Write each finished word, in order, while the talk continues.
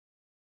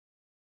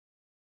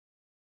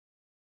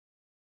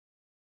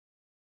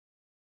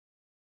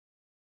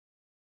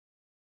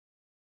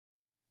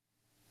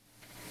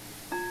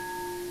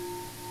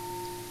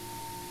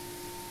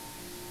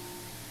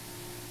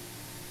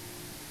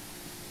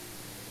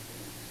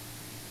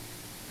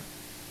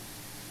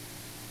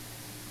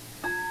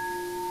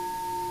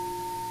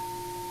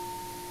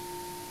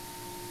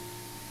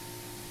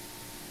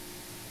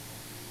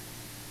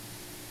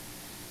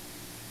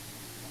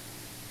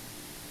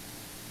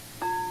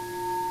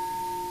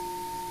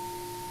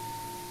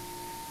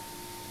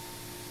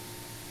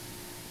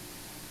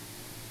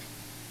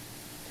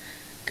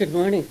Good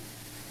morning.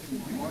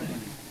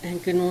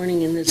 And good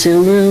morning in the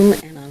Zoom room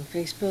and on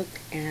Facebook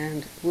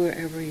and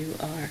wherever you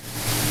are.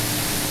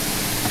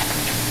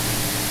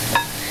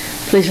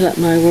 Please let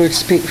my words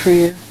speak for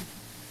you.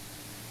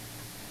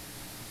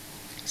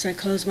 As I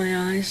close my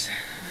eyes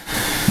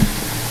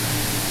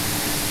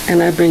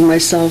and I bring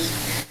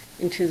myself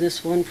into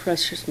this one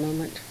precious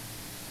moment,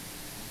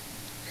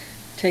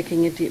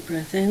 taking a deep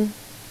breath in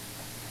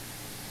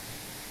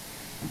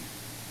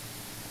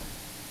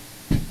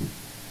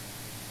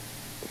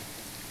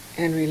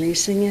and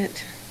releasing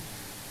it,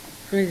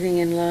 breathing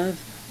in love,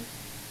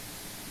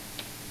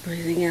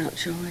 breathing out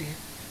joy.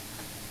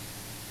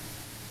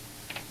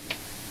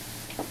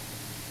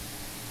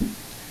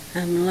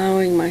 I'm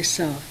allowing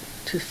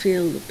myself to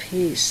feel the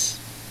peace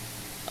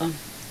of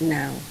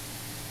now.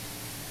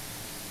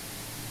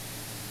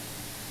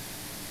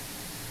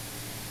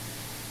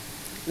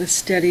 With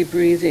steady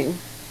breathing,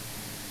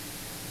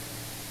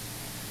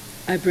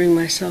 I bring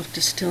myself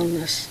to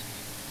stillness.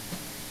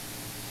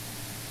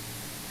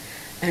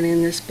 And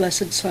in this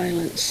blessed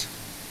silence,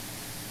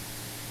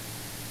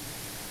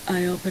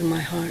 I open my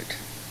heart,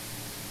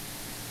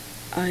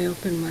 I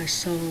open my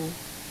soul,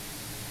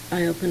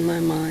 I open my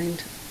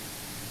mind,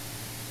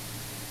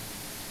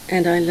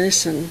 and I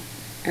listen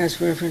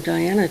as Reverend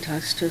Diana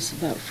talks to us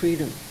about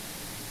freedom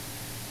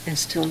and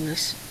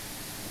stillness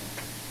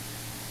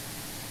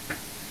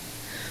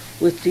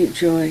with deep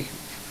joy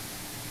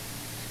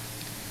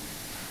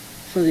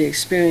for the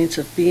experience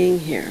of being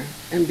here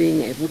and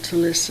being able to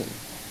listen.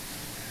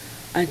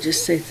 I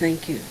just say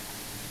thank you,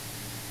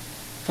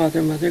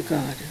 Father, Mother,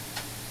 God,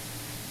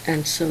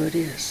 and so it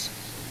is.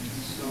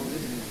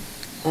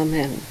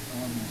 Amen.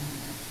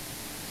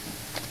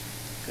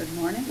 Good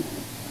morning.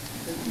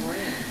 Good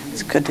morning.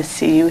 It's good to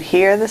see you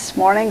here this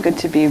morning. Good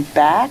to be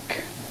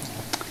back.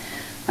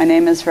 My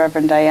name is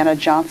Reverend Diana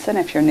Johnson,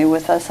 if you're new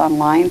with us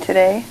online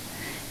today,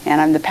 and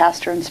I'm the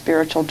pastor and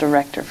spiritual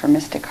director for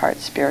Mystic Heart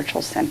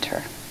Spiritual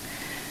Center.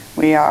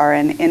 We are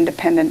an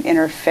independent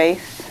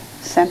interfaith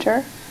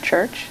center,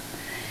 church,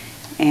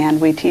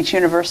 and we teach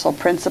universal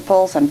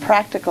principles and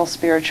practical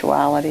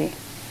spirituality.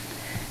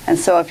 And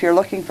so if you're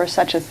looking for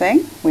such a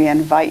thing, we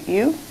invite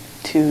you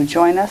to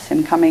join us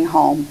in coming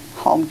home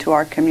to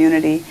our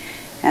community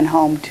and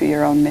home to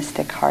your own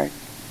mystic heart.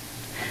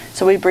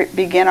 So we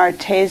begin our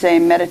Taizé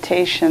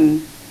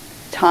meditation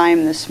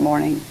time this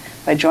morning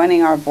by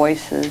joining our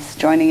voices,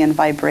 joining in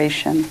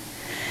vibration.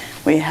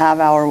 We have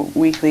our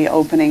weekly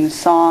opening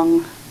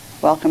song,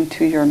 Welcome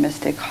to Your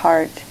Mystic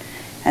Heart.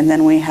 And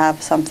then we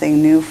have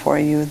something new for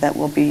you that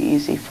will be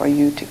easy for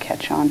you to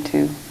catch on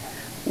to.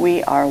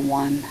 We are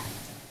one.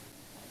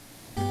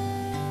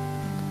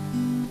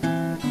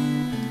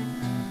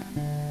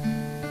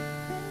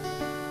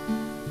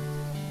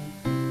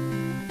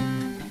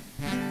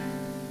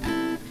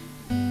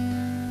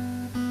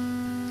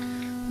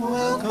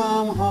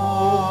 Welcome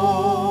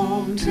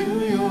home to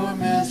your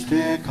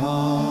mystic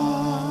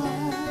heart.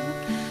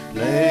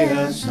 Lay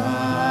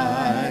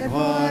aside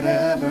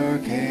whatever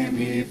came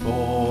before.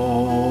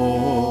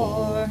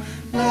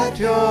 Let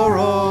your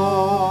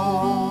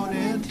own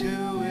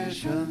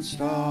intuition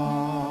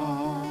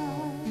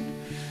start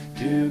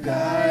to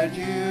guide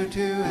you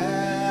to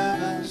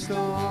heaven's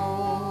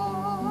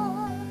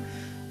door.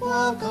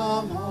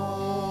 Welcome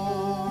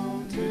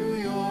home to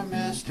your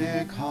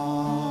mystic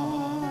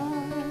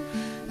heart.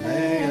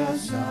 Lay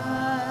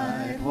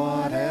aside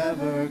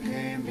whatever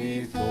came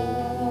before.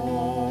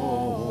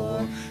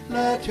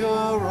 Let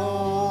your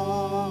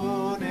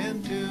own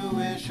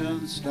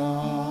intuition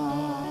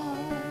start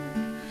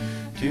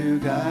to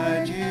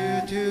guide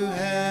you to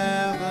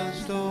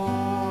heaven's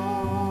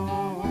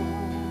door.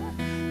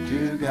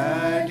 To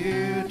guide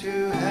you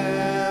to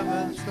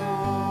heaven's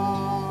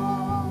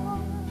door.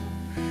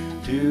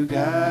 To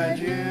guide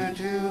you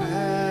to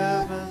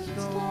heaven's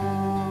door.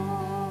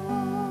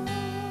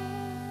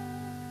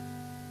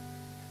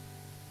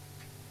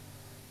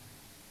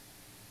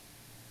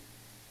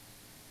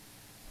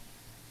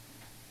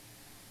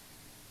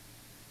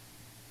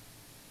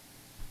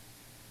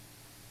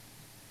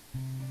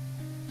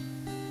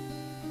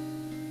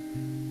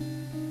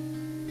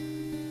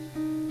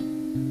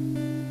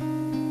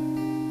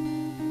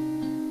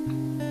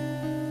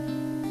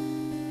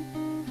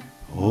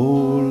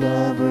 O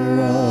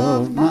lover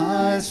of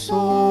my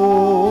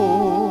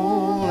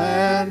soul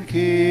and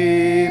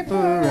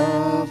keeper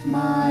of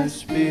my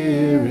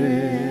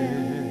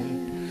spirit,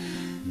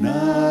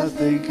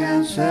 nothing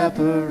can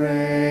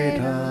separate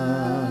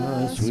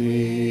us,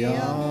 we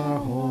are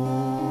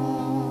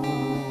whole.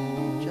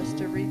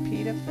 Just a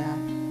repeat of that.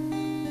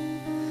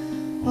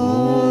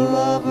 O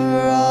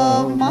lover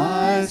of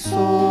my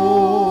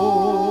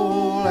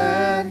soul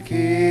and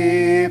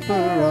keeper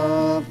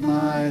of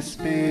my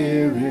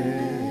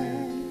spirit,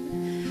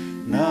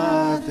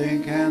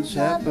 nothing can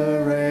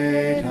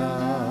separate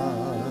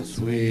us,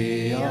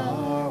 we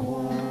are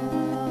one.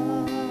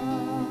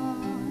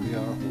 We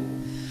are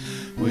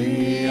whole.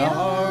 We are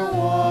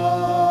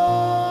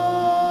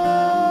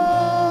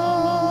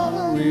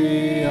one.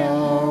 We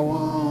are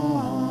one.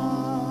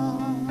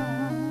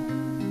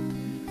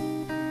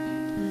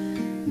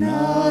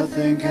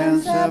 Nothing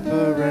can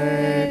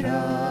separate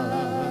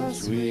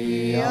us.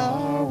 We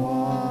are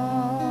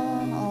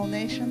one. All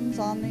nations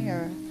on the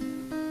earth.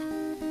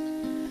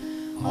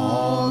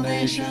 All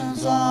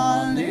nations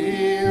on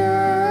the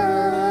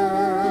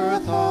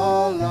earth,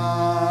 all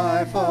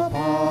life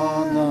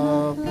upon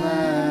the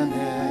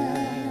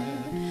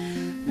planet,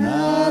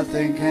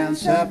 nothing can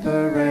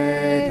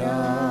separate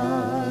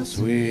us,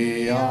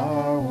 we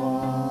are one.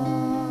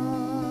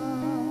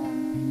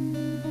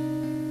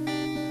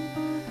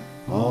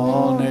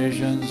 All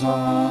nations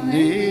on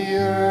the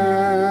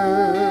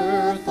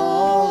earth,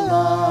 all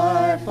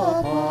life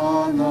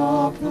upon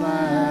the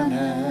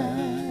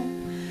planet,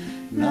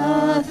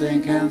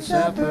 nothing can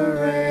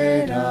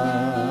separate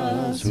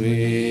us,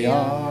 we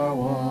are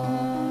one.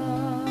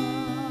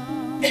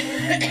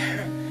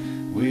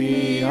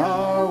 We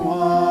are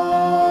one.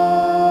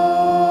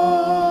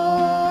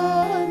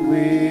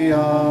 We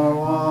are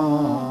one.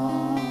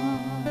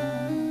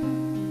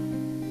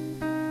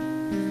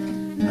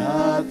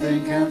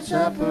 Nothing can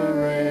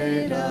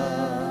separate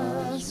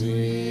us,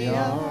 we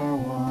are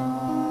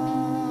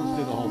one. Let's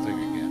do the whole thing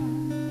again.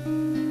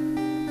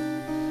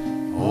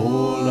 O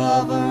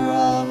lover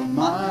of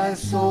my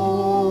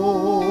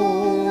soul,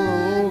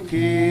 O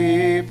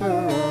keeper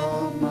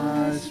of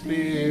my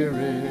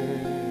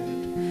spirit,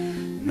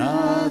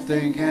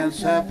 nothing can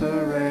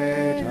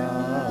separate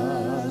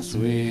us,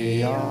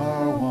 we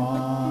are one.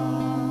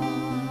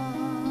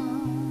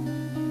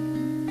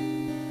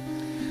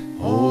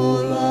 O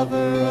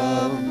lover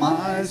of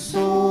my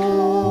soul,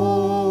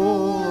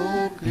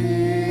 O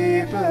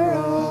keeper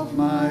of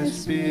my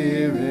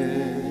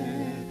spirit,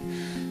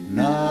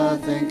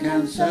 nothing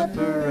can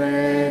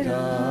separate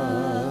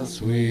us,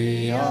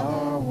 we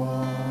are one.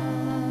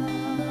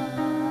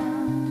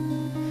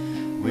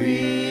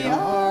 We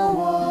are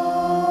one.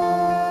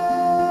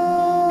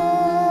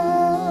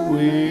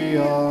 We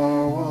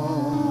are one.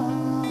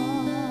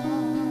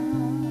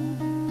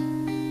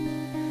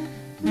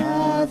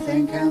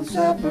 Nothing can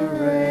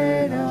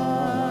separate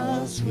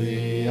us,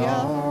 we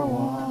are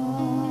one.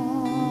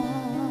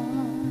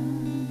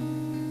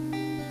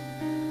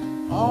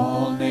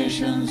 All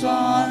nations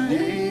on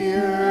the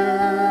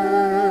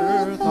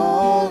earth,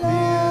 all the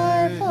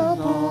earth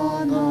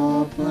on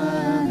the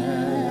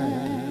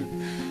planet,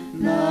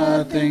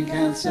 nothing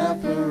can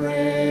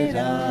separate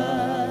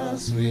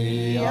us,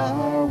 we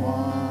are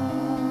one.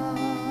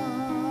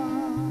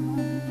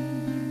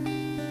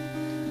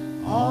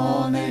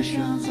 All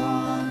nations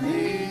on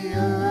the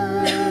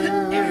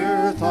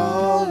earth,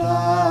 all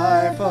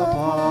life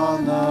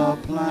upon the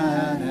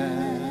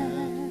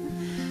planet,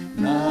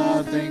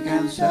 nothing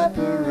can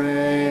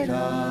separate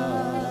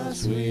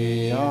us,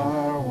 we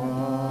are one.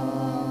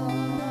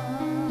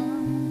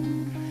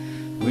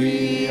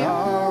 We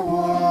are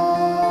one.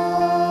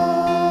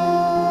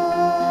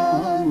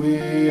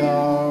 We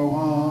are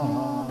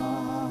one.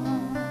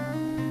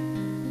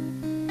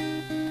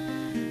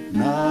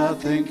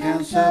 Nothing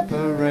can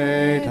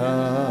separate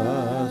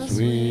us,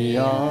 we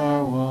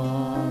are one.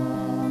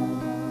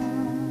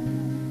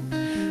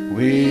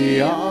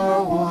 We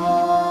are one.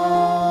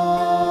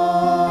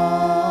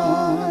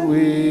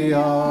 We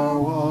are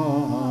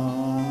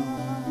one.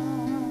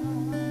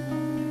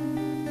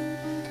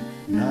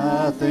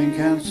 Nothing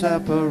can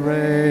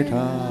separate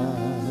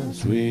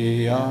us,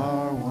 we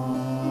are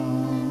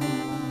one.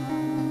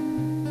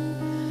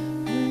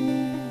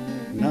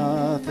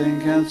 Nothing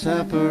can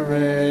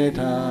separate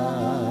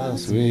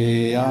us,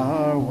 we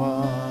are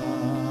one.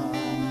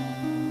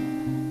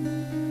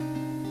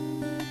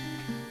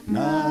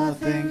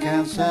 Nothing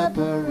can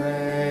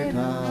separate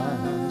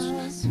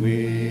us,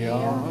 we are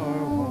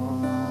one.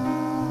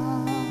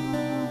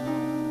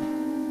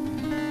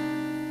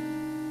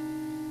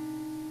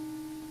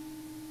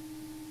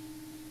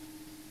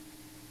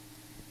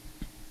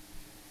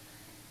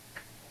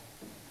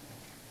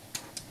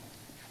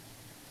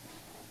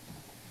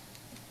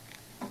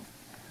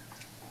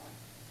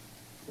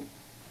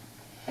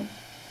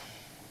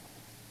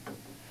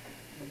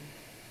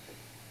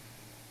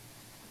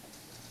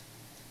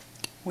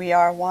 We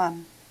are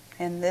one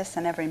in this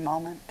and every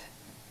moment,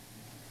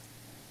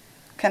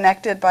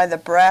 connected by the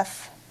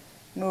breath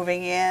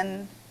moving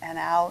in and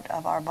out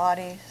of our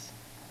bodies,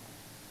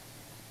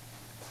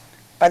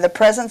 by the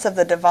presence of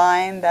the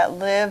divine that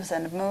lives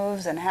and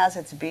moves and has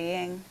its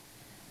being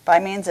by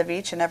means of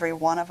each and every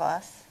one of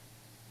us.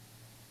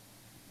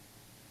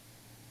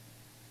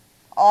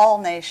 All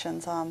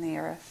nations on the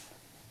earth,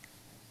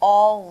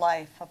 all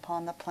life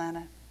upon the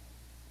planet,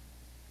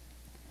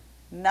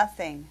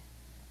 nothing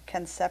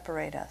can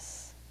separate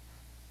us.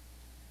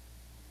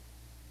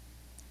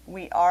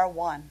 We are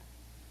one.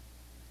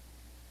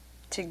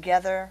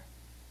 Together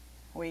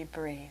we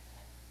breathe.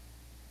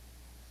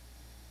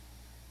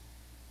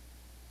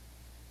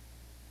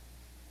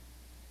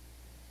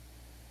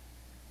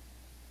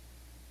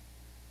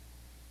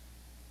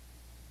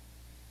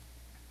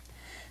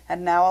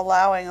 And now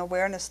allowing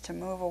awareness to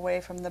move away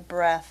from the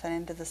breath and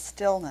into the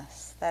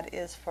stillness that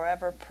is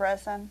forever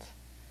present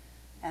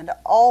and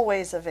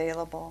always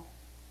available,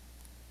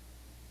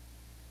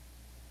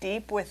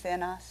 deep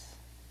within us,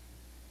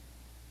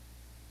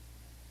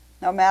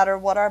 No matter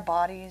what our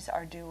bodies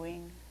are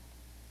doing,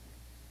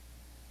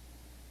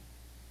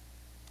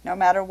 no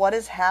matter what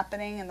is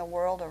happening in the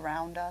world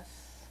around us,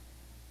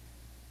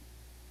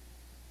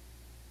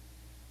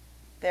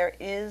 there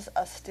is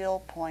a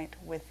still point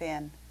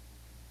within.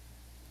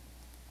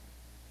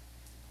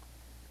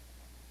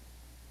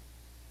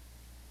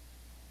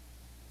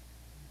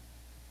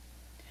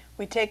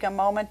 We take a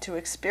moment to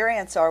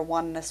experience our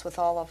oneness with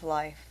all of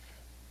life,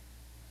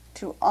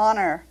 to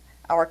honor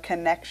our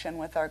connection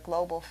with our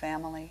global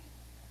family.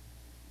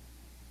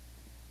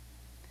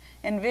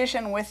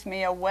 Envision with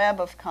me a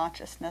web of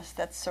consciousness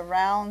that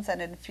surrounds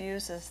and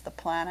infuses the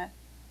planet.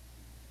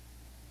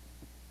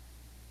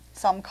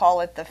 Some call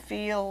it the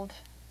field,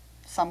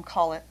 some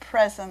call it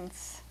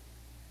presence,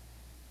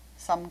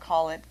 some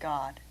call it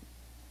God.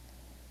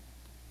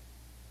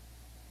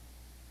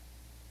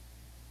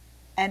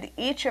 And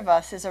each of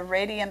us is a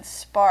radiant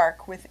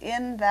spark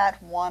within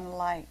that one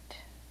light.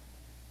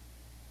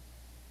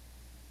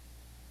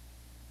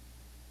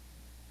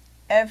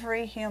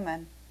 Every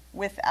human,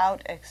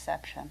 without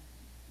exception.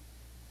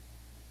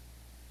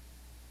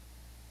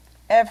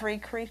 Every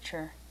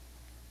creature.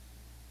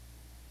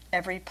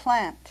 Every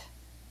plant.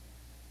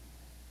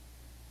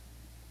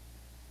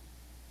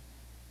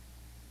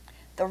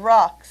 The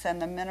rocks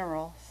and the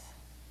minerals.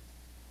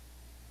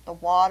 The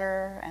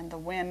water and the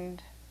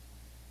wind.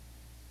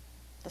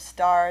 The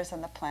stars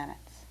and the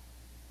planets.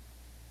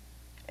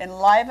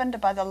 Enlivened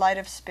by the light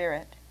of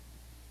spirit,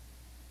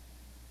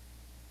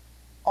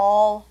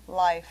 all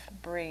life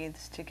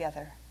breathes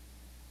together.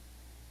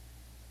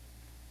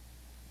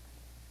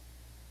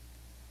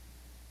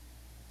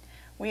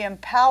 We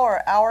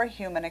empower our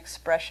human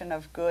expression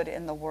of good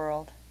in the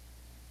world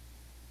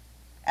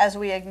as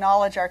we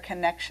acknowledge our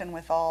connection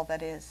with all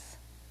that is.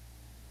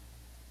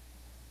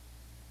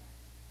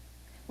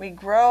 We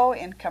grow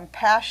in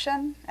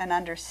compassion and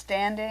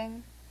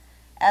understanding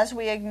as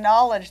we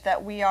acknowledge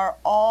that we are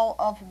all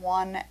of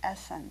one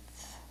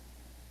essence,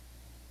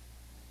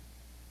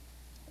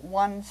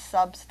 one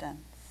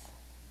substance,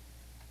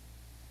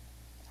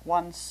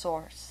 one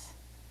source.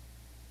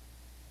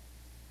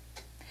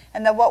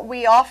 And that what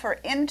we offer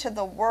into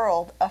the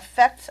world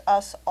affects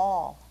us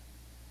all.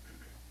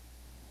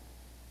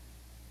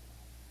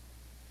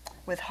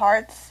 With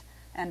hearts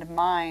and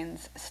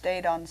minds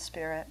stayed on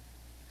spirit,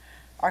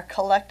 our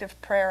collective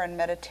prayer and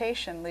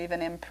meditation leave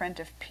an imprint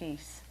of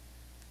peace,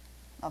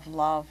 of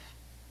love,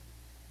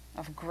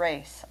 of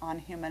grace on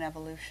human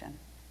evolution,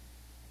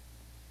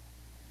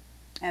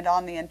 and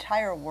on the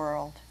entire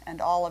world and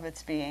all of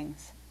its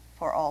beings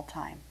for all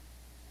time.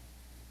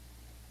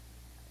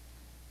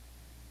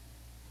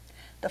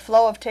 The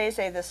flow of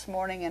Taizé this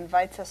morning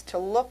invites us to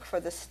look for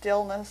the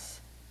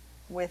stillness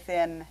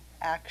within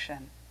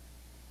action.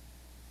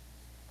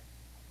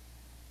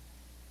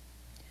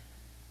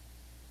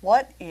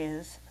 What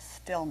is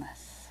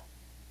stillness?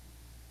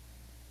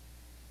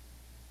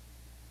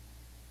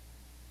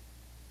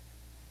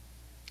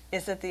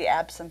 Is it the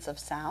absence of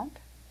sound?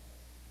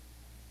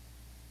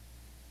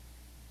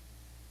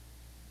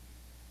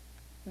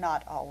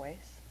 Not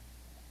always.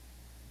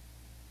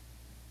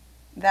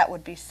 That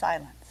would be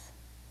silence.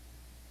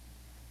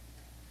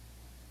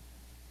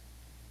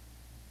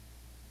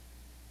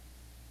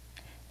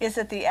 Is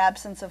it the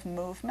absence of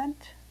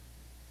movement?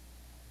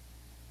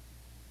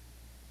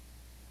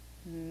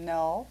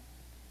 No.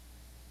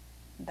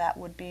 That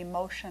would be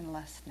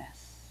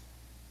motionlessness.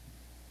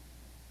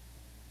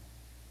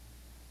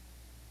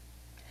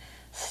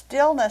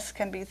 Stillness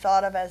can be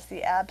thought of as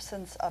the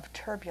absence of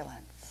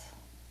turbulence.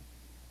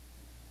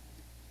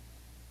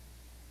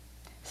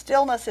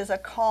 Stillness is a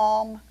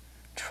calm,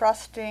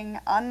 trusting,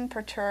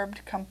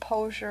 unperturbed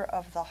composure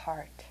of the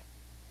heart.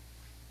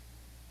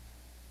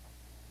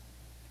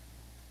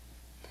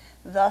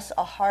 Thus,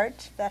 a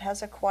heart that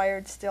has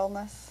acquired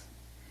stillness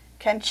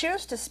can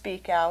choose to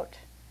speak out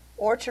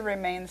or to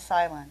remain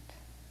silent,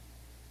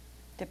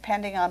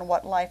 depending on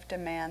what life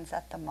demands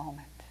at the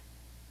moment.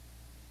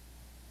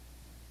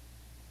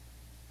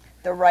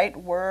 The right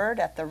word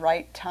at the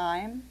right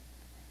time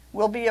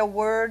will be a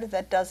word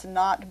that does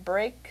not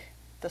break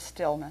the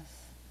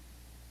stillness,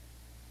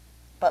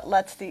 but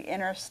lets the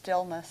inner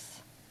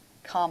stillness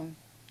come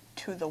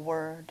to the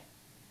word.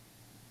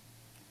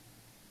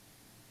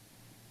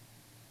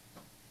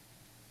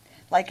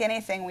 Like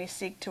anything we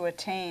seek to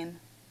attain,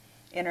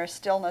 inner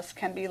stillness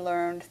can be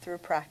learned through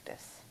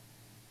practice.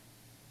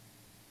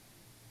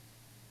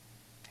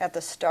 At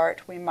the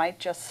start, we might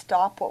just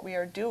stop what we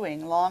are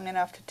doing long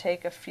enough to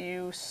take a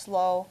few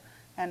slow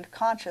and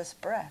conscious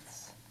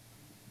breaths.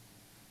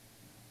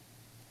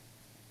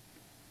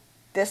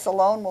 This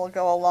alone will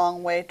go a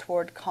long way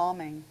toward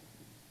calming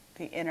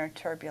the inner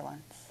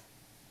turbulence.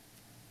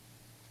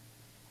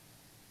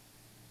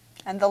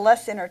 And the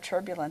less inner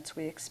turbulence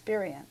we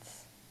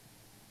experience,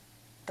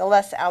 the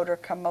less outer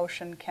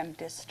commotion can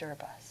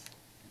disturb us.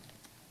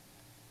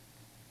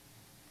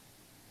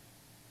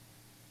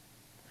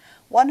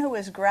 One who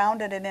is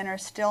grounded in inner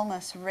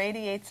stillness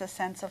radiates a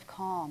sense of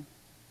calm,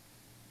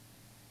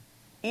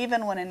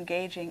 even when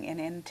engaging in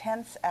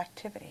intense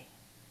activity.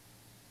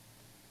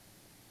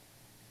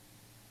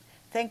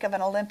 Think of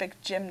an Olympic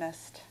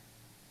gymnast,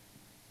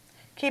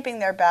 keeping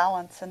their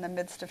balance in the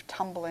midst of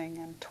tumbling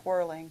and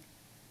twirling,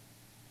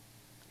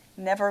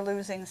 never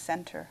losing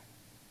center.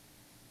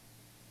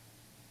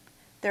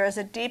 There is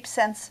a deep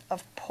sense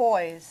of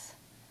poise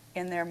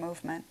in their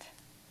movement,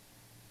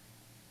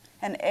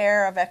 an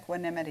air of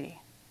equanimity.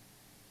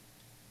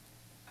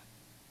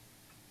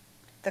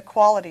 The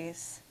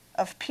qualities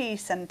of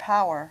peace and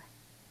power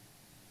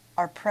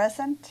are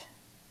present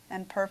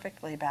and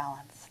perfectly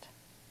balanced.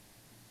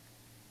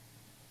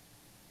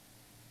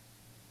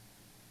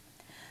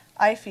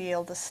 I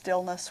feel the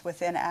stillness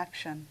within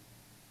action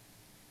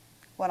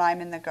when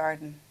I'm in the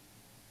garden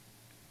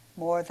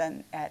more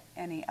than at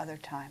any other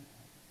time.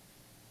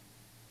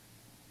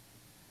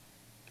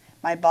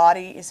 My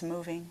body is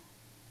moving,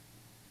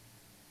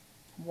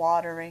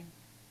 watering,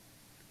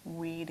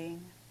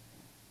 weeding,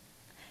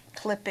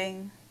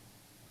 clipping,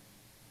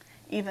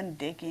 even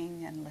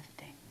digging and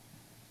lifting.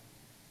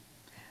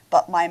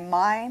 But my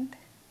mind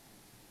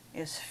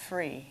is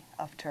free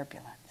of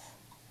turbulence.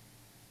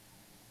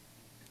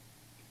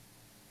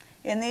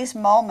 In these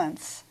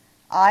moments,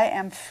 I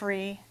am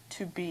free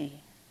to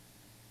be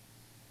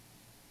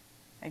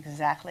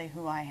exactly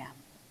who I am.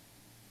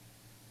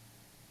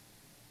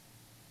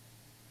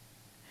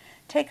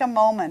 Take a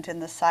moment in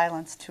the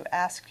silence to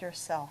ask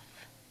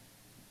yourself,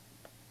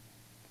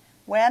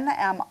 when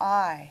am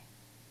I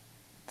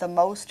the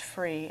most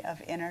free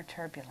of inner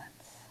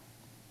turbulence?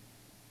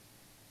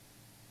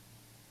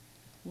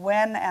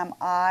 When am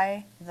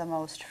I the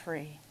most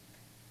free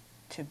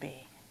to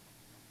be?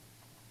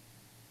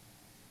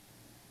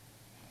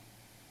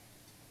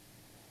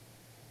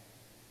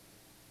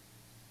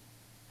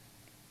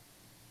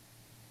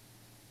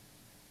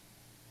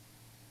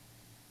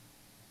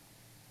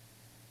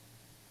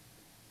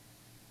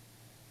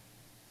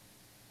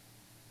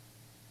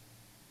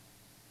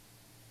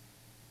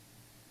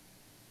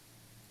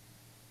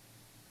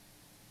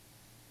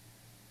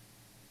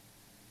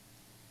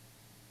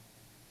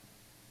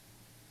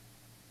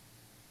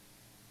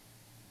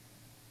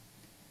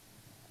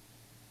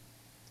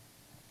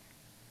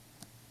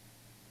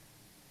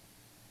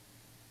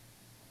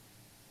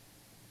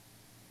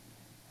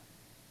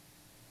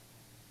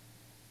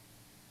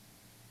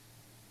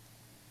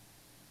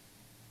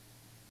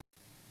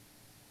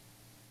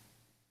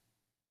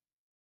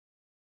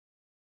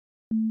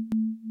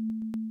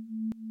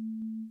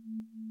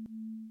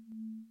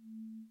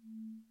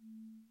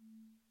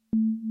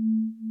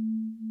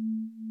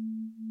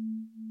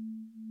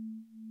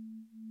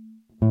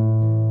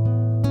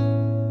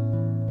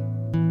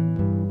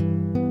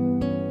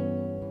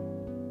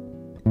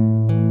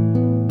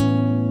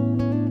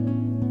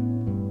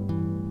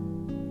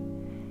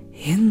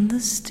 In the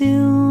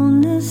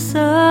stillness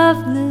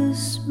of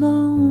this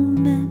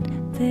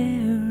moment,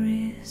 there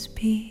is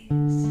peace.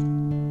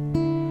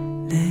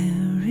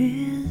 There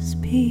is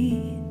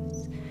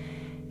peace.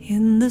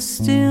 In the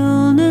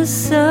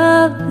stillness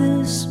of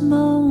this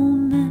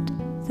moment,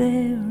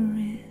 there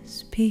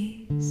is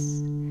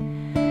peace.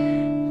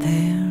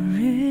 There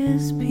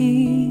is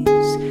peace,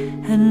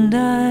 and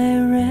I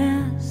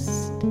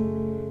rest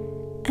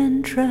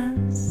and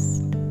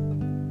trust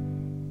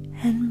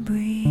and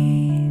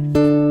breathe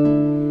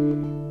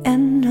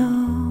and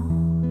know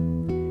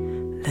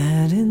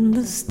that in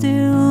the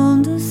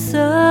stillness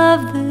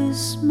of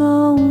this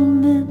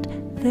moment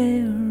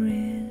there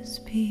is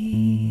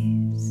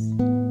peace.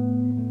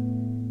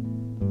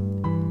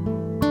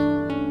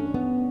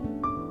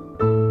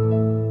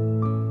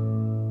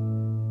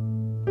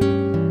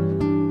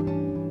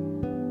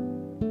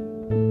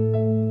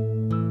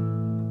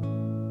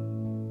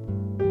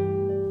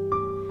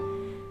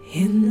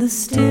 In the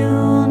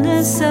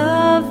stillness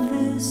of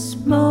this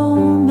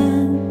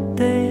moment,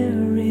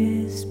 there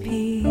is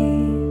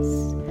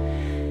peace.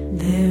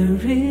 There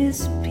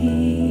is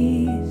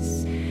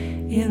peace.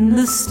 In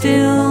the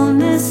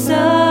stillness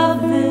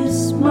of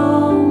this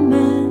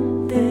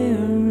moment,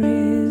 there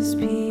is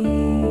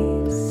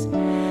peace.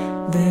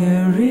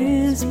 There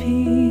is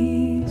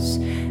peace,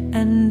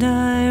 and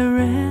I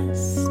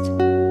rest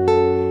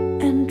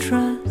and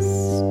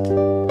trust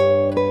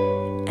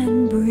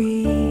and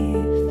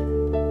breathe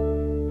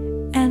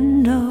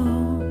and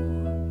know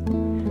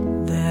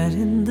that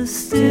in the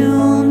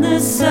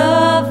stillness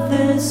of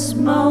this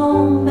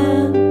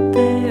moment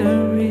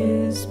there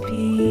is peace.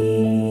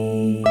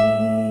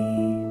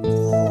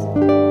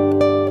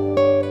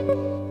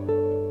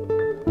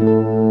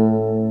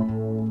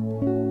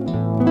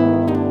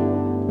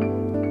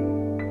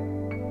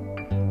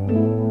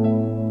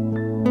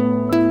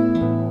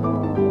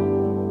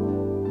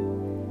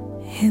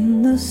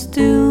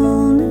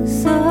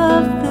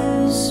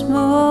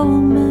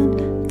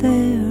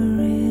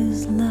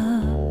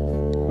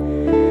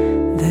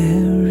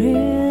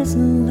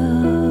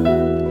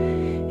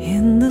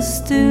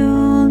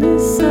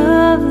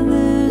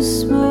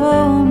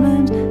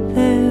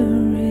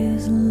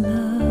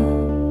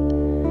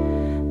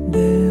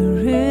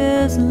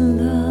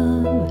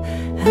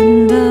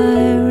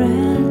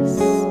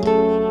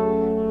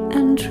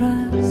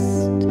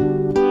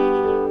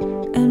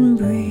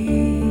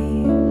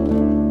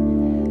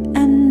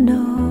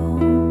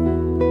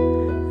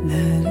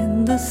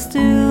 the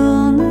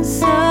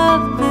stillness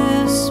of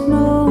this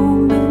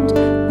moment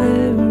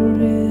there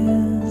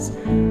is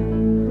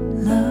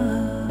love,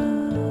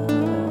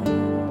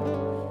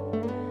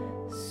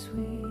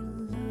 sweet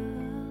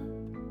love,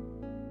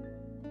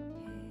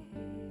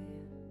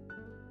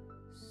 yeah,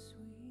 sweet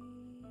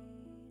love.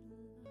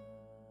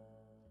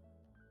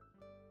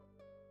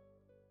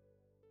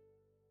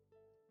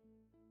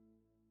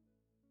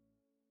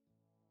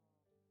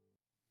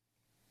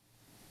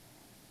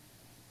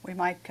 We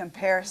might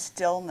compare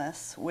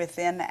stillness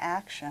within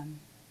action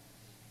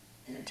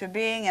to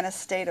being in a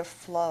state of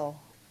flow.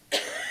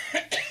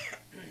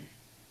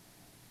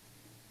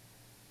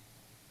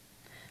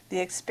 The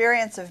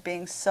experience of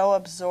being so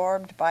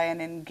absorbed by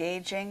an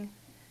engaging,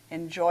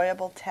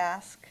 enjoyable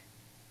task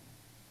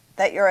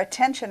that your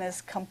attention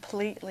is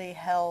completely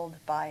held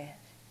by it.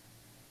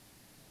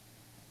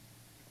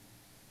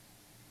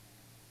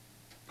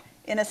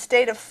 In a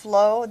state of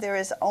flow, there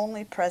is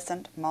only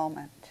present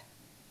moment.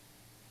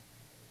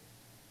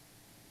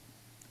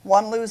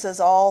 One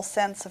loses all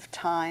sense of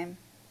time,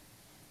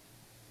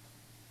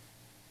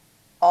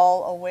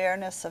 all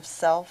awareness of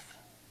self,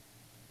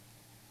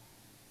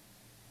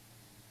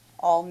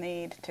 all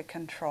need to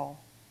control.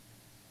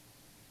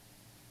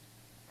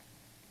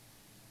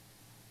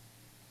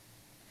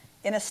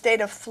 In a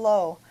state of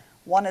flow,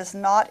 one is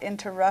not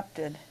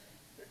interrupted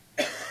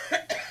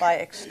by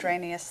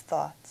extraneous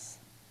thoughts.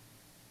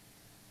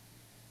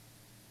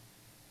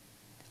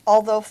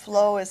 Although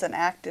flow is an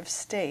active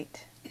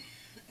state,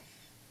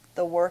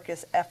 the work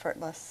is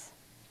effortless.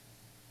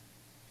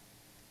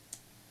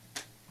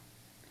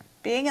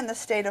 Being in the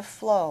state of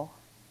flow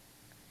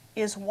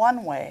is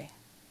one way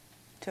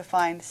to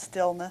find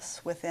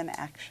stillness within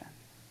action.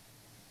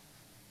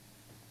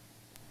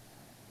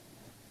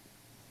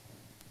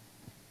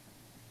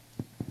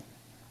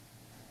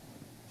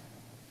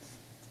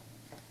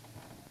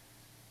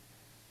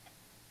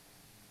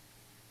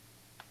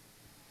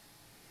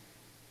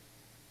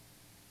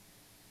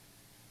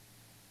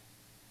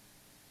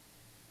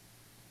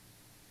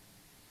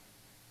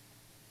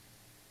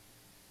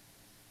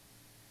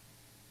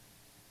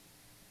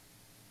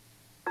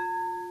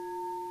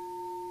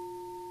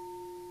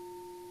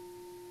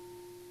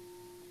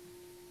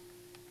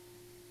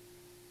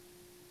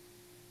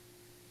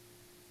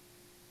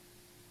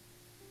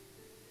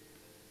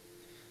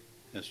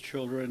 As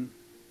children,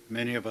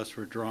 many of us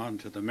were drawn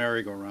to the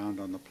merry-go-round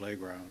on the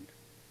playground.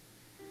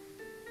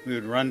 We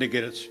would run to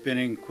get it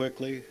spinning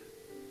quickly,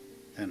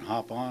 then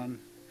hop on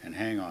and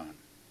hang on.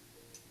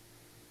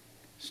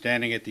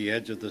 Standing at the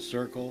edge of the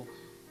circle,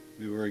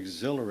 we were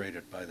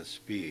exhilarated by the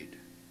speed.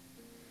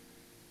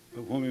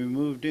 But when we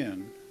moved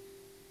in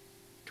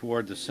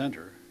toward the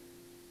center,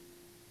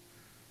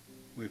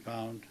 we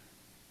found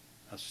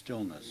a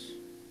stillness.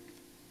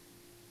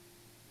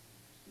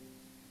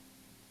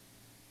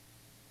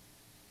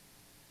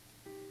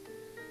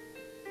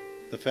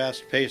 The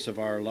fast pace of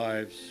our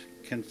lives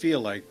can feel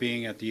like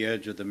being at the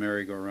edge of the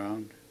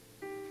merry-go-round.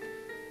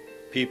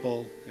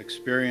 People,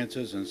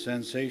 experiences, and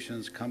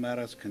sensations come at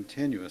us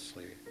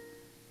continuously,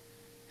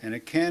 and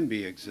it can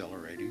be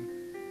exhilarating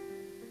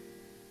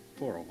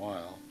for a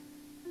while.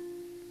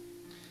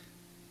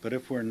 But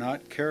if we're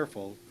not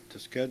careful to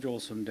schedule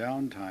some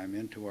downtime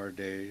into our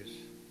days,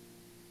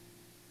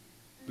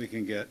 we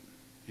can get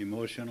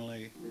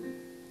emotionally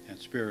and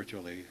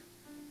spiritually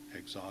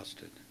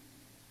exhausted.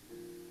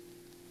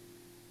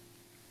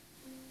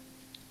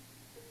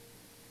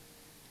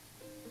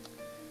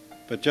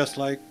 But just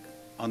like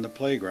on the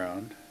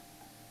playground,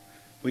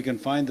 we can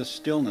find the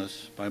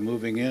stillness by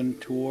moving in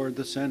toward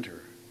the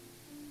center,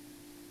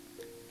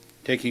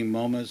 taking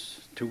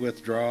moments to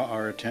withdraw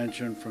our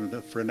attention from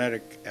the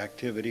frenetic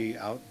activity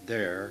out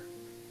there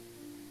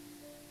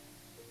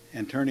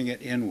and turning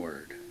it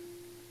inward,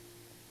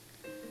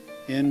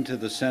 into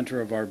the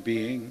center of our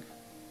being,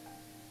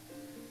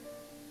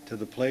 to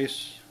the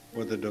place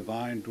where the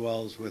divine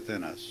dwells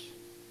within us,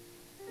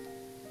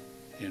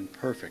 in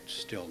perfect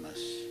stillness.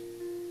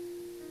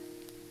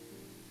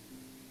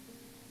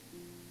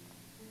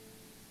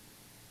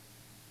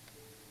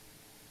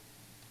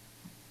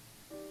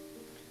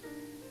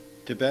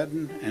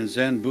 Tibetan and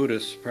Zen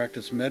Buddhists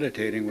practice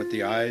meditating with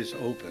the eyes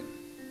open.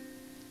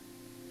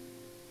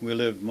 We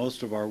live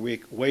most of our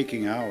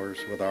waking hours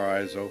with our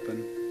eyes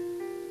open.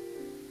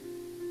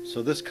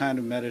 So this kind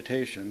of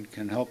meditation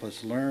can help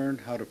us learn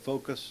how to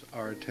focus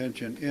our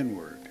attention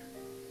inward,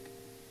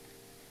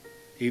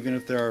 even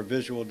if there are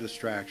visual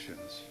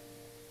distractions.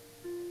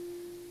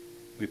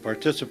 We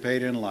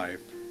participate in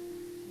life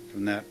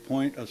from that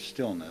point of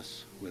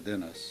stillness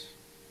within us.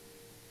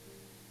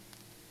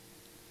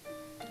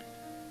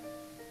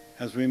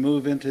 As we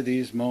move into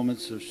these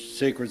moments of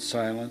sacred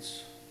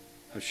silence,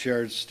 of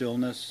shared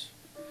stillness,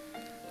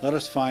 let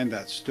us find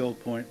that still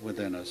point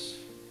within us.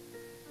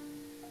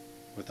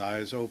 With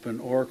eyes open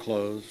or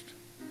closed,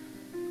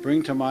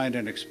 bring to mind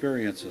an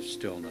experience of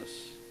stillness.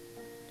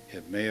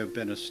 It may have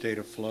been a state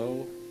of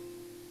flow,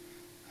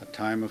 a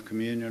time of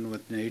communion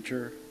with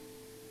nature,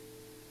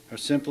 or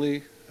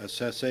simply a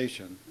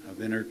cessation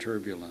of inner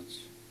turbulence.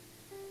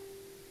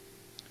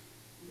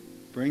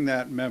 Bring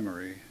that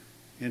memory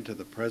into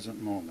the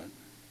present moment.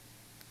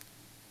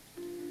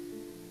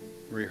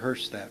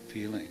 Rehearse that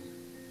feeling.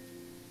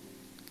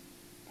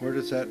 Where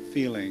does that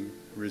feeling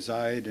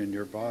reside in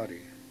your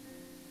body?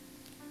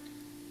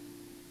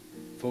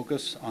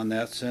 Focus on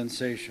that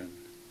sensation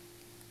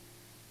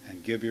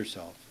and give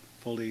yourself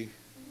fully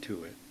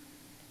to it.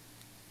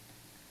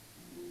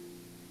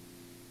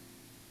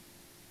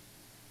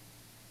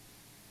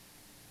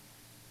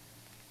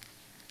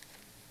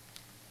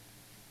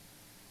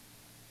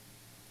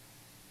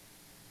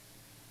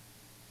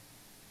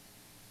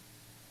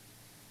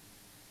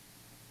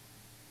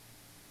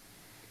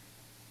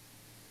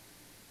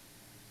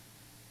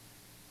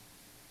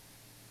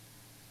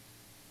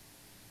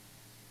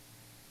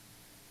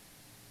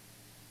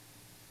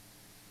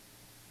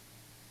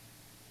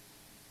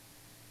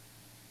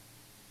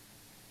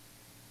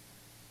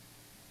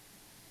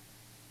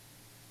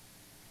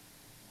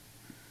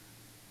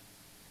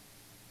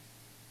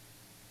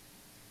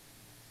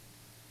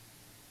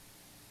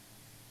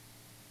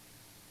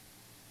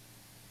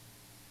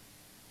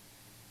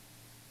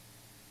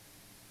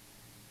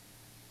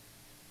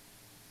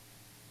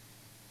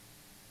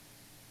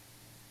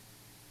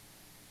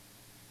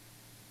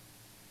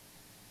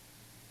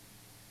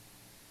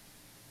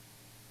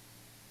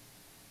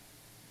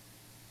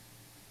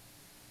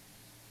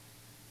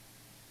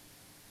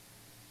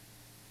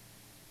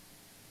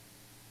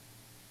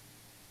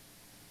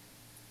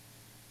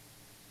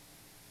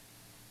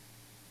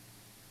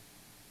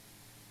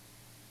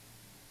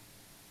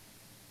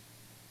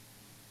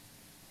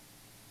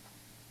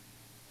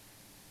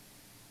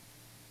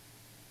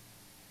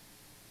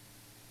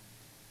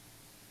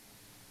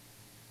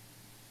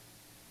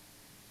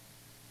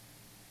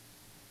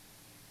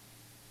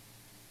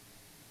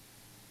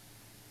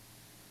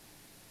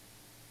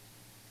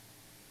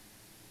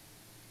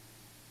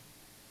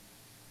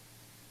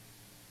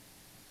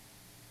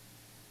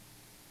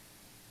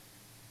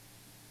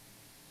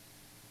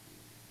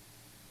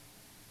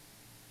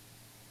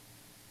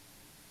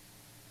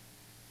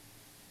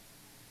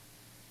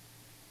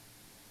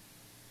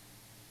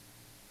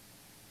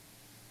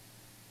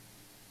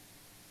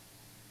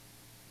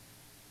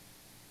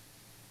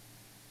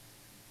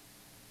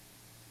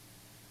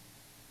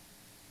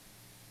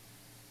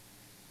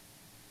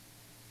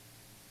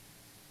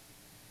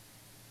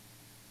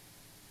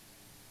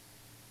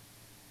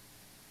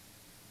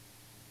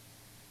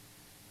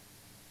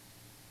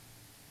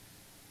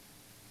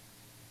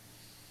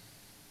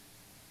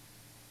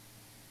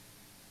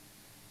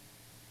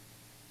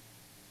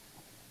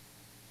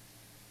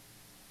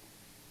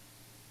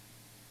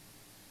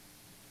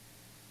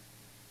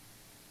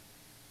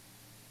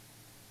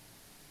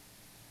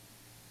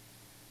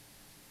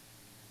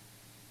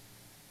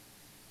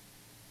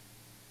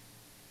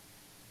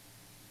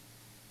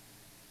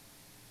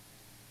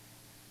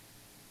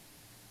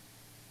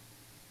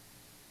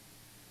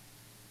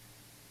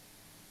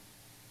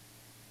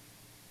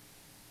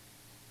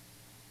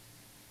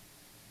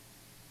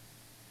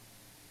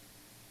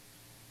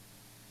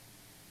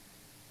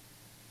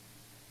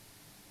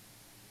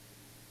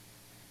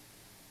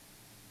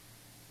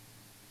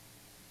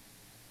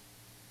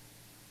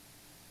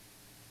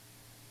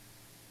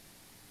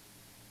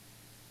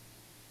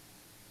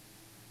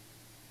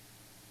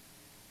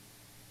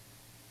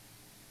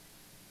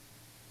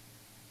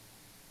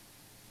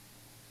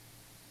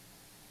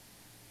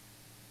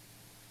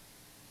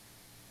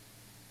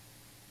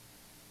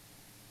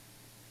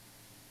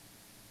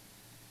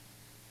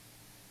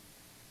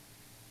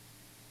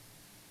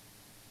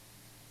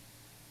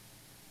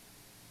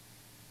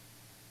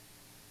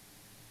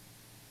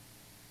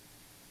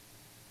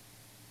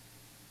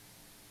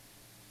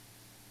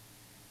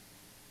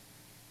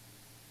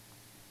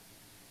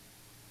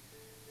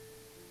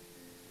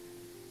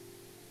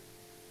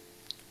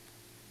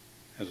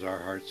 As our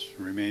hearts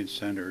remain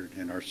centered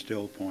in our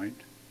still point,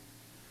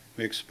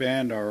 we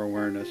expand our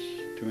awareness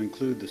to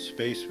include the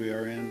space we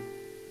are in,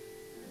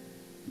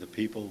 the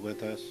people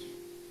with us,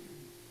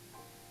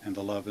 and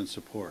the love and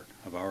support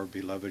of our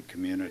beloved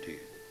community.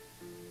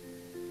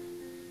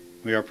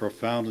 We are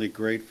profoundly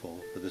grateful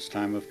for this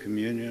time of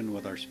communion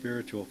with our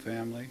spiritual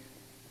family.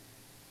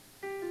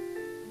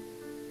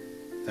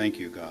 Thank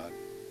you, God,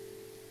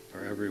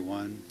 for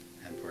everyone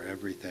and for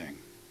everything.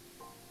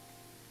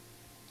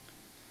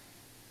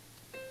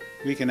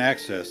 We can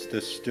access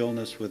this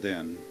stillness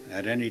within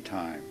at any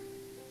time.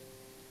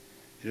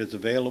 It is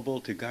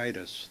available to guide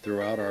us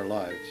throughout our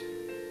lives.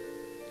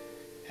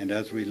 And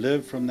as we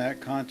live from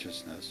that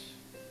consciousness,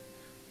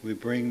 we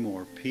bring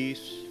more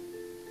peace,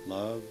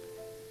 love,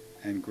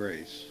 and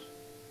grace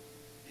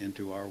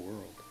into our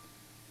world.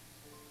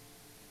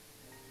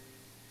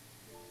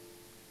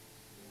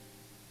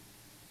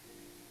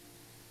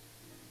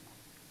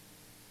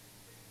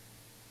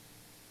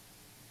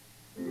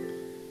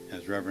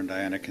 As Reverend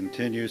Diana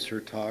continues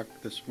her talk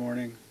this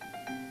morning,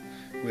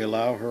 we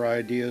allow her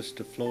ideas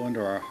to flow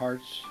into our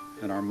hearts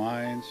and our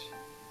minds,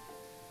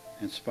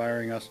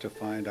 inspiring us to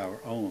find our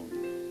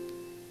own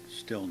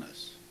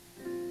stillness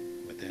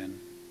within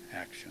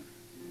action.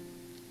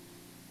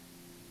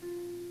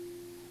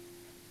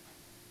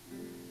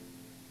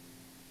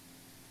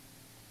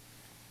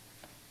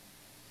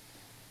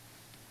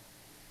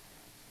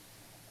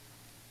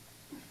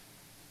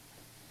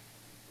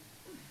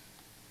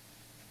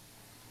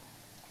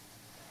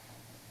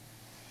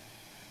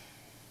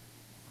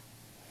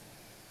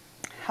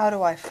 How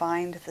do I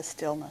find the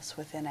stillness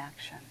within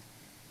action?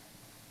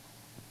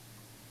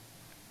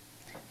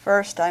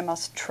 First, I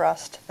must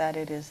trust that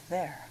it is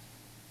there,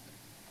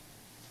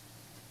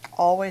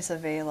 always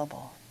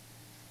available.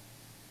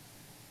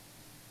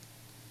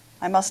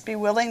 I must be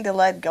willing to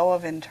let go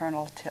of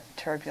internal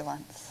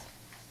turbulence,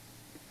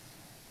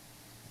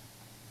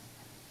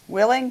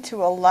 willing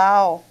to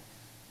allow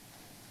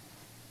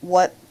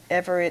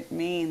whatever it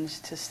means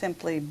to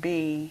simply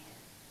be,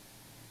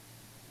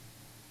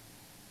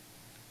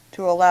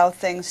 to allow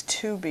things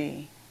to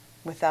be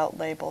without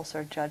labels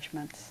or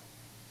judgments.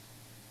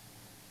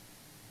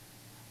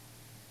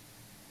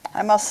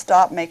 I must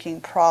stop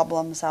making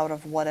problems out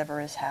of whatever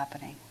is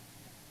happening.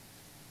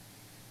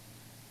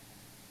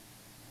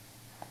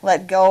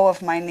 Let go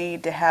of my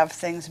need to have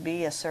things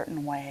be a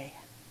certain way.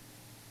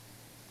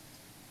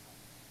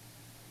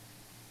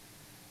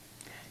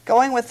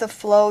 Going with the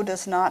flow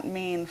does not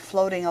mean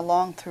floating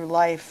along through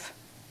life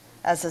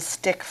as a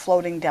stick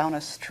floating down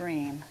a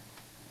stream,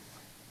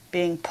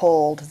 being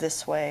pulled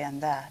this way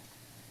and that.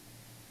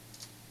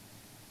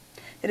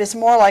 It is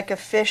more like a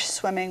fish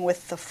swimming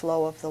with the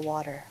flow of the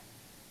water,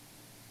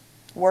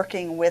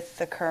 working with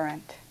the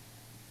current,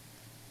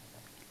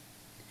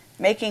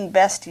 making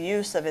best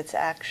use of its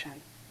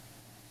action.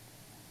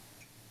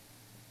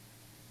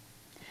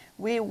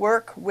 We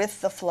work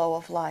with the flow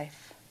of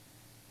life,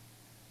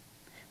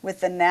 with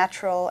the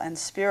natural and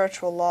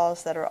spiritual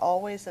laws that are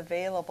always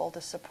available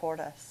to support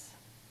us.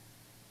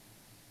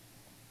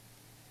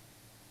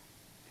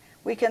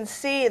 We can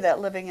see that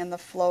living in the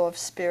flow of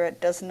spirit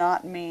does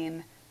not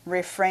mean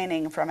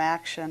refraining from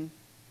action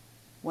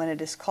when it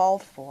is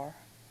called for.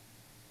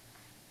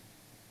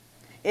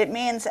 It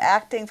means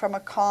acting from a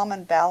calm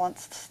and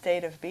balanced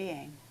state of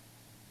being,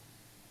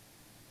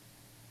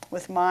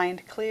 with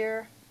mind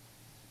clear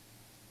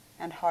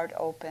and heart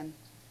open.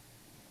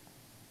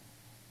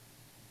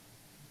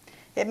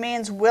 It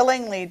means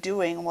willingly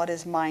doing what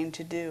is mine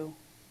to do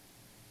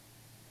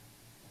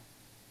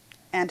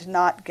and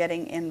not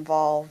getting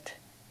involved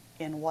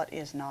in what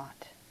is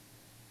not.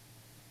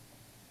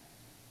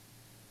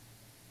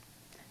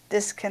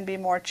 This can be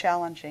more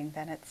challenging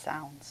than it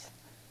sounds.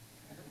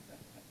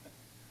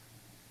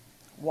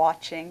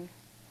 Watching,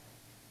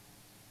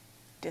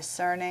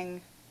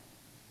 discerning,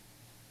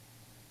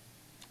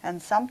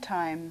 and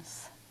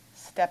sometimes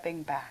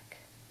stepping back.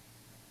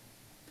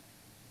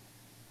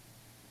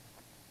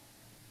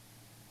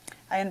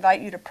 I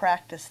invite you to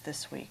practice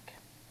this week.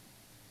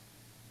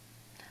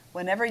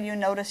 Whenever you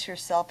notice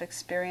yourself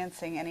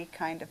experiencing any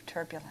kind of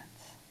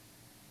turbulence,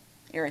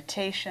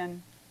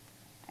 irritation,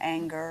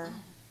 anger,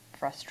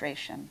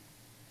 frustration,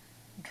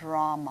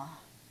 drama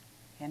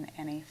in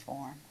any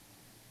form,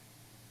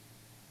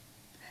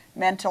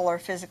 mental or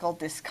physical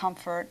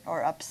discomfort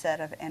or upset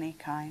of any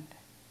kind,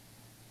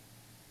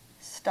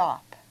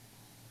 stop.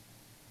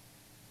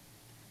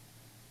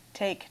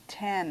 Take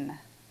 10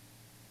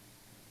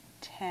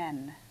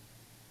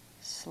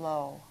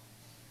 slow,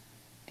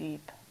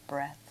 deep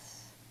breaths.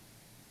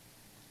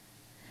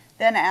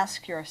 Then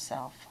ask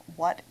yourself,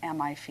 what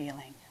am I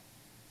feeling?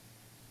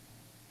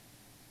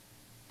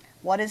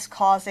 What is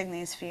causing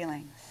these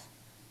feelings?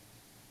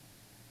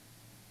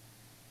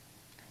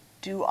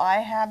 Do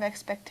I have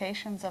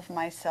expectations of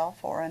myself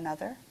or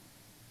another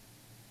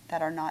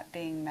that are not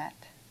being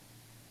met?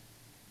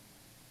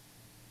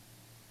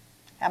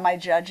 Am I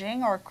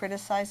judging or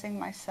criticizing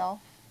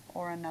myself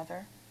or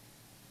another?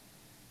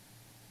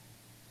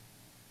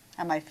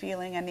 Am I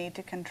feeling a need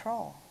to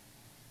control?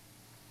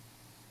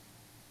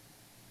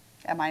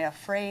 Am I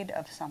afraid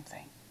of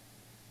something?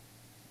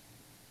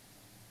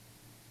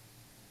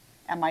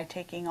 Am I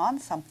taking on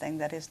something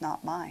that is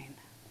not mine?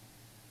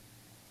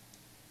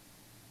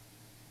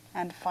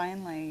 And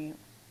finally,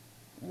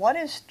 what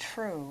is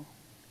true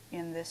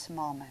in this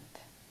moment?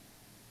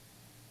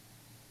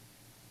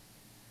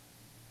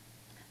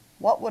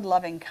 What would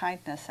loving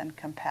kindness and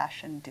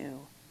compassion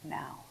do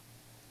now?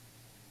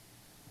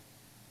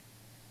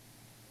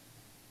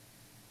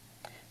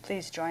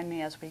 Please join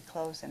me as we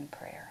close in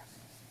prayer.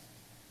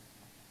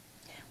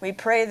 We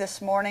pray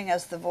this morning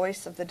as the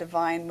voice of the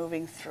divine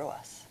moving through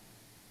us,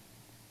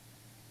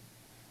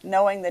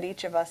 knowing that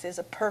each of us is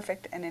a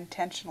perfect and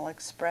intentional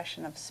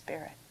expression of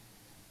spirit,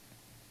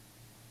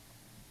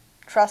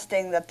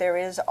 trusting that there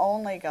is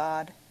only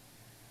God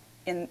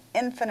in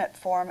infinite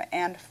form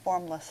and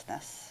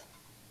formlessness.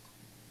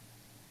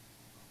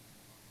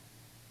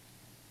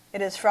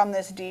 It is from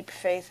this deep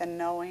faith and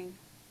knowing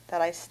that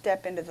I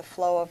step into the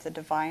flow of the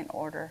divine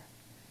order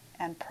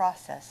and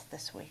process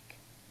this week.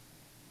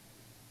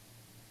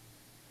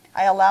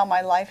 I allow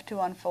my life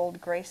to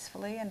unfold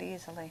gracefully and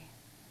easily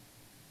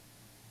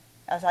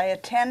as I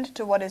attend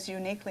to what is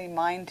uniquely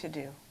mine to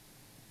do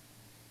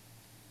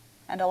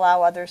and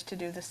allow others to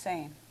do the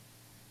same.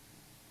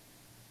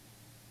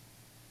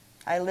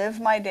 I live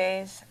my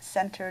days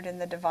centered in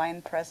the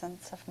divine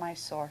presence of my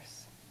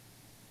source,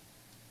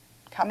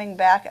 coming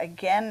back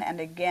again and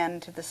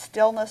again to the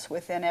stillness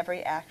within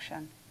every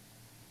action.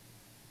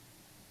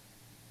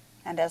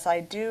 And as I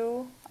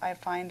do, I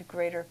find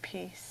greater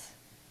peace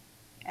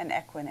and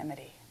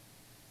equanimity.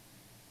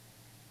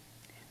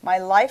 My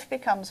life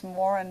becomes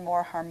more and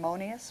more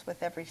harmonious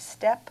with every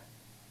step,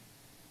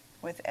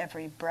 with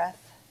every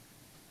breath,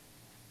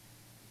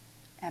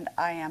 and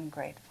I am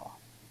grateful.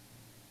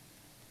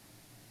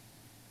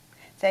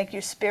 Thank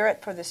you,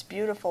 Spirit, for this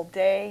beautiful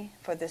day,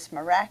 for this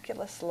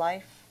miraculous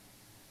life,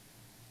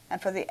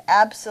 and for the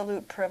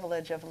absolute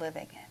privilege of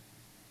living it.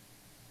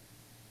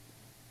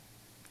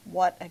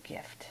 What a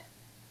gift.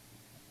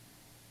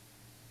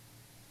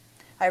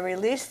 I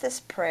release this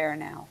prayer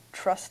now,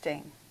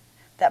 trusting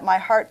that my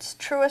heart's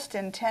truest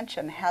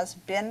intention has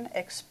been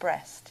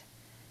expressed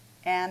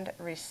and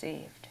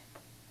received,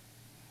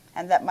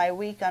 and that my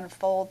week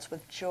unfolds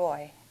with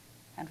joy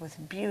and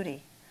with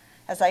beauty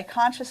as I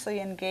consciously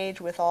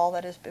engage with all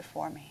that is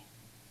before me.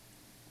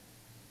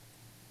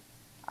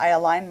 I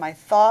align my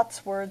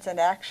thoughts, words, and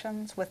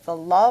actions with the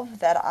love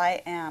that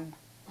I am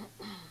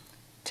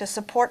to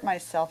support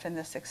myself in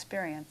this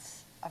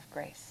experience of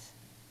grace.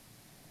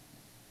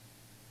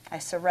 I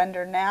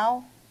surrender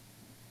now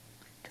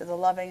to the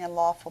loving and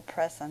lawful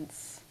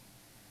presence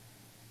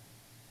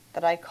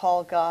that I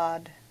call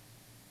God,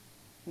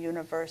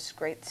 Universe,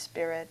 Great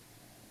Spirit,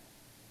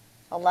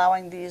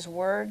 allowing these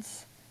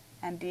words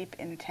and deep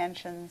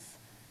intentions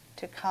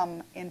to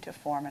come into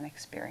form and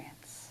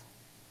experience.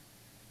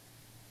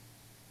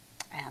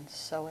 And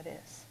so it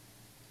is.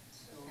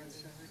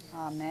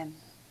 Amen.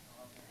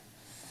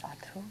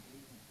 Satu.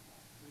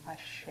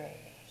 Ashe.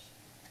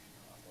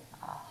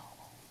 Aho.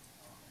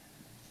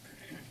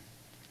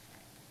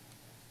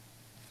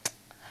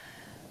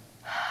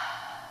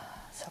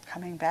 So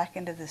coming back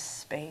into this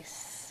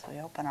space, we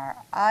open our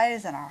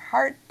eyes and our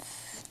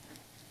hearts,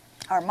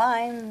 our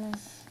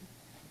minds,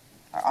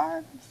 our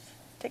arms.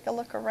 Take a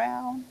look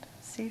around,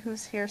 see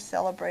who's here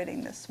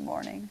celebrating this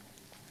morning.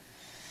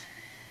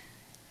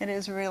 It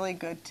is really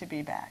good to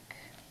be back.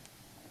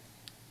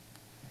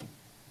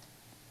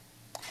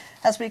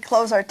 As we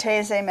close our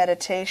Taizé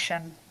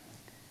meditation,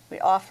 we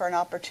offer an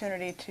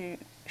opportunity to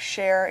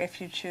share,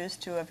 if you choose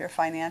to, of your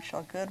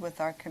financial good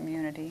with our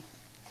community.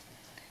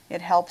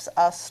 It helps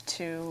us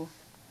to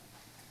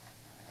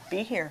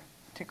be here,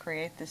 to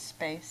create this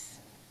space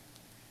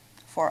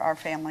for our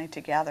family to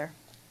gather.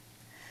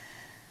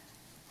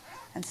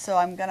 And so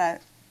I'm going to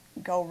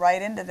go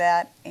right into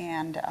that,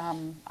 and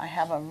I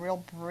have a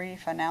real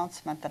brief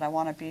announcement that I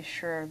want to be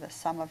sure that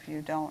some of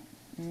you don't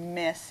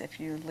miss if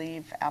you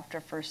leave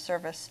after first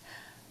service.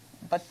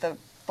 But the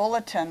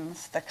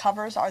bulletins, the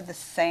covers are the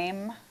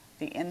same,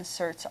 the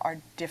inserts are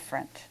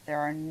different. There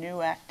are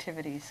new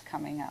activities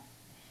coming up.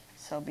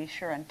 So be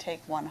sure and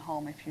take one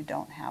home if you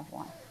don't have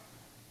one.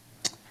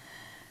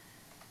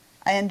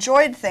 I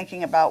enjoyed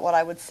thinking about what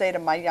I would say to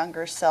my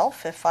younger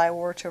self if I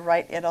were to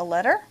write it a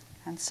letter.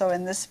 And so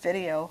in this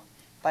video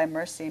by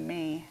Mercy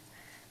Me,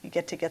 you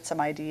get to get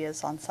some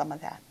ideas on some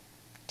of that.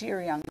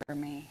 Dear younger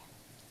me.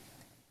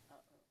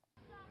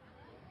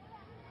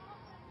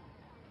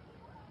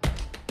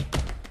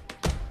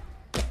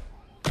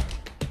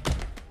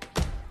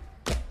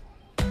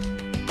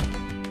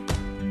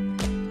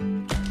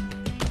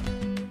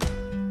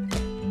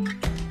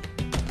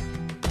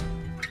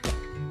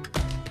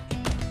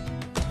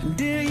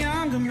 Dear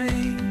younger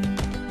me,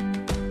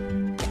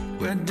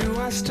 where do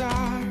I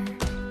start?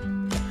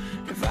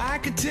 If I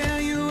could tell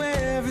you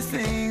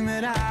everything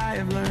that I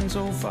have learned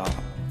so far,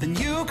 then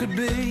you could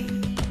be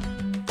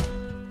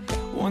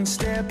one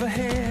step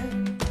ahead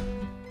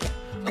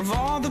of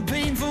all the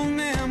painful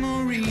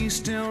memories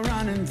still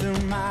running through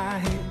my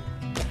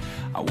head.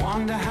 I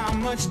wonder how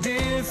much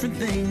different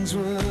things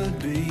would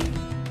be,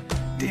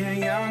 dear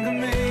younger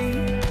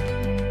me.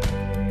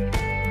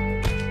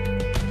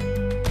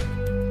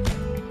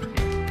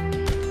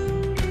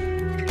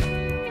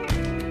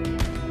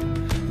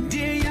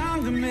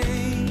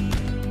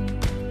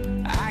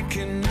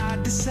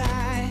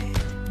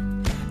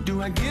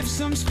 Do I give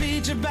some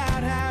speech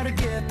about how to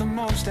get the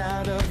most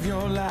out of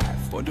your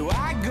life? Or do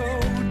I go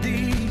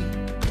deep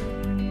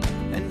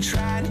and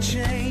try to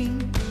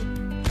change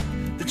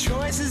the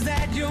choices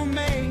that you'll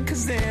make?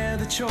 'Cause they're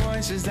the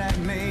choices that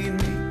made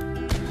me.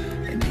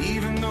 And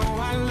even though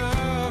I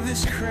love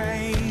this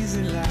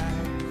crazy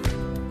life,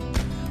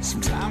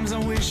 sometimes I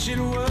wish it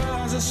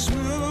was a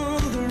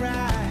smoother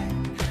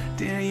ride,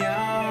 dear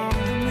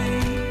younger me.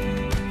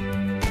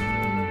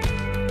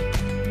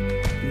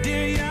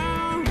 Dear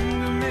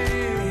younger me.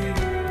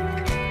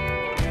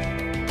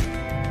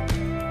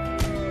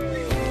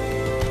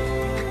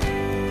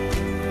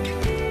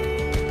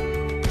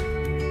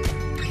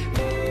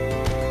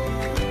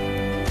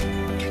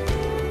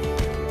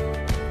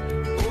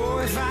 Oh,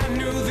 if I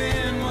knew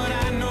then what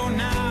I know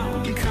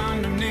now, the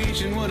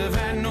condemnation would have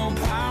had no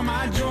power.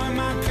 My joy,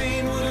 my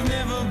pain would have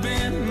never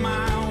been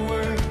my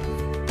worth.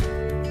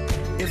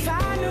 If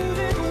I knew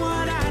then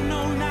what I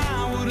know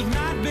now, would have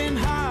not been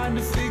hard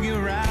to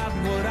figure out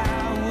what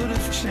I would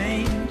have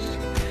changed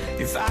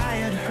if I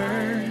had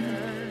heard.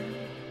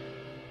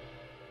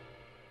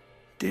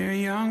 Dear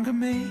younger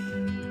me,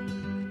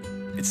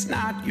 it's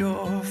not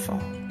your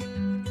fault.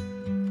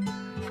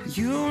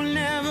 You were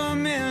never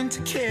meant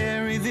to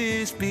carry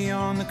this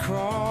beyond the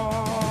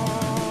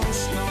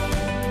cross, no.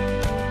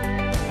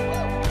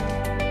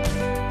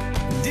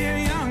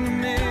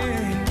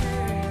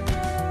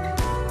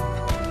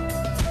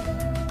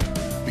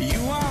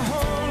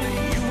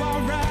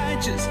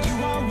 righteous. You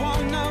are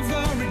one of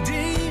the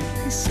redeemed,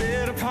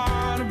 set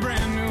apart, a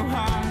brand new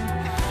heart.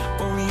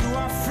 Oh, you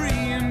are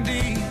free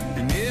indeed.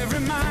 And every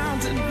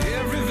mountain,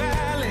 every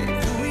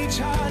valley, through each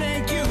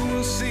heartache you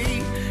will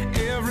see.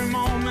 Every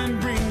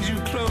moment brings you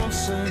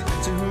closer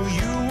to who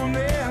you were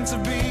meant to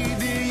be.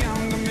 Dear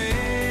younger me,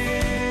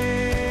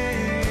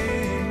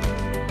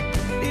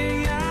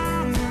 dear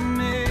younger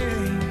me.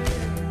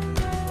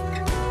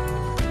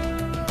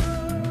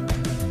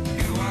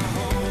 You are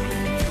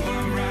holy, you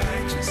are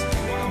righteous,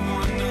 you are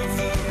one of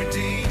the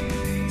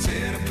redeemed,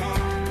 set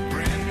apart,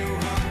 brand new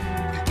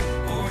heart.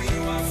 Oh,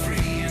 you are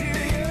free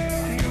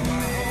indeed. You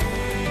are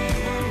holy,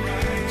 you are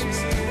righteous,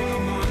 you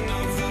are one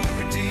of the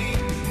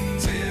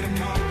redeemed, set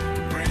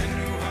apart, brand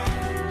new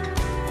heart.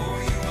 Oh,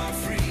 you are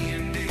free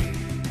indeed.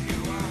 You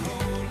are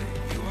holy,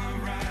 you are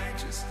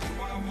righteous,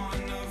 you are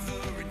one of the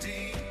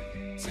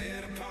redeemed,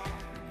 set apart,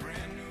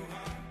 brand new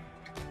heart.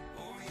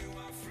 Oh, you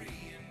are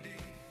free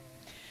indeed.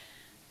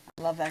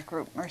 I love that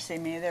group, Mercy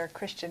Me. They're a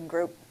Christian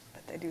group,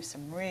 but they do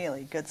some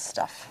really good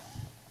stuff.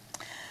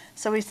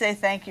 So we say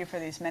thank you for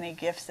these many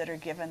gifts that are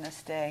given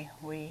this day.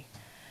 We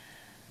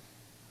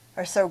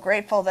are so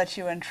grateful that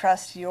you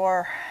entrust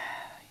your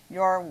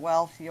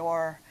wealth,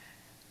 your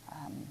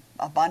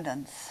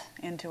abundance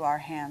into our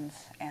hands,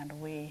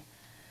 and we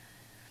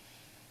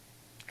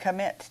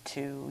commit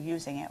to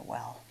using it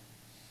well.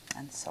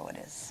 And so it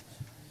is.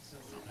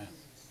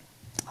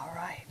 All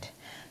right.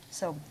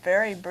 So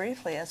very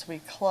briefly as we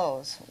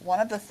close, one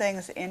of the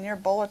things in your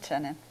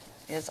bulletin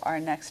is our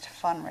next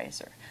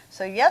fundraiser.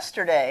 So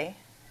yesterday,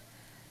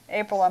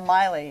 April and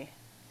Miley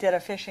did a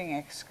fishing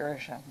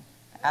excursion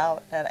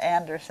out at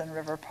Anderson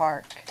River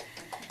Park.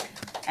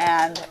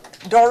 And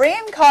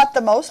Doreen caught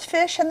the most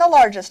fish and the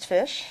largest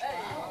fish.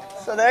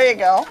 So there you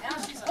go.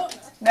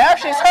 Now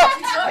she's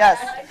hooked. Yes.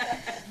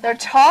 They're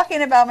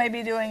talking about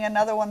maybe doing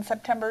another one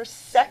September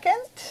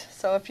 2nd.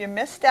 So if you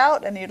missed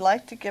out and you'd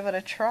like to give it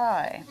a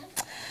try.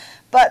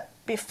 But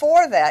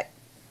before that,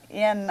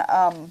 and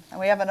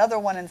we have another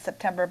one in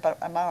September, but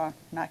I'm going to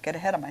not get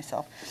ahead of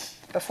myself.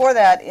 Before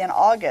that, in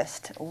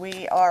August,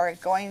 we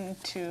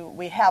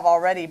have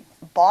already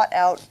bought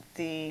out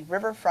the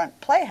Riverfront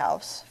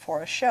Playhouse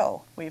for a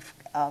show. We've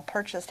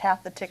purchased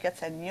half the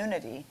tickets, and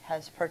Unity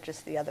has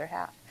purchased the other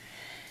half.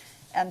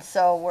 And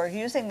so we're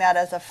using that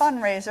as a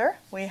fundraiser.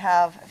 We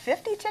have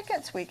 50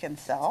 tickets we can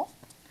sell.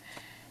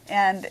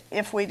 And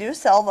if we do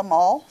sell them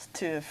all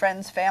to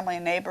friends, family,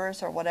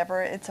 neighbors, or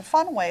whatever, it's a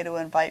fun way to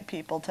invite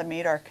people to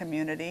meet our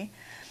community.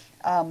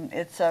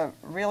 It's a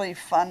really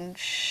fun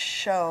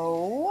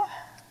show.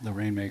 The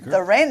Rainmaker.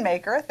 The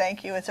Rainmaker,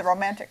 thank you. It's a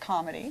romantic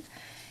comedy.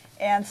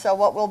 And so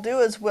what we'll do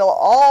is we'll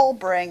all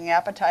bring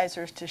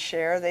appetizers to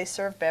share. They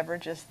serve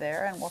beverages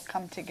there, and we'll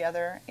come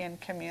together in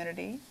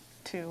community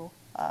to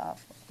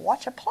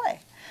watch a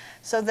play.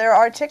 So there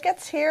are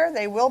tickets here.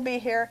 They will be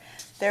here.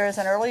 There is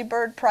an early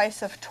bird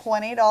price of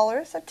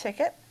 $20 a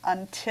ticket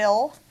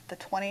until the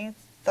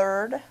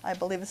 23rd. I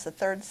believe it's the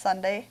third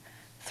Sunday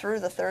through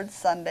the third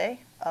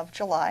Sunday of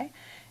July.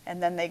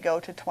 And then they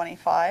go to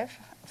 $25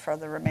 for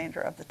the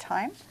remainder of the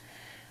time,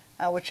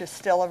 which is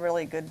still a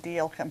really good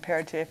deal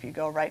compared to if you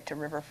go right to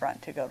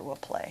Riverfront to go to a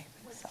play.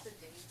 What's the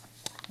date?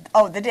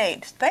 Oh, the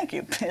date, thank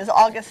you, is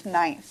August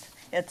 9th.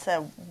 It's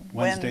a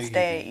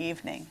Wednesday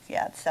evening.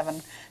 Yeah, it's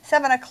 7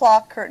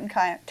 o'clock, curtain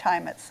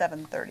time at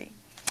 7:30.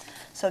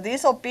 So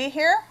these will be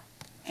here,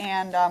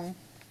 and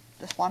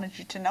just wanted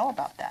you to know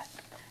about that.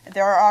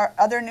 There are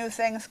other new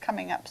things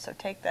coming up, so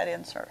take that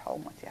insert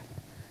home with you.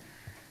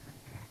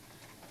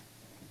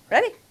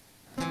 Ready?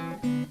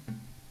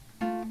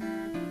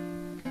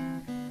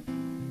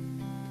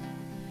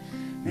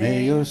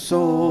 May your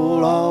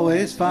soul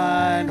always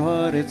find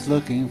what it's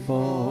looking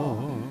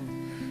for.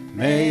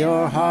 May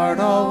your heart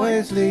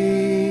always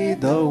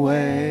lead the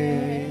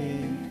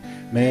way.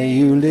 May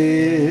you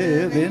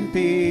live in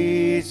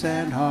peace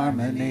and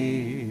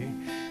harmony.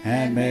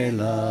 And may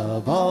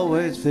love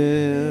always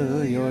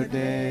fill your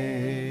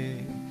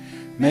day.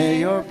 May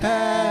your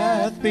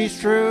path be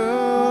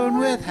strewn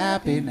with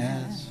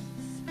happiness.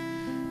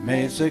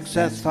 May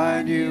success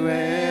find you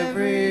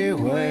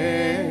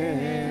everywhere.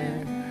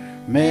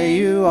 May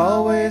you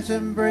always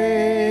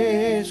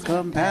embrace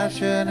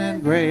compassion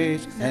and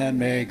grace, and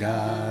may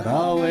God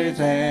always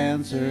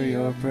answer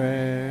your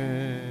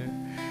prayer.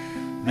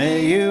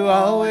 May you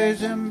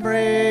always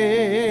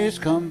embrace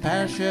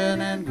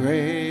compassion and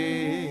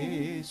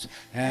grace,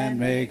 and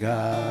may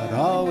God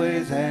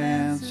always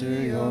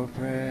answer your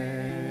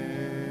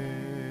prayer.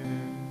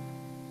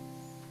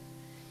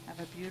 Have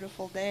a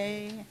beautiful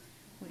day.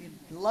 We'd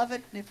love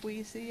it if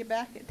we see you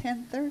back at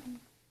 10:30.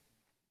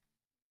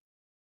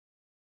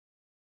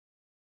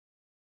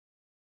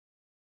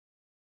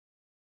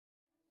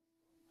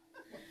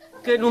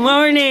 Good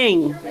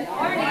morning.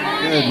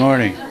 Good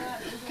morning.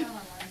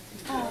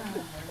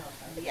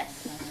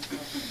 Yes.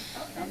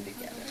 Come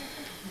together.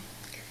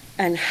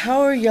 And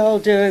how are y'all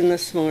doing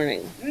this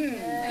morning?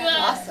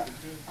 Awesome.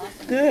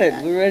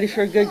 Good. We're ready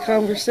for a good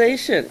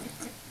conversation.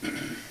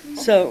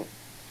 So,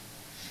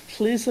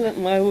 please let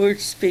my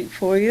words speak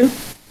for you.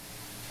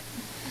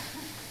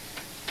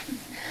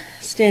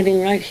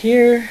 standing right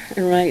here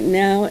and right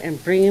now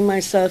and bringing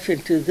myself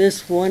into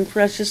this one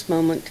precious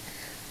moment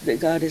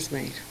that God has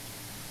made.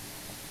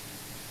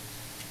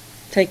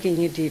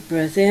 Taking a deep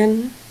breath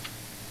in.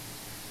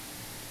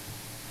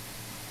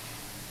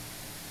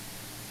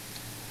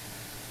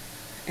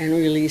 And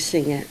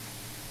releasing it.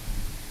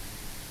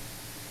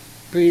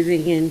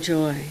 Breathing in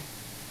joy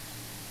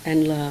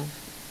and love.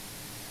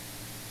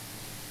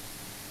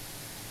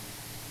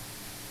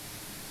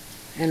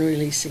 And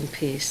releasing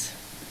peace.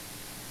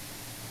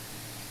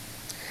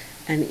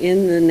 And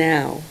in the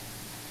now,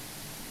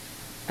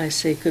 I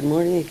say, good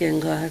morning again,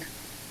 God.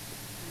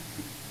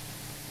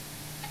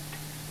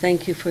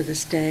 Thank you for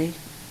this day.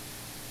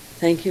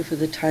 Thank you for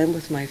the time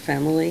with my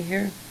family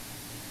here.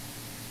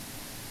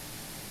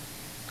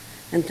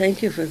 And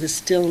thank you for the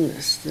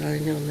stillness that I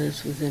know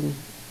lives within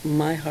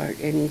my heart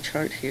and each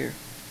heart here.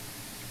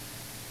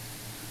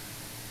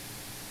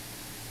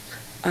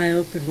 I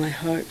open my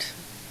heart,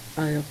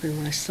 I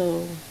open my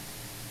soul,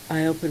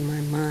 I open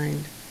my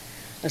mind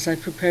as I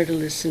prepare to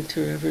listen to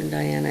Reverend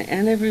Diana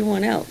and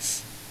everyone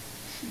else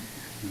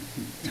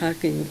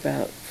talking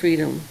about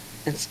freedom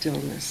and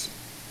stillness.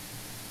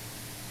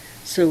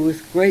 So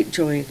with great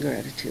joy and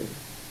gratitude,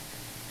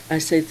 I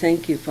say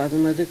thank you, Father,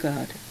 Mother,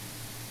 God,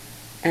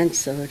 and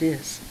so it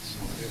is.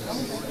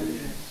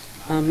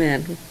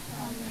 Amen.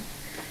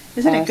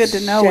 Isn't it good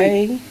to know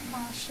we...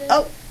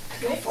 Oh,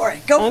 go for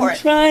it. Go for I'm it.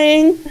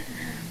 trying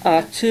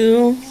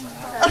to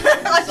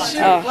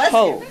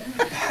hope.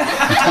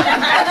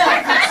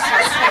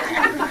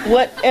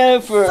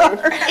 Whatever.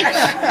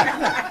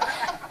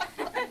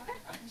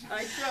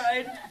 I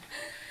tried.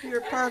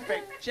 You're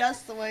perfect,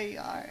 just the way you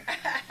are.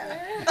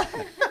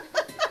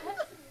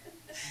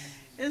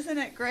 Isn't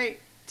it great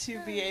to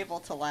be able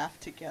to laugh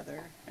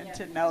together and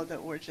to know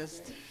that we're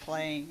just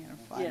playing and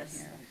fun Yes.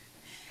 here?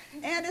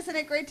 And isn't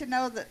it great to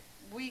know that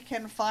we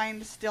can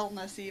find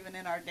stillness even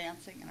in our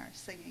dancing and our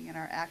singing and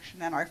our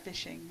action and our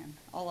fishing and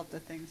all of the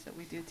things that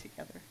we do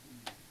together?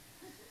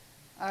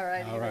 All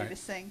right, are you ready to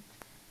sing?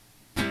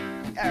 All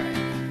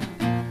right.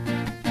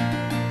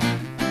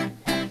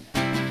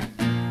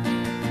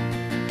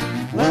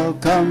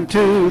 Welcome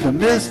to the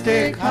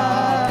Mystic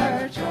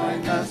Heart.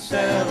 Join the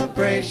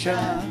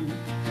celebration.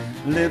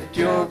 Lift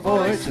your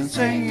voice and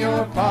sing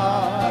your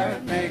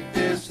part. Make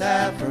this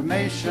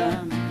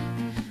affirmation.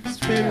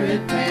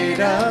 Spirit made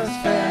us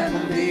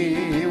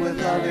family with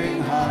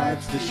loving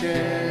hearts to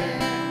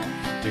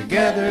share.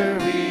 Together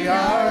we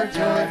are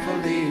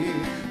joyfully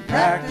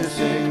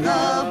practicing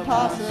the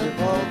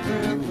possible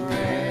through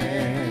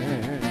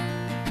prayer.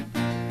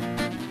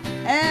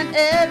 And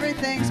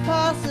everything's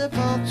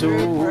possible So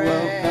through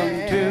prayer.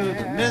 welcome to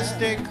the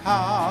Mystic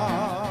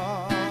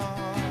Heart.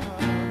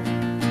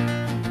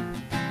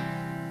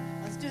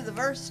 Let's do the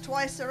verse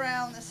twice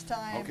around this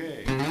time.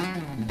 Okay.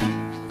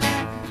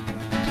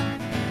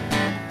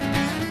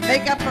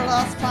 Make up for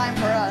lost time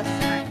for us.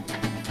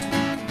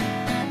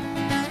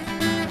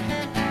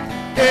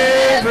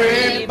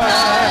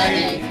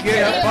 Everybody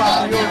get up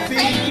on your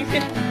feet.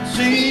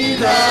 See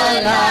the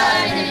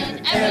light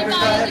in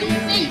everybody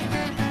you meet.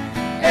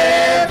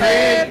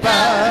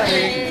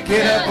 Everybody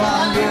get up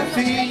on your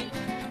feet.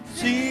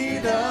 See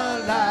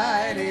the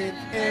light in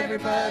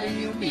everybody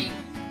you meet.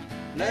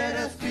 Let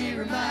us be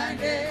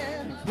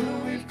reminded of who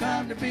we've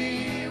come to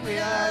be. We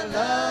are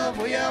love,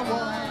 we are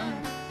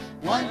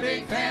one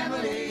big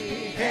family.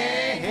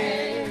 Hey,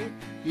 hey,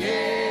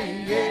 yeah,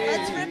 yeah.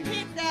 Let's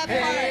repeat that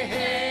Hey, part.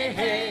 hey,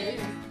 hey,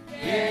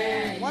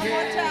 yeah, One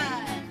more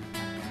time.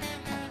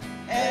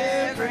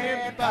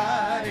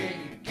 Everybody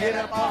get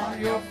up on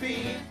your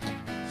feet.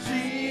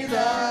 See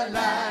the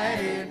light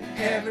in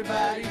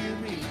everybody you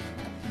meet.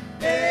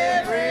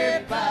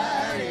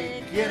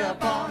 Everybody get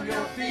up on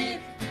your feet.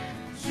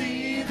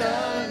 See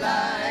the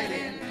light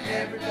in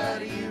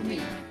everybody you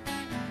meet.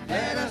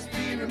 Let us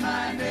be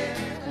reminded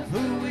of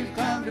who we've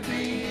come to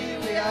be.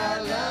 We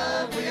are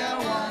love, we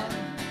are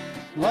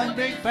one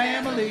big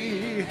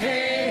family.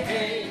 Hey,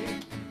 hey,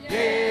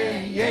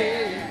 yeah,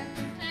 yeah.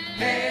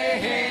 Hey,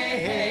 hey,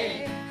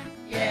 hey,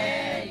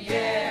 yeah,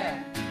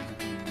 yeah.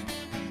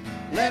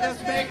 Let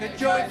us make a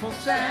joyful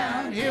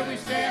sound. Here we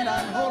stand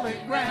on holy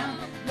ground.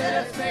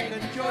 Let us make a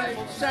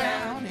joyful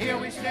sound. Here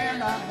we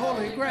stand on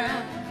holy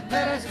ground.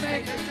 Let us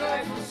make a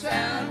joyful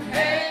sound.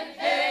 Hey,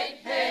 hey,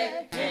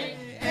 hey, hey.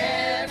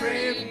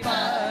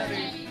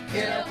 Everybody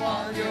get up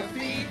on your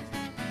feet.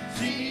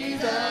 See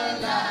the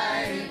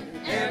light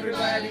in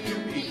everybody you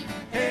meet.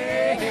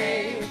 Hey,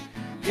 hey,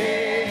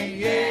 yeah,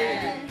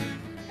 yeah.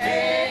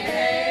 Hey,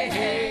 hey,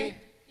 hey,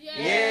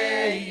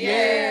 yeah,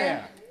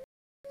 yeah.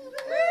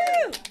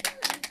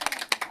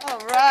 All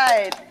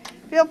right.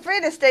 Feel free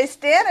to stay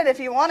standing if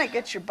you want to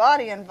get your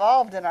body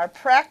involved in our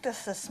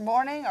practice this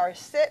morning, or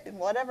sit in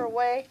whatever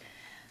way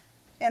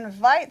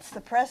invites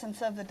the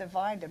presence of the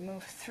divine to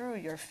move through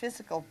your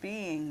physical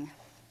being.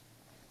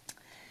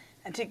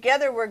 And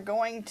together we're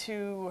going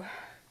to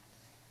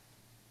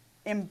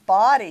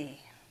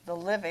embody the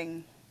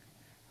living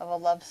of a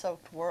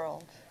love-soaked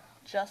world,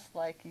 just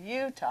like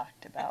you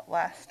talked about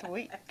last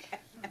week.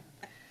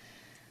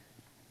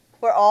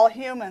 where all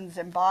humans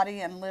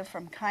embody and live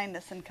from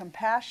kindness and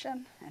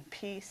compassion and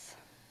peace.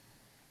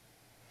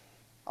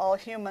 All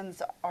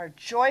humans are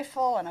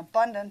joyful and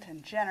abundant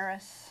and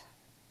generous,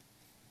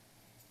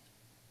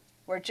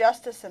 where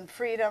justice and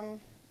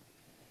freedom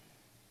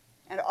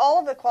and all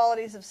of the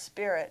qualities of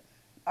spirit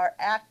are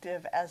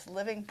active as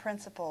living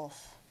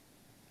principles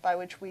by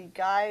which we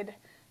guide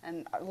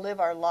and live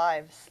our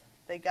lives.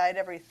 They guide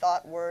every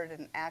thought, word,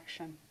 and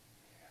action.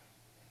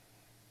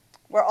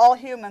 Where all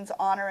humans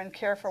honor and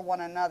care for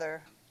one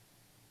another,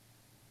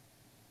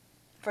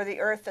 for the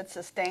earth that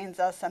sustains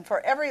us, and for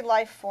every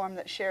life form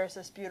that shares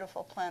this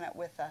beautiful planet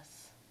with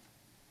us.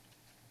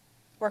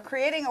 We're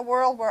creating a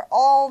world where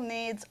all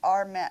needs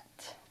are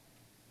met,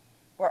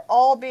 where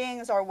all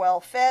beings are well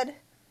fed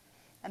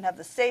and have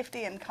the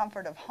safety and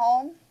comfort of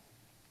home,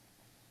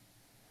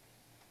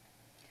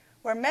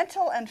 where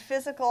mental and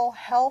physical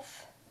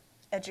health,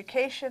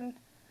 education,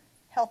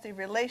 healthy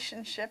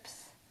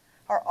relationships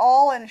are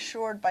all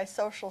ensured by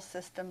social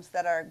systems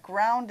that are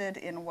grounded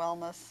in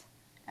wellness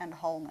and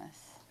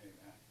wholeness.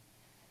 Amen.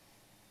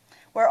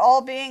 Where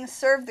all beings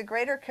serve the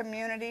greater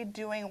community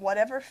doing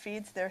whatever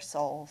feeds their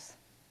souls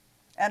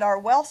and are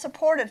well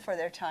supported for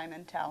their time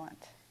and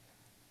talent.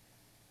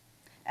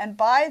 And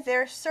by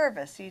their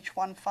service, each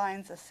one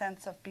finds a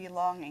sense of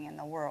belonging in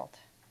the world.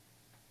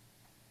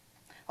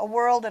 A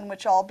world in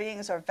which all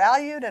beings are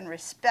valued and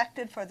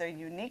respected for their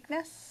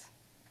uniqueness,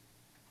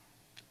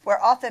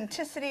 where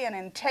authenticity and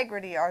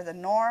integrity are the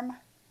norm,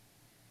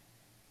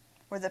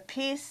 where the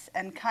peace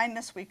and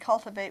kindness we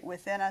cultivate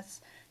within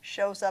us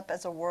shows up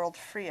as a world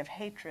free of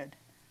hatred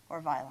or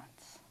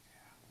violence.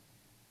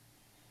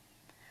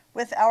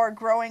 With our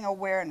growing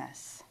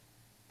awareness,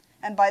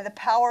 and by the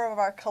power of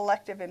our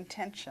collective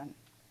intention,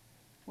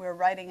 we're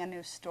writing a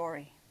new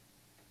story.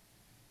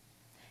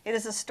 It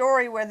is a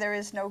story where there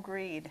is no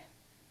greed,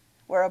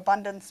 where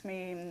abundance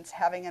means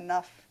having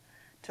enough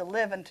to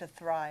live and to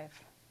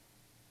thrive.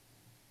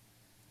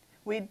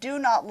 We do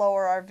not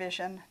lower our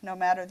vision, no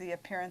matter the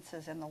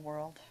appearances in the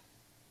world,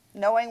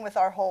 knowing with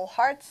our whole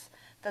hearts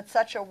that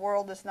such a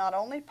world is not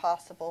only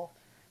possible,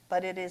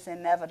 but it is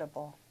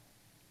inevitable.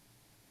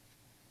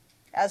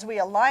 As we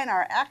align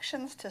our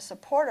actions to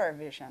support our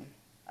vision,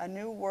 a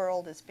new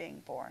world is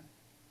being born.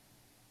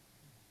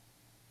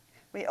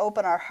 We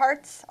open our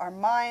hearts, our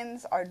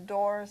minds, our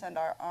doors, and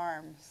our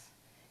arms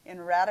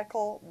in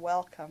radical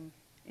welcome,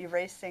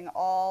 erasing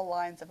all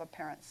lines of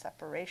apparent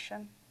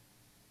separation.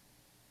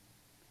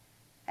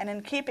 And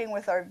in keeping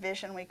with our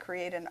vision, we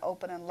create an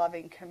open and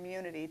loving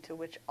community to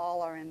which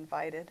all are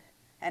invited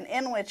and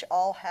in which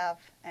all have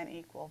an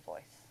equal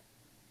voice.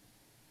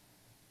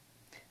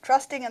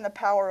 Trusting in the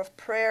power of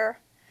prayer,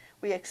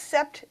 we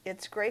accept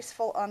its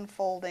graceful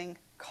unfolding,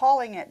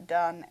 calling it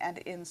done, and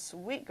in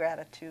sweet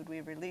gratitude we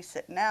release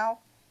it now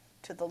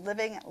to the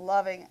living,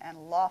 loving,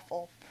 and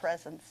lawful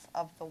presence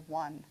of the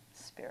one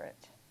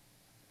Spirit.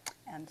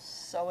 And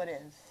so it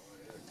is.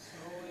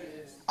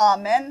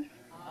 Amen.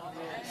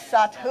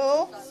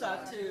 Sathu.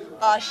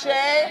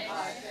 Ashe.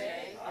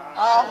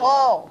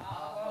 Aho.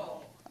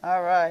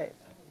 All right.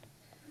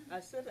 I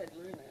said I'd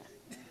learn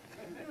it.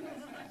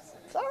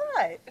 It's all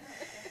right.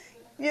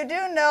 You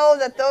do know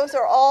that those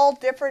are all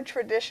different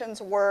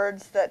traditions'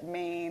 words that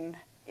mean,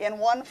 in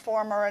one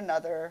form or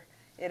another,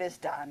 it is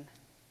done.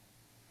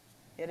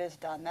 It is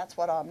done. That's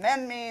what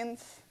Amen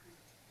means.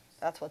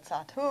 That's what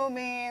Sathu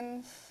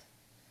means.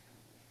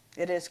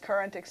 It is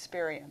current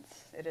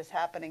experience. It is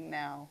happening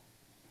now.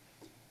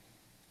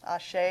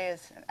 Ashe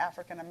is an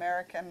African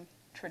American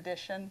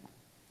tradition,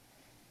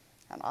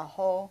 and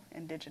Aho,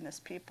 indigenous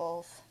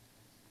peoples.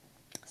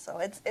 So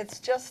it's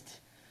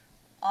just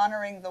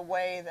honoring the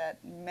way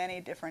that many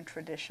different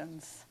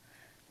traditions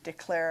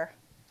declare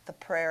the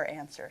prayer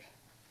answered.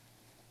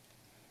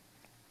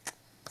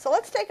 So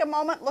let's take a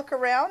moment, look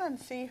around, and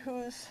see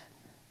who's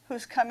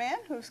come in,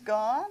 who's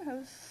gone,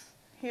 who's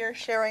here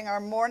sharing our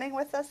morning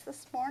with us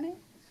this morning.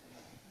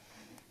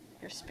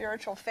 Your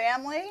spiritual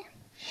family.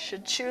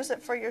 Should choose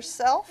it for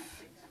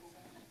yourself.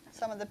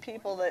 Some of the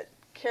people that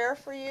care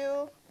for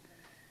you,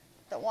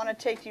 that want to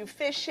take you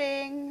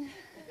fishing.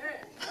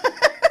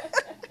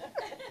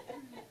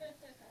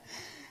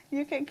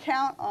 You can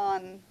count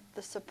on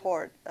the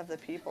support of the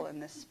people in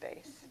this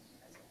space.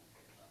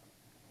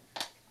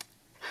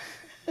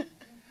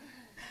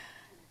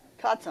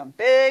 Caught some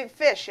big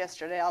fish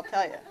yesterday, I'll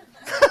tell you.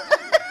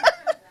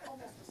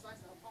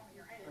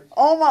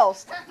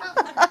 Almost.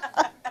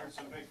 Heard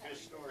some big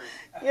fish stories.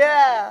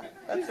 Yeah,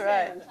 that's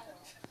right.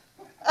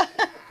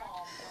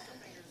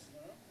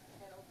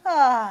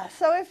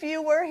 So if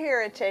you were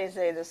here at Teze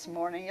this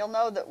morning, you'll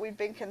know that we've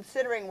been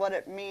considering what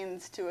it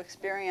means to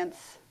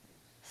experience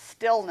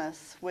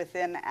stillness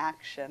within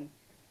action.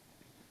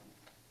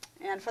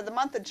 And for the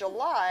month of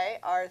July,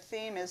 our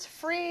theme is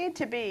free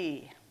to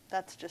be.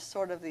 That's just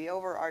sort of the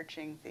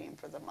overarching theme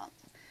for the month.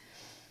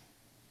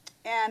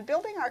 And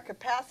building our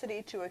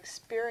capacity to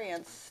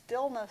experience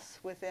stillness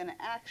within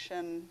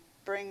action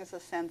brings a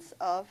sense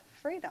of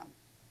freedom.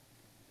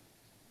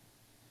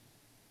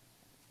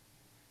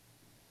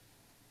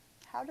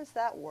 How does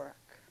that work?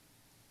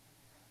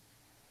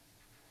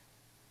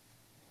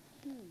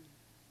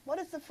 What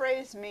does the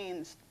phrase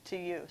mean to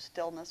you,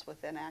 stillness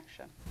within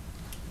action?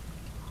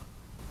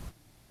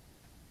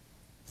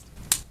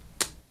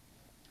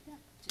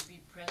 To be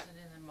present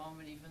in the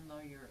moment even though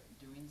you're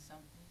doing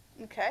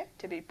something. Okay,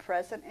 to be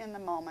present in the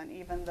moment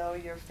even though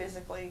you're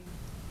physically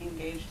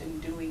engaged in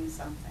doing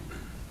something.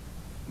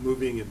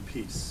 Moving in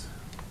peace.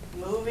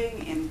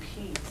 Moving in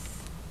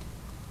peace.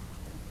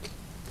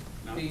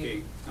 Not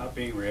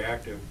being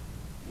reactive.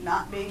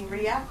 Not being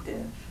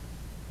reactive.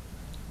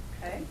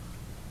 Okay?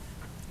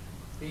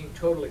 Being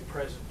totally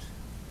present.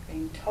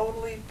 Being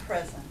totally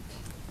present.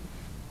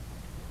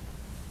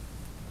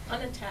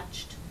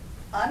 Unattached.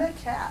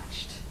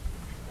 Unattached.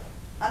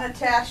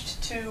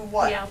 Unattached to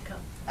what? The outcome.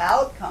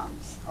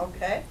 Outcomes,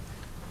 okay.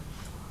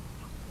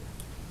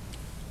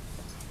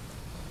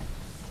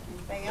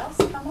 Anything else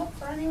come up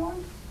for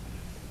anyone?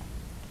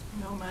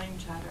 No mind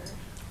chatter.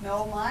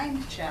 No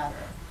mind chatter.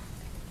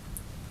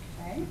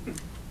 Okay.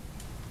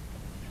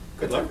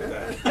 Good luck with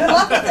that. Good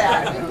luck with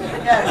that.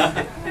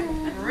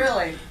 Yes,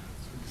 really.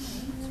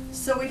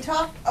 So we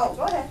talked, oh,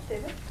 go ahead,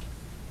 David.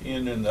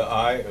 In the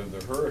eye of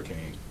the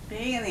hurricane.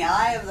 Being in the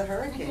eye of the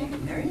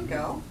hurricane, there you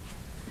go.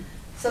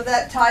 So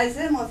that ties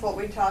in with what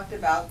we talked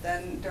about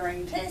then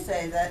during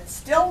Taizé, that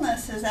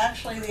stillness is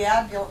actually the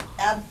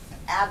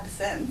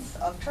absence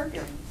of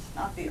turbulence,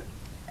 not the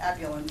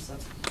ambulance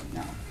of,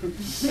 no.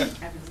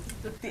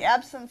 The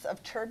absence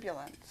of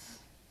turbulence.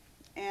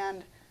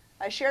 And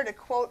I shared a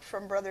quote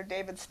from Brother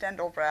David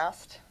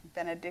Stendelbrast,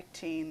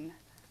 Benedictine,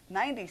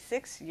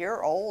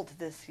 96-year-old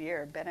this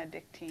year,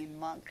 Benedictine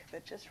monk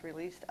that just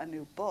released a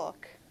new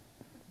book.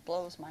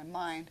 Blows my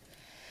mind.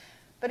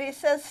 But he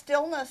says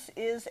stillness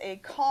is a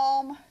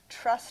calm,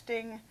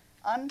 trusting,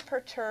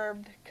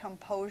 unperturbed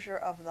composure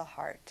of the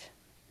heart.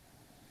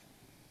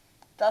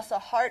 Thus, a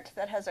heart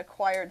that has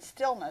acquired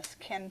stillness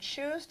can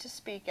choose to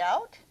speak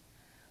out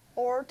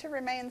or to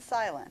remain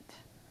silent,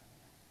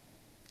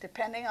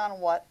 depending on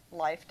what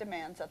life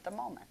demands at the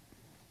moment.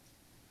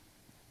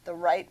 The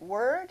right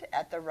word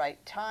at the right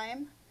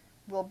time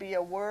will be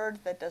a word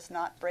that does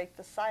not break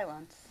the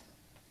silence,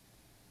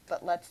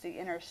 but lets the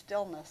inner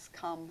stillness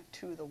come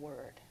to the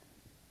word.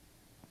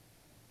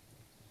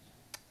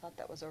 I thought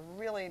that was a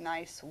really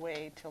nice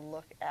way to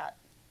look at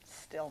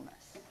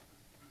stillness.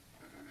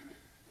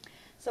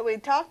 So we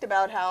talked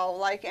about how,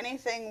 like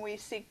anything we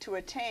seek to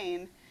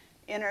attain,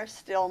 inner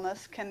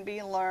stillness can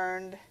be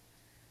learned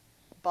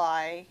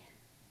by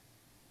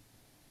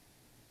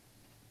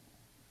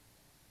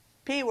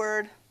P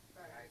word.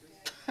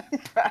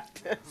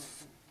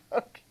 Practice.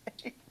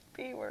 Okay,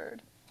 P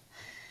word.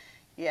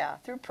 Yeah,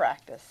 through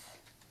practice.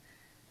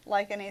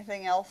 Like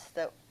anything else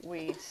that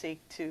we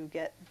seek to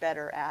get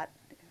better at,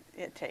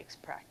 it takes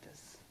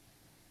practice.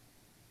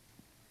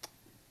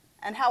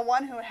 And how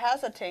one who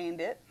has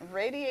attained it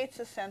radiates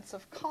a sense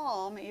of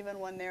calm even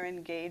when they're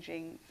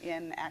engaging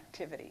in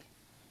activity.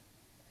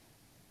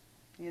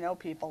 You know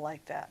people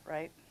like that,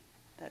 right?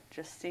 That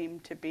just seem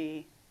to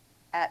be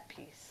at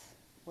peace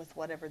with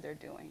whatever they're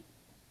doing.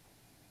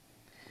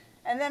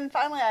 And then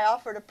finally, I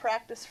offered a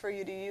practice for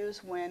you to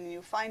use when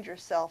you find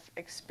yourself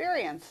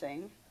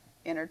experiencing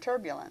inner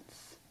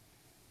turbulence.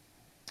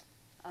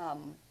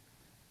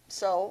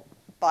 So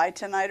by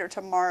tonight or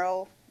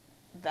tomorrow,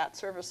 that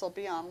service will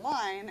be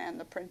online and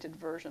the printed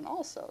version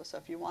also. So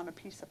if you want a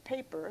piece of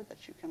paper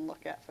that you can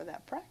look at for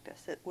that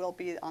practice, it will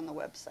be on the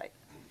website.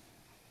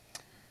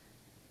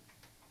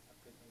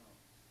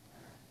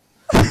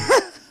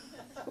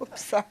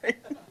 Oops, sorry.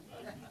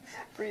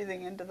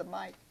 Breathing into the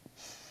mic.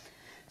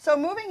 So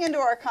moving into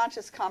our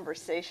conscious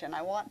conversation,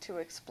 I want to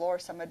explore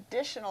some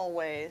additional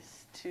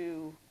ways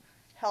to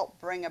help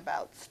bring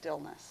about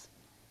stillness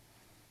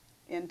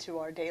into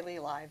our daily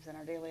lives and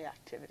our daily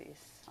activities.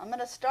 I'm going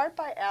to start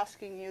by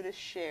asking you to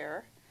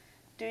share,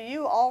 do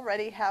you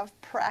already have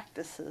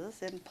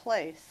practices in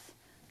place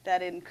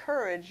that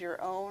encourage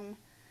your own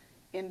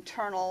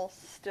internal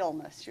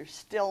stillness, your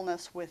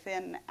stillness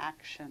within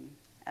action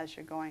as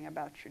you're going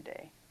about your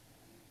day?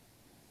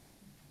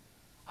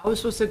 I was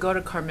supposed to go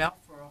to Carmel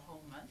for a whole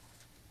month,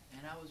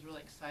 and I was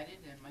really excited,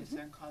 and my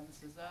son called and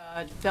says,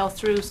 it fell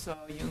through, so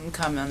you can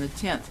come on the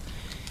 10th.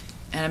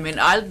 And I mean,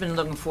 I've been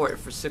looking for it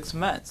for 6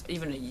 months,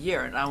 even a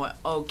year, and I went,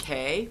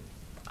 okay,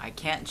 I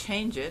can't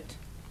change it.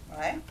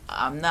 Right?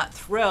 I'm not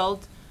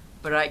thrilled,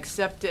 but I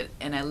accept it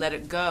and I let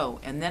it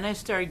go. And then I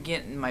started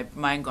getting my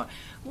mind going,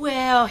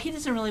 well, he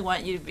doesn't really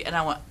want you to be. And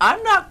I went,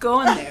 I'm not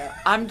going there.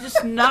 I'm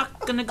just not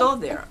going to go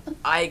there.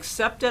 I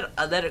accept it,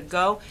 I let it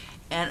go,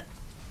 and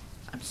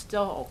I'm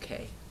still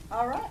okay.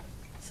 All right.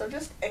 So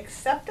just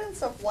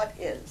acceptance of what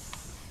is.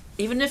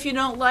 Even if you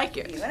don't like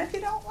it. Even if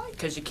you don't like it.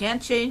 Because you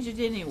can't change it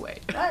anyway.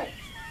 Right.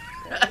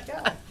 There you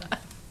go.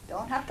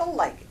 Don't have to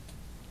like it,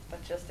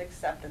 but just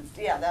acceptance.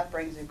 Yeah, that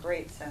brings a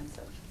great sense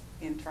of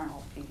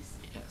internal peace.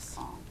 Yes.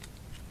 Calm.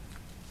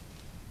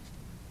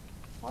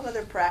 What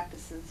other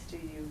practices do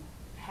you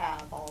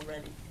have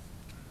already?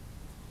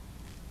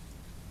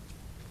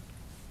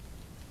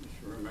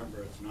 Just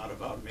remember, it's not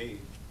about me.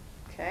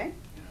 Okay.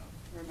 You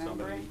know,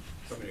 Remembering.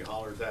 somebody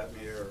hollers at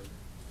me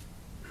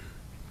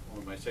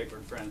when my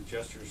sacred friend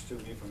gestures to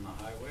me from the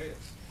highway,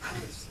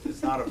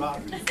 it's not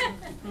about me.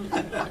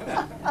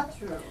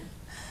 True.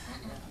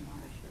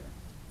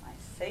 My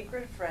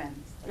sacred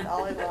friends, the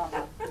Dalai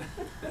Lama.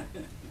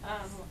 I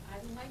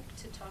like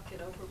to talk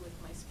it over with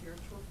my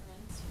spiritual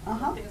friends.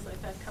 Uh-huh. Things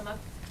like that come up.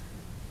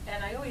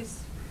 And I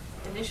always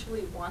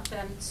initially want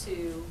them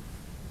to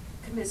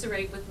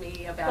commiserate with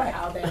me about Right.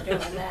 how they're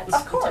doing that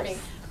Of to course. me.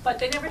 But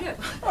they never do.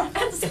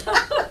 And so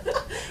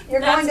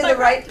You're that's going to my the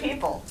right practice.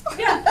 people.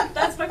 Yeah,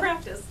 that's my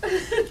practice.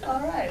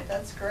 All right,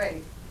 that's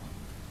great.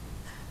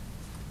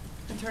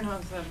 And turn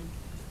on some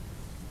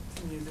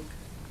music.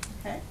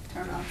 Okay,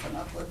 turn on some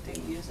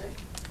uplifting music.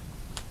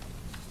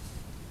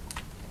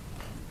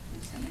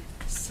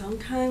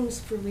 Sometimes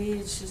for me,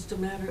 it's just a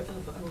matter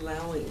of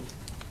allowing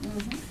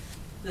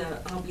Mm-hmm.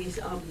 that I'll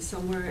be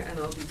somewhere and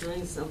I'll be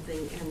doing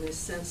something, and this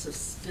sense of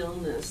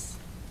stillness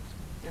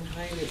and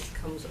highness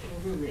comes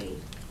over me.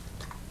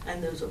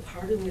 And there's a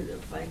part of me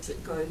that fights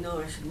it, going,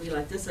 no, I should be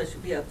like this, I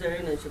should be out there,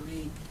 and I should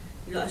be,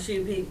 I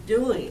should be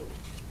doing.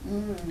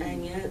 Mm.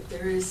 And yet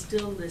there is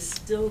still this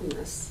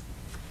stillness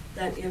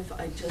that if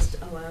I just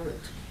allow it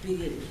to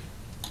be,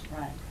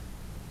 Right.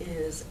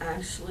 is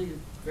actually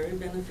very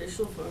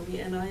beneficial for me,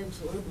 and I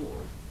absorb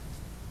more.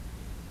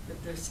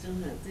 But there's still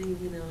that thing,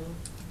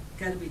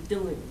 gotta be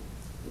doing.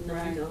 No,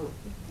 Right. you don't.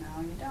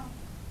 No, you don't.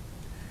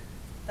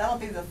 That'll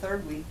be the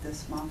third week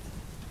this month.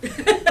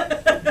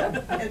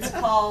 It's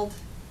called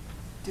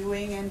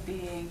Doing and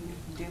Being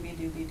Doobie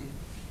Doobie Doo.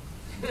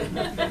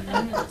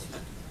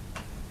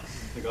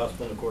 The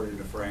gospel according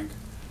to Frank.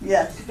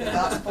 Yes, the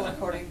gospel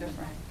according to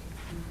Frank.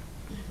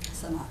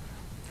 Sinatra,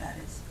 that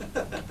is.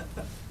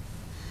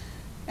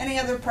 Any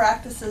other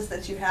practices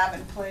that you have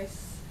in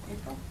place,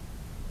 April?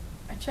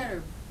 I try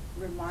to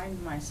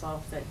remind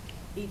myself that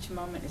each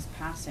moment is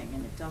passing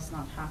and it does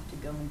not have to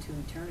go into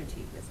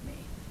eternity with me.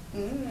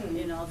 Mm.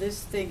 You know,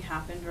 this thing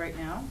happened right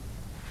now.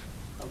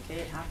 Okay,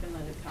 it happened,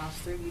 let it pass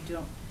through. You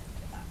don't,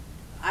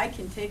 I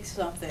can take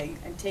something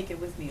and take it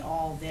with me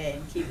all day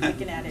and keep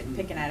picking at it,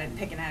 picking at it,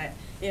 picking at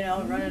it,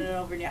 running it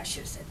over, and I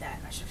should have said that,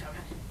 and I should have,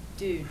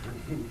 dude,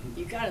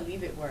 you gotta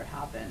leave it where it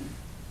happened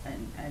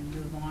and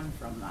move on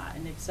from that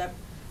and accept.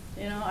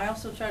 I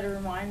also try to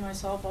remind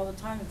myself all the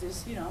time that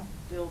this,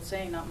 the old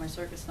saying, not my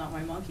circus, not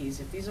my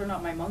monkeys. If these are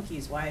not my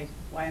monkeys, why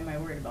am I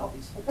worried about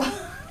these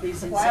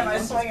insane Why am I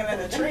monkeys? swinging in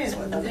the trees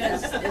with them?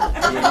 Yes.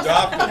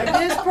 adopted If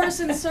this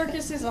person's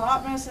circus is a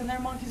hot mess and their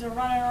monkeys are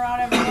running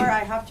around everywhere, I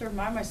have to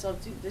remind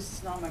myself, dude, this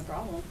is not my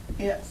problem.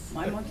 Yes.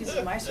 My monkeys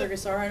in my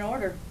circus are in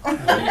order.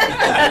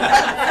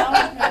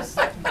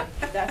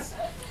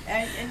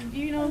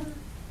 And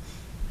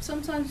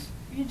sometimes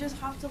you just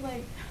have to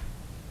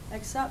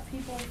accept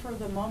people for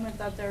the moment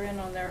that they're in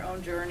on their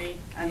own journey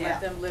and Yeah.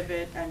 let them live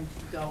it and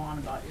go on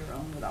about your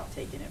own without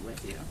taking it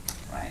with you.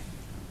 Right.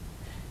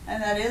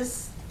 And that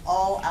is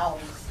all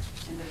ours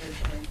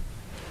individually,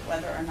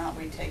 whether or not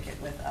we take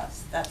it with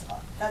us. That's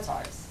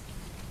ours,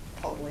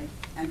 totally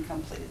and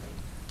completely.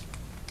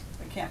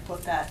 We can't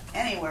put that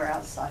anywhere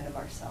outside of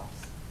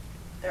ourselves.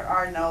 There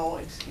are no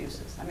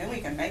excuses. I mean,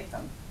 we can make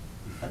them,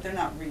 but they're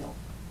not real.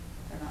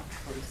 They're not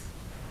truth.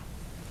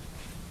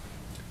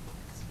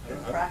 It's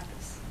good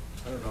practice.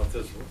 I don't know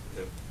if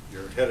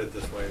you're headed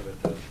this way,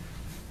 but.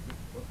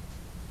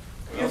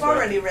 You've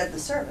already read the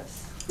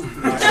service.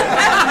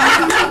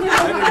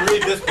 I didn't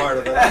read this part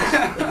of it.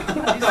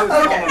 I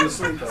was falling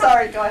asleep. though.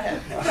 Sorry, go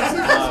ahead.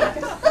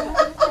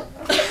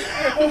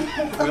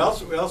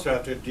 We also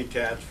have to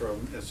detach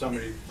from, if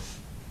somebody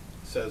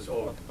says,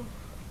 oh,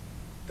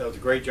 that was a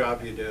great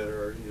job you did,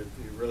 or you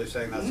really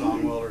sang that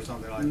song well, or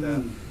something like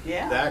that.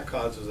 Yeah. That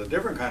causes a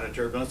different kind of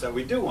turbulence that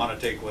we do want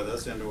to take with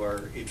us into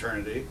our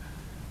eternity,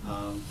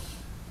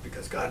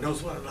 because God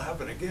knows what will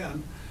happen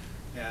again.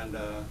 And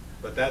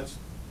but that's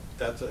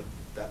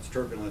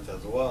turbulence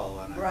as well.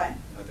 And Right.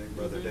 I think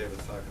Brother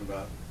David's talking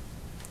about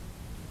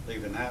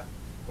leaving that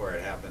where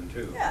it happened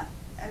too. Yeah,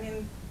 I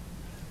mean,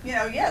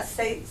 yes,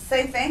 say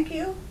thank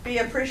you, be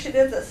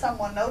appreciative that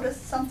someone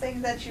noticed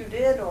something that you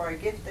did or a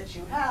gift that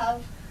you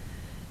have,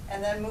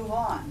 and then move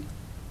on.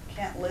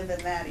 Can't live in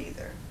that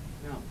either.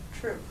 No.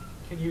 True.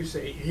 Can you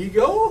say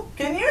ego?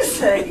 Can you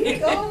say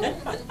ego?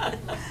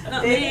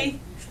 Not David? me.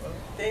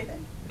 David?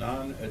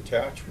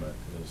 Non-attachment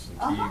is the key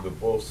Uh-huh. to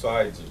both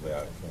sides of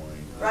that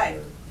coin. Right,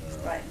 there,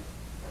 right.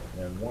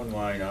 And one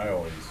line I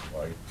always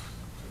like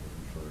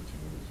to refer to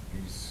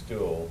is, be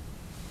still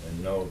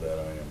and know that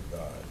I am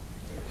God,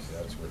 because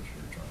that's what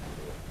you're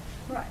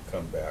trying Right. to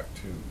come back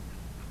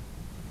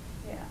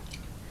to. Yeah.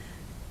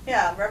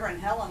 Yeah,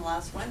 Reverend Helen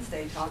last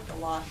Wednesday talked a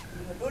lot,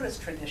 in the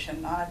Buddhist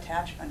tradition,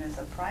 non-attachment is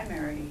a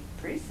primary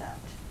precept.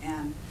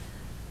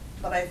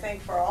 But I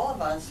think for all of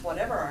us,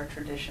 whatever our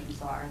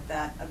traditions are,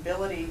 that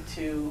ability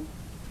to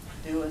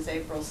do as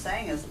April's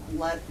saying is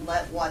let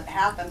what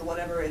happened,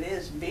 whatever it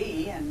is,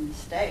 be and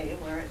stay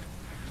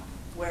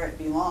where it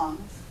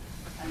belongs,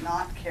 and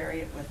not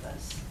carry it with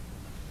us,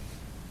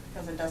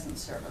 because it doesn't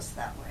serve us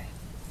that way.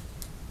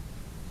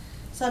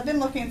 So I've been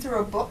looking through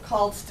a book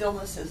called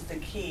Stillness is the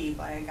Key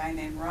by a guy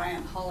named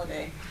Ryan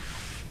Holiday.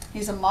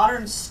 He's a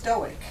modern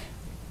Stoic,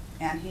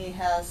 and he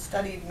has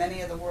studied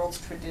many of the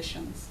world's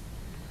traditions.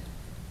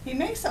 He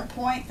makes a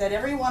point that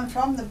everyone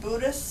from the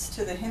Buddhists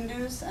to the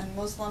Hindus and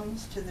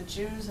Muslims to the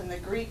Jews and the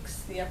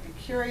Greeks, the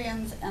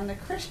Epicureans and the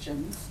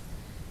Christians,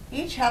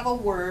 each have a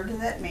word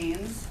that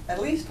means,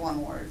 at least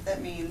one word,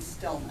 that means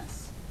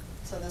stillness.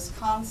 So this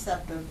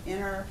concept of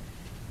inner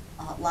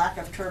lack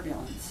of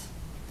turbulence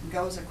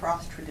goes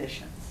across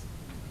traditions.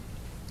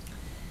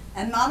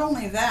 And not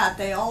only that,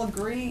 they all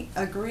agree,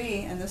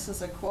 and this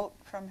is a quote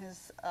from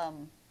his,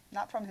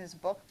 not from his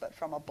book, but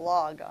from a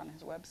blog on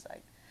his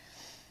website,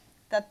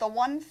 that the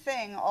one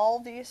thing all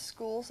these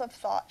schools of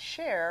thought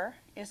share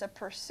is a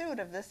pursuit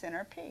of this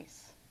inner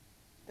peace,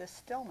 this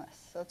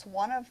stillness. So it's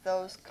one of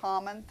those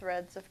common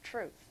threads of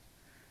truth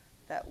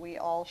that we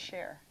all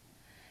share,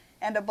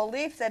 and a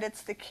belief that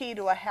it's the key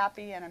to a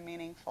happy and a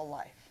meaningful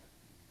life.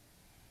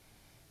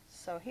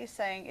 So he's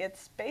saying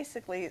it's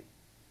basically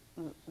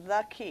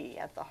the key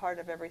at the heart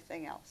of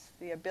everything else,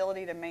 the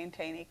ability to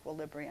maintain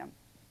equilibrium,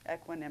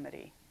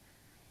 equanimity,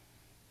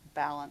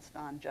 balance,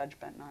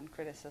 non-judgment,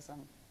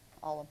 non-criticism,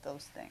 all of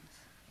those things.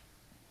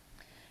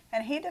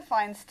 And he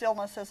defines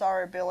stillness as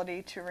our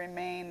ability to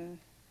remain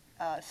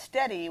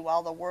steady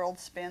while the world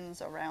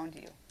spins around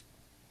you,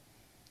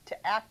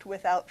 to act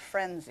without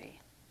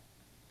frenzy,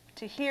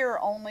 to hear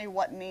only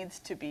what needs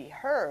to be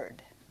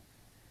heard.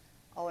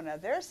 Oh, now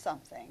there's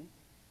something.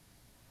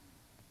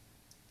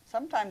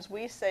 Sometimes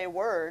we say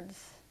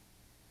words,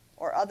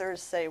 or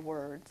others say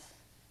words,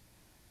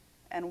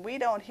 and we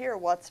don't hear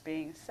what's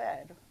being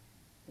said.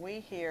 We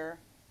hear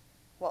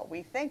what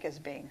we think is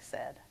being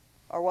said,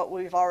 or what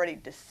we've already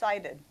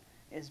decided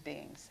is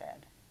being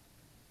said.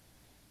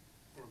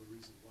 Or the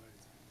reason why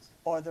it's being said.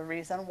 Or the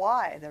reason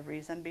why, the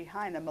reason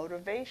behind, the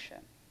motivation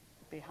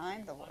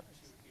behind the words,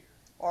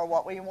 or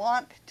what we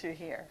want to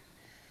hear.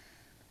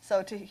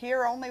 So to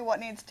hear only what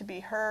needs to be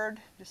heard,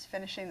 just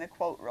finishing the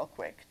quote real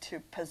quick, to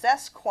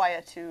possess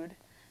quietude,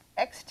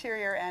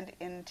 exterior and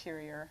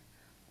interior,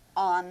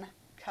 on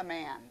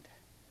command.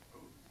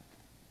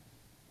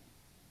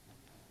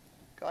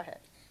 Go ahead.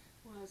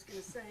 Well, I was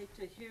going to say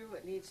to hear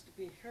what needs to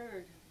be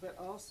heard, but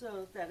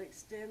also that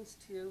extends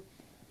to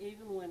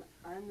even when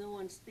I'm the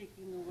one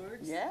speaking the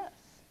words. Yes.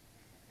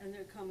 And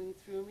they're coming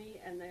through me,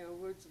 and they are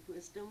words of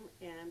wisdom,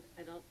 and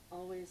I don't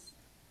always,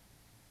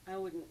 I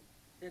wouldn't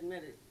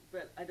admit it,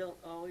 but I don't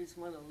always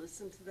want to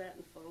listen to that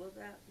and follow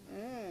that.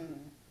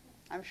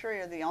 I'm sure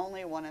you're the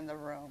only one in the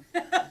room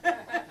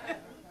that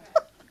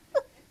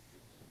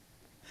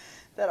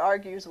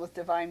argues with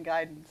divine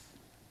guidance.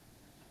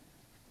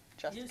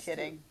 Just Used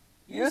kidding.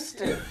 to. Used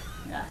to.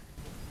 Yeah.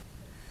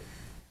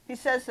 He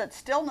says that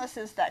stillness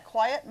is that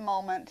quiet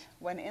moment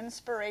when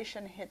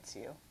inspiration hits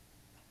you.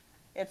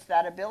 It's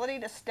that ability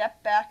to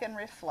step back and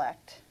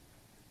reflect.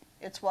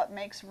 It's what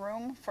makes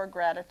room for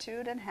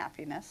gratitude and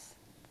happiness.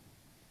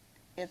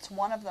 It's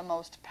one of the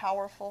most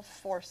powerful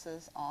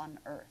forces on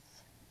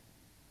earth.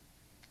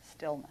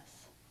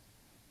 Stillness.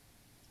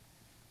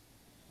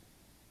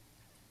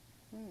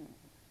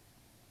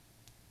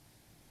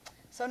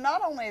 So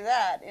not only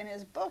that, in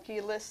his book he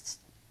lists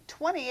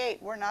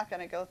 28, we're not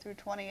going to go through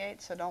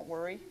 28, so don't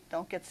worry,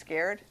 don't get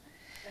scared.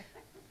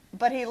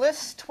 But he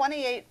lists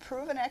 28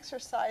 proven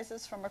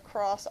exercises from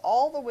across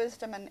all the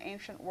wisdom and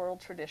ancient world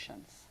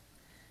traditions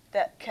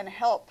that can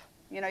help,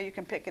 you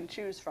can pick and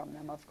choose from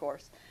them, of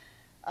course,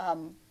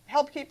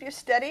 help keep you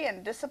steady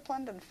and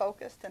disciplined and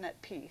focused and at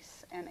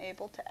peace and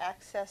able to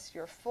access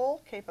your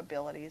full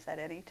capabilities at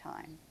any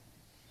time,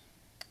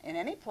 in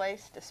any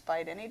place,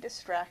 despite any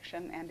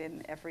distraction and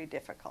in every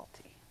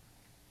difficulty.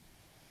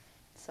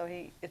 So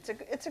it's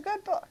a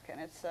good book, and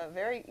it's a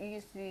very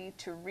easy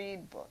to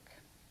read book.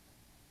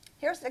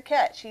 Here's the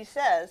catch. He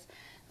says,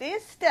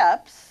 these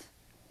steps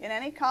in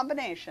any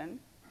combination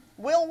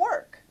will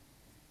work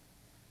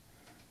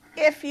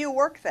if you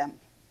work them.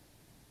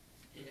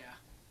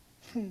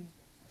 Yeah.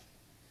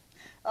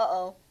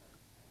 Uh-oh.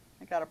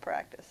 I gotta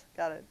practice.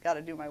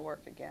 Gotta do my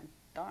work again.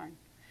 Darn.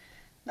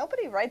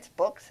 Nobody writes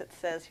books that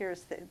says,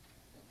 here's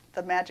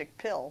the magic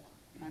pill.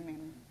 I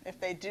mean, if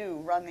they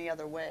do, run the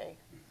other way.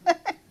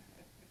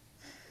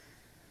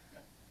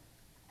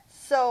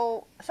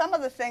 So some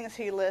of the things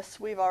he lists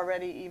we've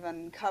already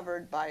even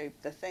covered by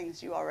the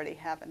things you already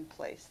have in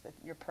place,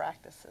 your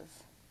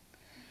practices.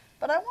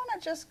 But I want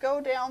to just go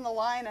down the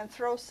line and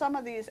throw some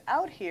of these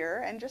out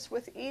here, and just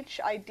with each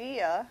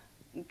idea,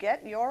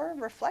 get your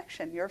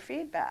reflection, your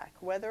feedback,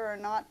 whether or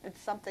not it's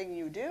something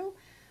you do,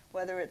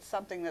 whether it's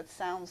something that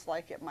sounds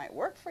like it might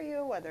work for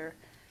you, whether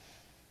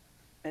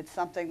it's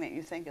something that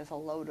you think is a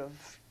load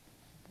of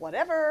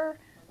whatever.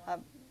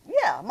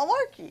 Yeah,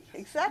 malarkey,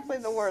 exactly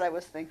the word I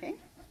was thinking.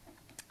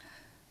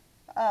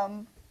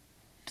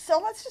 So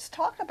let's just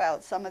talk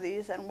about some of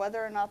these and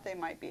whether or not they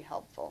might be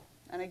helpful.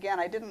 And again,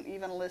 I didn't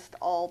even list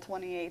all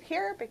 28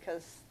 here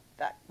because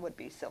that would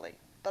be silly,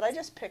 but I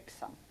just picked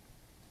some.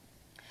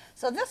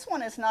 So this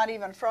one is not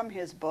even from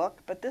his book,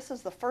 but this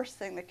is the first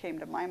thing that came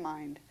to my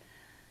mind.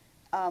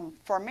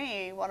 For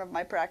me, one of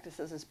my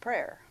practices is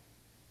prayer.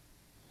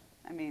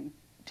 I mean,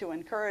 to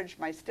encourage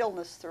my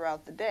stillness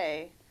throughout the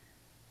day,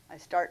 I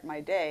start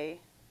my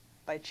day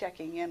by by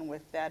checking in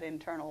with that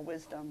internal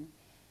wisdom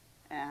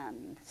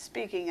and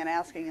speaking and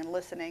asking and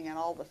listening and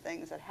all the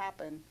things that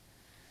happen.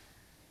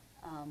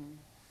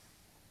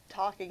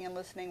 Talking and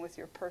listening with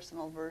your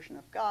personal version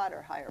of God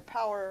or higher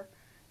power,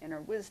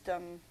 inner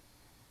wisdom.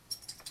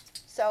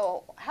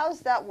 So how's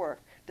that work?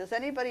 Does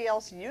anybody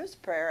else use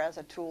prayer as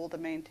a tool to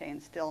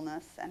maintain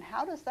stillness? And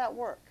how does that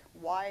work?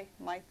 Why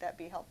might that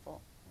be helpful?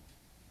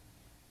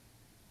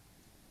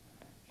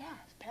 Yeah,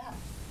 Pat.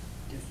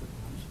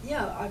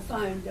 Yeah, I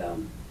find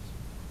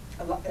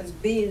as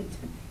being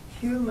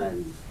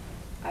human,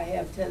 I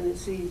have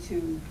tendency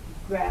to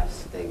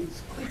grasp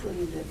things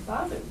quickly that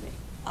bother me.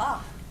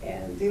 Ah.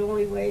 And the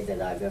only way that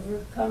I've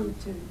ever come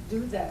to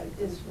do that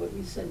is what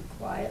you said,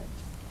 quiet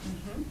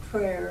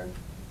prayer.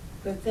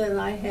 But then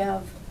I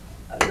have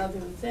another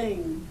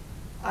thing.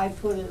 I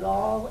put it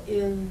all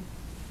in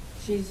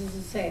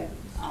Jesus' hands.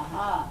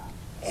 Aha.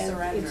 And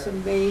Surrender. it's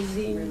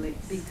amazing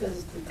Release.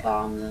 because the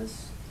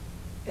calmness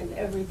and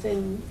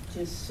everything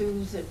just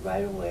soothes it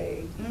right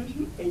away.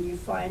 And you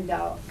find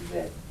out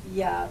that,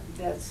 yeah,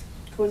 that's,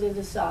 put it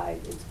aside,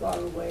 it's gone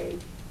away,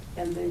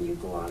 and then you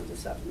go on to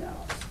something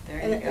else. There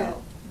you And it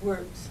go.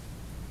 works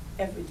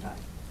every time.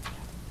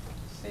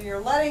 So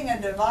you're letting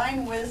a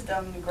divine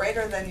wisdom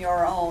greater than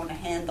your own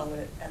handle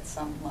it at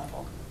some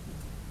level.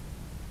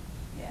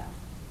 Yeah.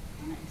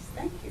 Nice.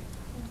 Thank you.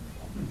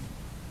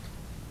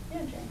 Yeah,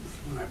 James.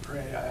 When I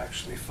pray, I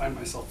actually find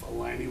myself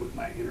aligning with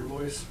my inner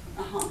voice.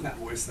 That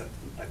voice that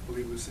I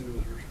believe Lucinda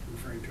was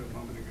referring to a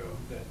moment ago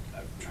that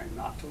I'm trying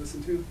not to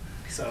listen to.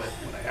 So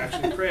when I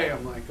actually pray,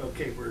 I'm like,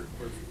 okay, we're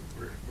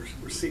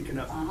syncing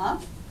up.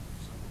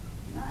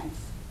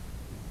 Nice.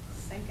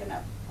 Syncing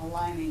up,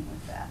 aligning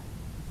with that.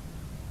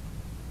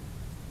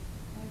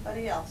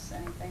 Anybody else?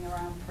 Anything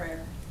around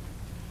prayer?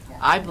 Yeah,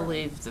 I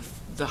believe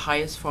the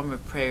highest form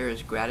of prayer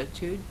is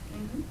gratitude.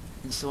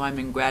 And so I'm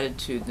in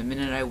gratitude the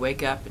minute I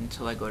wake up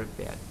until I go to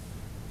bed.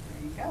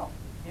 There you go.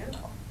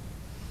 Beautiful.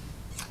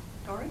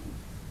 Doreen?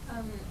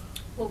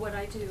 Well, what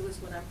I do is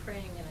when I'm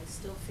praying and I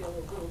still feel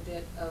a little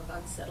bit of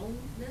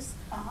unsettledness,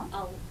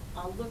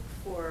 I'll look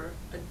for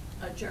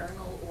a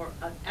journal or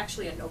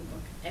actually a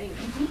notebook, any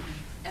notebook,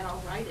 and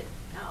I'll write it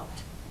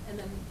out. And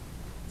then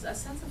a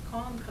sense of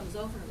calm comes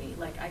over me,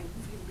 like I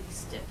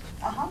released it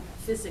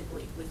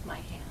physically with my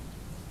hand.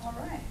 All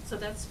right. So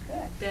that's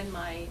been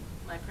my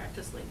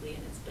practice lately,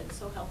 and it's been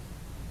so helpful.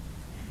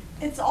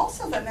 It's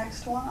also the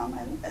next one on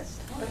my list.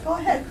 But go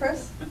ahead,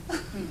 Chris.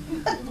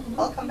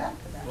 I'll come back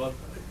to that. Well,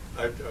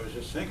 I was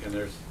just thinking,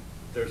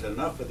 there's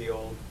enough of the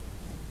old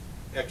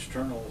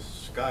external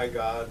sky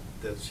god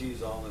that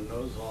sees all and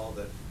knows all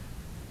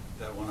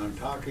that when I'm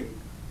talking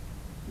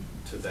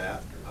to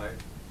that, I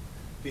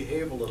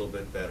behave a little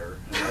bit better.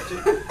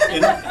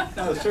 And that's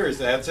no,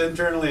 seriously, that's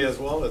internally as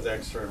well as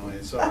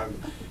externally. So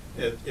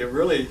it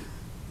really,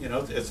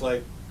 it's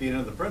like being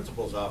in the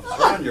principal's office.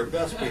 You're on your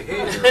best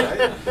behavior,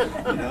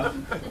 right?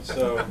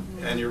 So,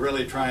 and you're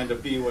really trying to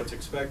be what's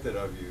expected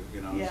of you,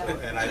 Yeah. So,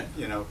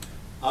 and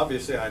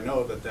obviously I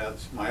know that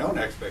that's my own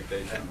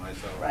expectation of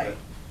myself. Right.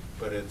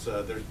 But it's,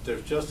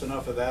 there's just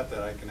enough of that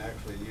I can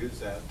actually use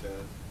that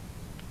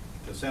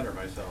to center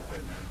myself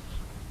in there.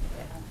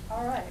 Yeah.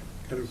 All right.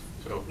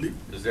 So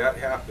does that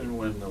happen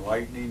when the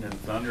lightning and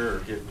thunder are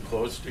getting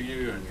close to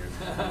you and you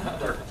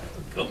start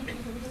going,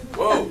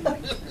 whoa?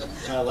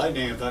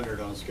 Lightning and thunder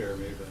don't scare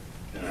me,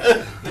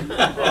 but.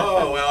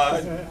 Oh, well,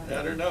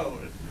 I don't know.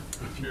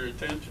 It's your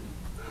attention.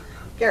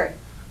 Gary.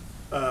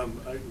 I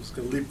was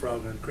going to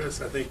leapfrog on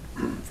Chris. I think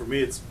for me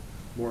it's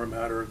more a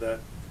matter that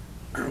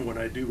when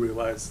I do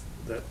realize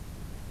that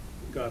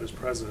God is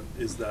present,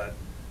 is that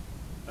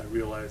I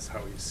realize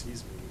how He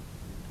sees me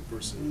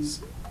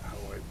versus how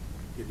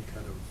any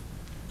kind of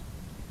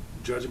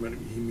judgment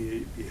He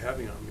may be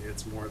having on me.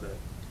 It's more that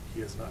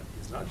He's not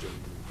judging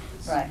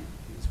me.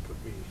 He's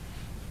put me.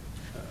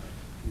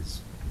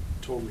 He's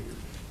told me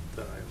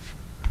that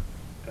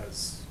I'm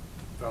as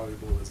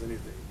valuable as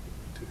anything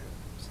to Him.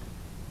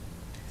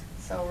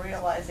 So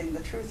realizing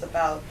the truth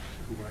about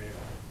who I am.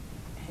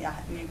 Yeah,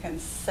 and you can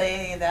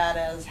say that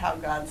as how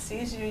God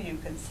sees you. You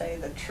can say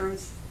the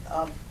truth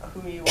of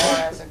who you are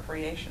as a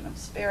creation of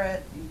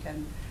spirit. You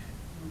can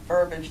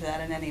verbiage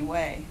that in any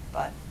way,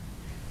 but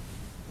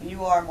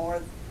you are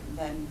more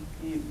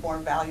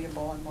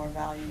valuable and more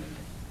valued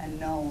and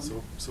known.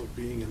 So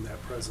being in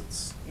that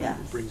presence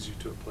brings you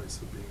to a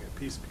place of being at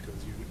peace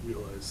because you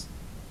realize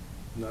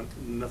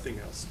nothing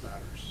else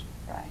matters.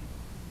 Right.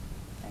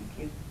 Thank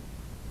you.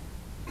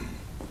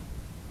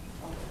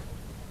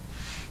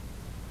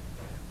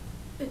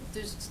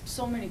 There's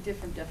so many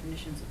different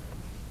definitions of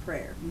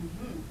prayer.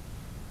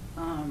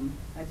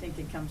 I think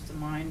it comes to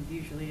mind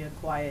usually a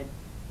quiet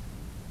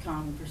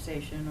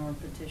conversation or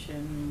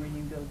petition where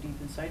you go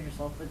deep inside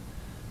yourself, but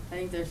I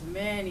think there's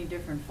many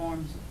different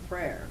forms of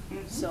prayer.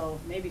 So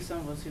maybe some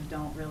of us who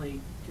don't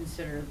really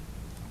consider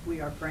we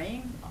are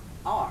praying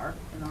are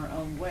in our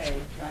own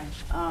way.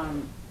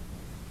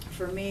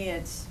 For me,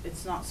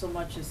 it's not so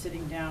much as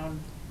sitting down,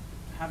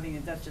 having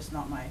it. That's just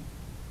not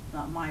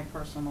my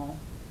personal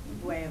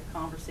way of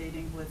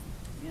conversating with,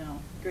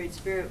 Great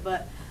Spirit.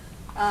 But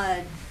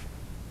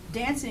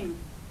Dancing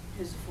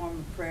is a form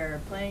of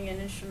prayer. Playing an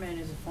instrument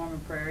is a form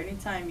of prayer.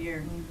 Anytime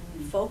you're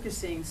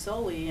focusing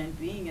solely and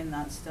being in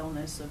that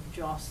stillness of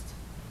just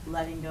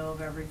letting go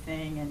of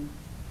everything and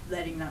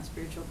letting that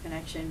spiritual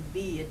connection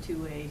be a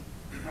two-way,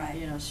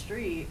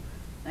 street,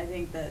 I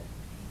think that.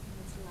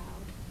 It's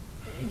loud.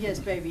 Yes,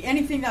 baby.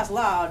 Anything that's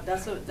loud,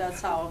 that's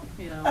how,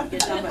 we get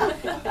done.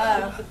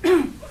 But,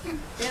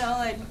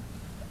 like,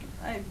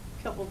 a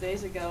couple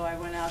days ago, I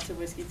went out to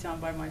Whiskey Town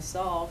by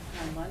myself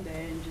on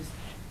Monday and just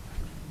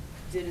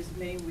did as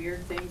many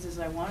weird things as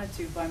I wanted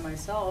to by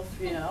myself,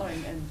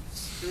 and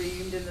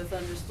screamed in the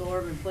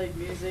thunderstorm and played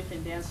music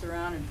and danced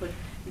around and put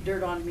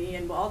dirt on me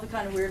and all the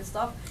kind of weird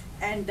stuff.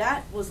 And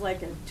that was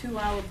like a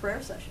 2-hour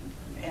prayer session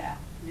for me. Yeah.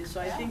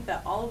 So I think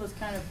that all of us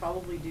kind of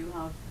probably do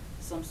have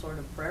some sort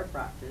of prayer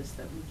practice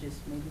that we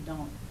just maybe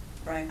don't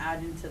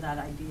add into that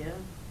idea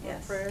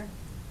of prayer.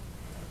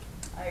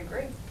 I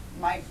agree.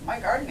 My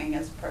gardening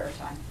is prayer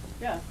time.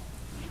 Yeah.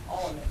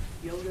 All of it.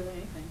 Yoga,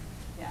 anything.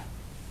 Yeah.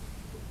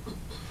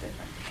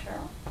 Different.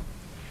 Cheryl?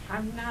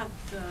 I'm not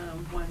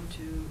one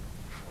to,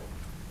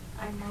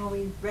 I'm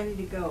always ready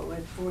to go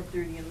at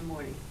 4:30 in the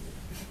morning.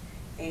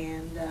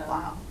 And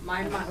Wow.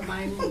 my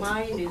mind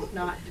is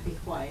not to be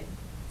quiet.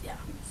 Yeah.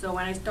 So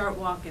when I start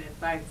walking at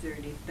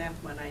 5:30,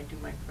 that's when I do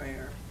my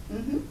prayer.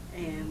 Mm-hmm.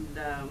 And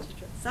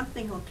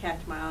something will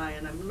catch my eye,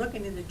 and I'm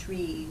looking at the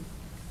trees,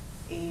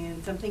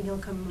 and something will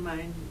come to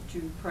mind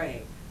to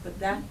pray. But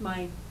that's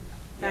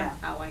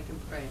how I can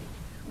pray.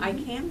 I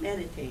can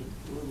meditate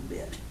a little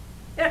bit,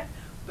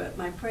 but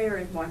my prayer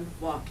is when I'm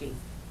walking.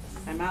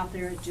 I'm out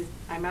there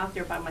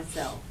by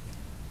myself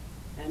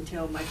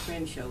until my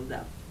friend shows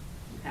up,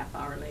 half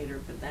hour later,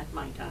 but that's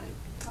my time.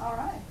 All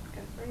right.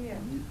 Good for you.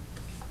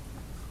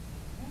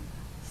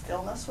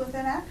 Stillness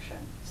within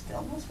action.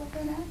 Stillness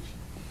within action.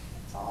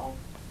 It's all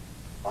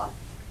fun.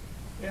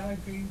 Yeah, I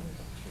agree with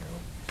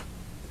Cheryl.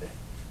 That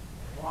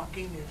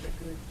walking is a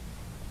good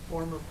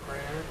form of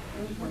prayer.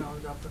 When I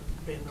was up in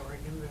Bend,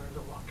 Oregon, there was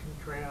a walking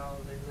trail.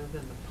 They live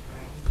in the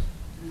plains.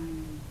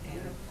 And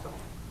so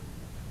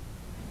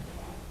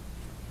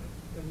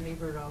the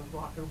neighbor that I was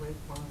walking with,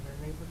 one of their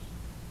neighbors,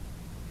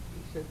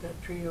 he said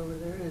that tree over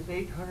there is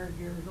 800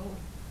 years old.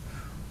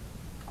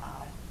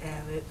 Wow.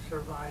 And it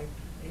survived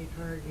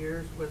 800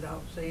 years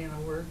without saying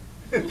a word.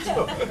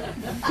 So I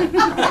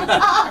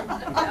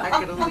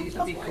could at least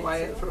be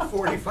quiet for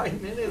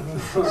 45 minutes.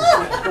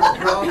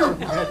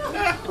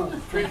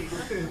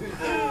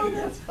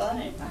 That's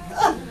funny.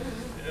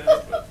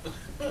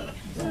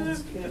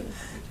 That's good.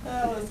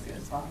 That was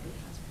good.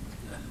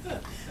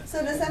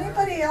 So does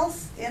anybody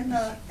else in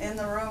the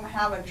room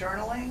have a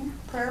journaling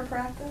prayer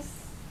practice?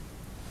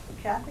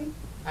 Kathy?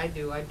 I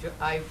do.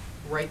 I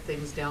write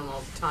things down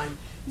all the time.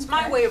 It's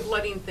my way of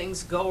letting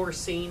things go or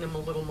seeing them a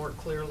little more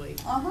clearly.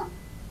 Uh-huh.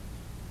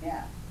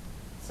 Yeah.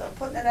 So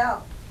putting it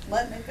out,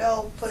 letting it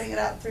go, putting it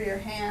out through your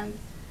hand.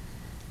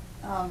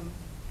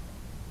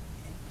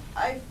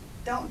 I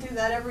don't do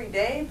that every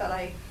day, but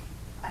I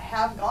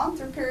have gone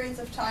through periods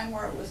of time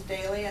where it was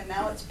daily and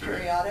now it's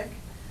periodic.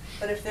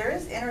 But if there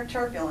is inner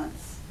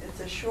turbulence, it's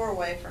a sure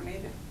way for me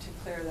to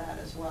clear that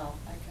as well.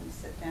 I can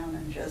sit down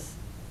and just,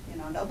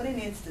 nobody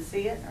needs to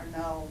see it or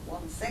know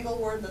one single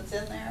word that's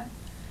in there,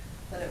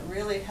 but it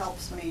really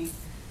helps me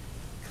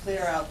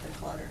clear out the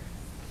clutter.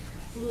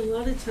 Well, a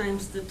lot of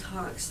times the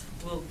talks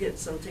will get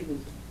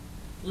something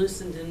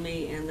loosened in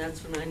me, and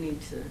that's when I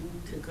need to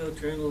go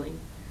journaling.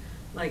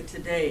 Like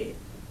today,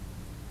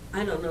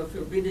 I don't know if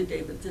it'll be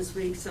today, but this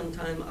week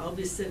sometime I'll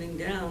be sitting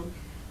down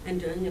and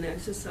doing an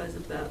exercise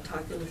about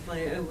talking with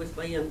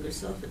my younger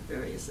self at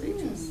various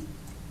ages.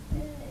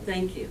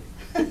 Thank you.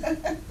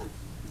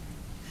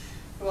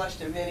 We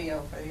watched a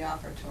video for the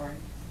offertory.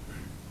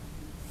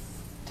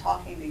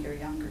 Talking to your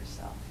younger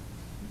self.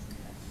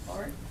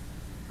 Lord?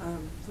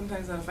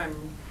 Sometimes if I'm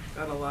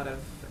got a lot of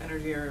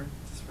energy or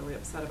just really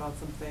upset about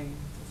something,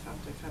 just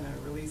have to kind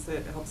of release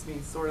it. It helps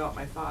me sort out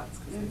my thoughts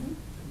because it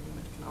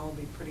can all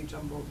be pretty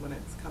jumbled when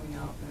it's coming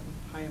out in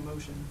high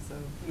emotion. So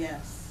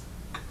yes.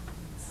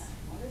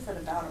 What is it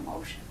about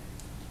emotion?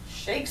 It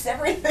shakes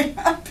everything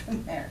up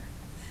in there.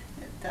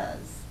 It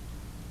does.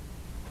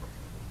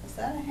 Is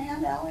that a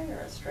hand, Allie,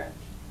 or a stretch?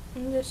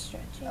 I'm just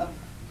stretching. Oh.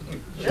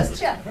 Just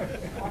check.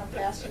 I want to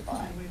pass you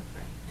by.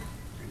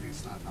 Maybe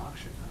it's not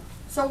noxious enough.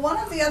 So one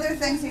of the other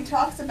things he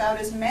talks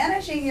about is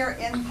managing your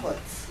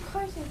inputs. Of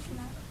course it's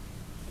not.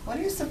 What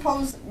do you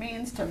suppose it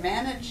means to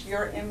manage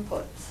your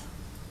inputs?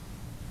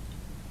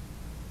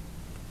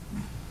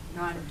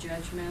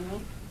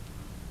 Non-judgmental.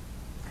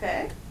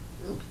 Okay.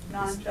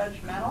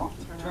 Non-judgmental.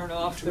 Turn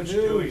off the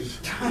news.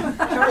 Turn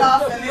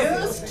off the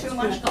news. Too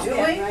much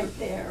doing. Right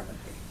there.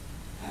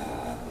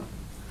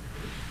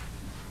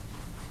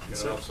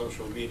 Get off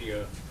social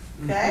media.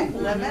 Okay,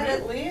 limit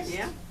at least.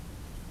 Yeah.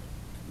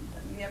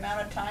 The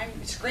amount of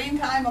time, screen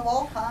time of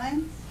all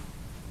kinds.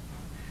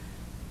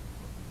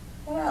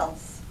 What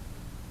else?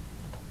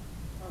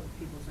 Other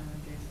people's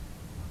energies.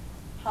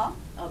 Huh?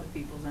 Other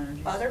people's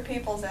energies. Other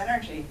people's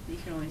energy. You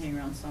can only hang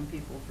around some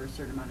people for a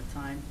certain amount of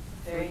time.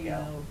 There you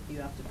go. know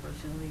you have to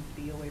personally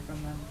be away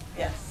from them.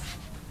 Yes.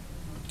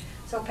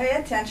 So pay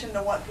attention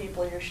to what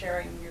people you're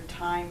sharing your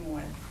time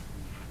with,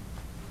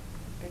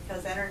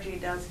 because energy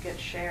does get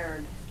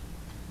shared.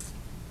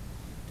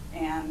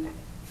 And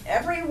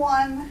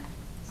everyone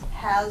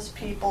has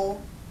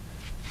people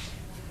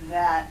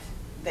that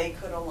they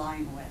could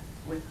align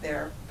with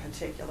their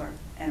particular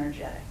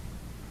energetic.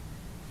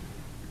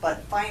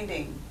 But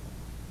finding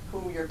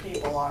who your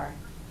people are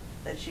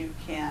that you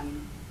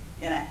can,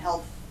 in a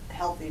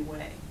healthy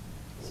way,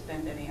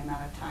 spend any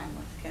amount of time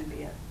with can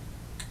be a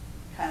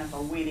kind of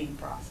a weeding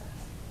process.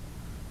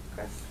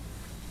 Chris?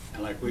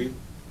 And like we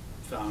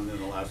found in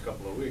the last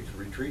couple of weeks,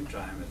 retreat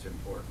time is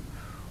important.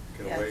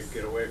 Yes.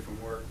 Get away from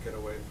work, get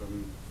away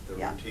from the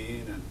Yeah.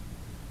 routine, and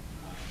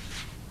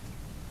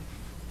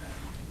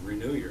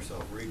renew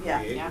yourself,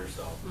 recreate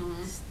yourself.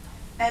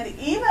 And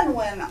even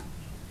when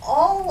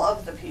all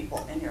of the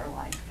people in your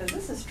life, because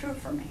this is true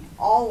for me,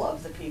 all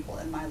of the people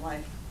in my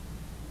life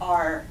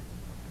are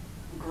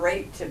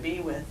great to be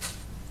with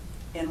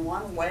in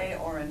one way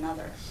or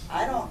another.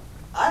 I don't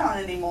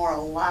anymore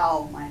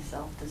allow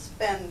myself to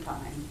spend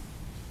time,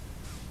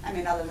 I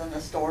mean, other than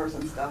the stores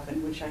and stuff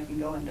in which I can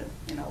go into,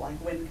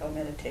 like Winco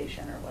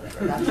meditation or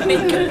whatever.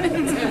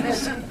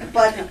 That's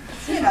but,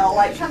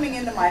 like coming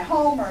into my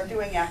home or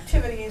doing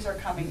activities or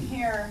coming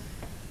here,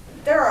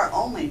 there are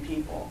only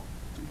people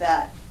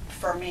that,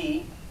 for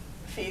me,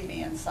 feed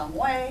me in some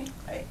way.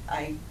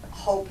 I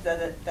hope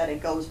that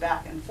it goes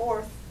back and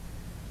forth.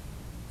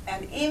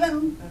 And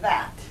even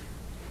that,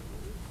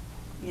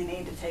 you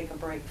need to take a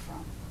break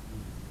from.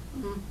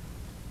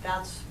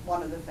 That's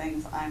one of the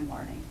things I'm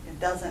learning. It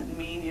doesn't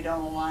mean you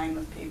don't align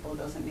with people, it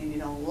doesn't mean you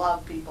don't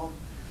love people,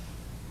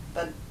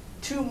 but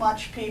too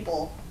much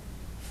people,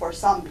 for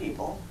some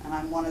people, and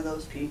I'm one of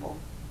those people,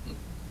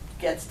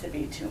 gets to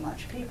be too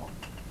much people,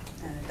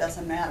 and it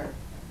doesn't matter.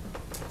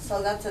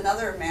 So that's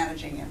another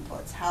managing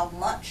inputs, how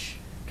much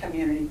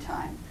community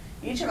time.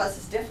 Each of us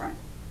is different.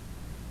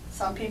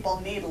 Some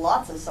people need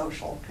lots of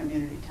social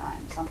community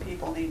time. Some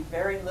people need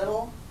very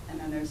little,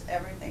 and then there's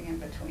everything in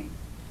between.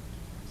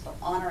 So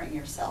honoring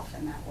yourself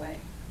in that way.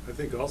 I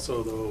think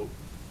also, though,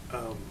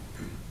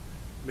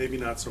 maybe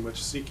not so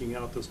much seeking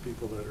out those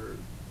people that are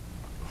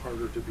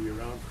harder to be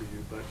around for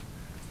you,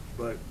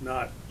 but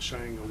not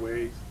shying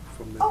away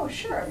from them. Oh,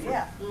 sure,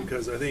 yeah.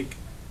 Because I think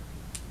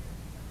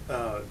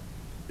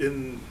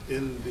in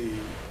the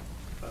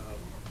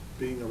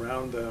being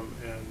around them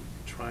and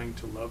trying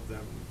to love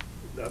them,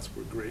 that's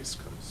where grace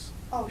comes.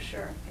 Oh,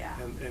 sure, yeah.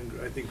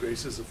 And I think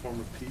grace is a form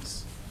of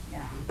peace.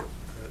 Yeah.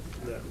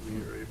 That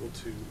we are able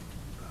to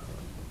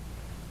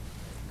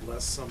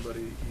bless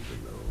somebody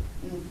even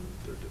though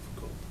they're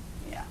difficult.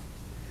 Yeah.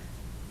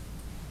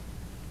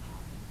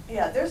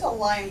 Yeah, there's a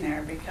line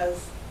there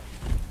because,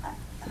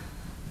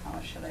 how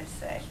should I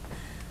say?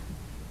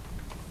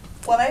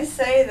 When I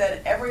say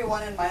that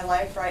everyone in my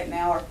life right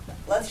now, or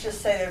let's just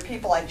say they're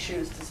people I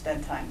choose to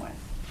spend time with,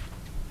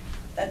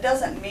 that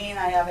doesn't mean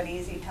I have an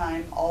easy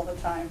time all the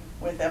time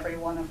with every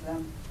one of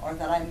them, or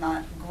that I'm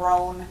not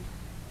grown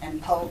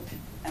and poked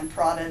and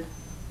prodded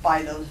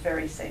by those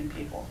very same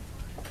people.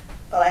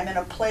 But I'm in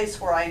a place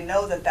where I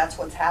know that that's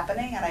what's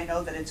happening and I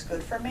know that it's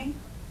good for me.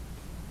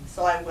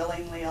 So I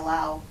willingly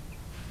allow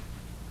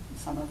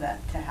some of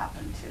that to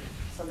happen too.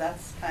 So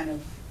that's kind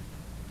of,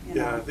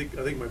 Yeah, I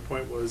think my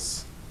point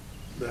was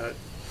that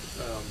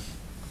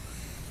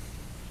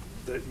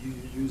that you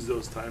use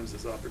those times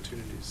as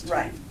opportunities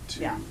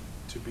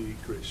to be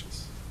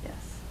gracious.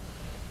 Yes.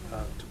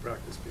 To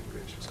practice being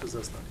gracious, because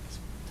that's not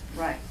easy.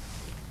 Right.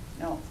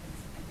 No,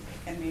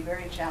 it can be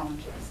very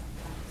challenging sometimes.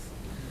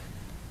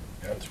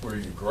 That's where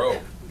you grow.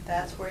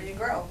 That's where you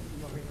grow.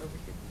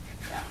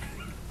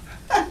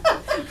 Yeah.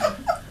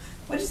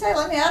 What'd you say?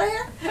 Let me out of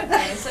here?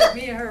 I said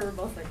me and her were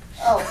both like.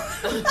 Oh.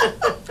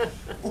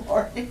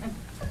 Lori.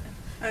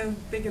 I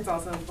think it's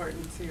also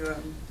important to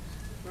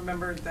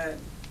remember that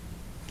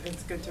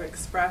it's good to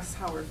express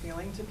how we're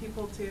feeling to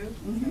people too.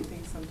 I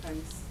think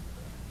sometimes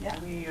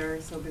we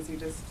are so busy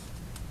just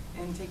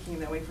intaking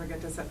that we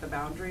forget to set the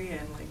boundary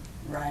and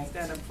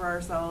stand up for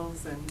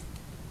ourselves and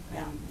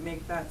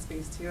make that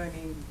space too. I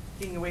mean,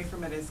 being away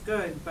from it is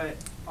good, but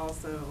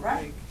also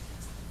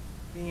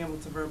being able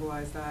to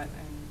verbalize that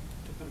and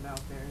to put it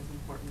out there is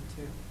important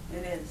too.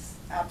 It is,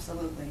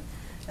 absolutely.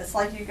 It's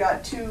like you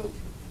got two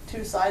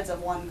sides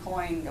of one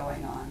coin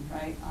going on,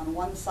 right? On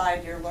one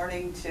side, you're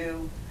learning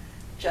to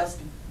just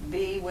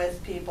be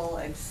with people,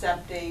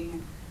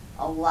 accepting,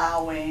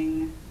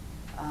 allowing,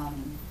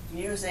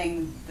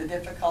 using the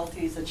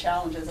difficulties, the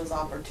challenges as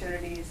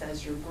opportunities,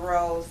 as your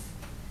growth.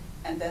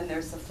 And then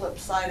there's the flip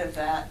side of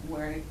that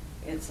where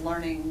it's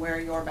learning where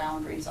your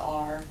boundaries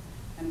are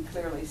and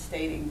clearly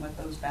stating what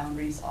those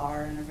boundaries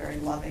are in a very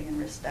loving and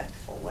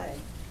respectful way.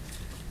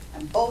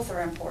 And both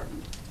are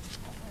important.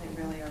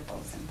 They really are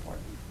both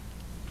important.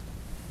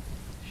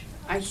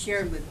 I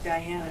shared with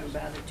Diana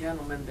about a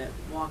gentleman that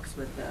walks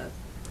with us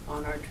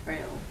on our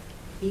trail.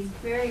 He's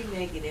very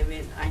negative,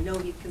 and I know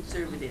he's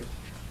conservative,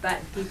 but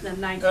he's the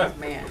nicest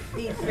man.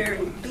 He's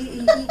very,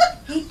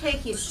 he'd take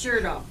his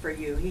shirt off for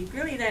you. He's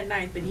really that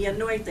nice, but he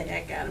annoys the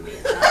heck out of me.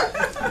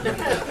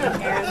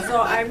 And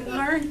so I've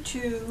learned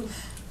to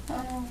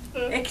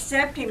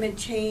accept him and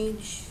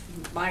change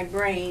my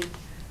brain,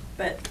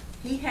 but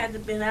he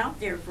hasn't been out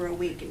there for a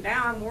week, and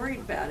now I'm worried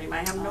about him. I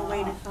have no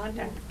way to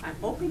contact him. I'm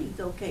hoping he's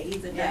okay.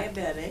 He's a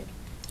diabetic,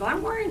 so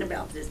I'm worried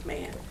about this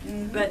man.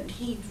 But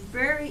he's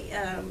very,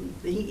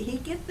 he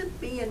gets to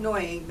be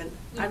annoying, but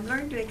I've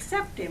learned to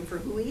accept him for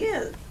who he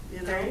is, you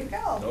know? There you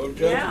go. No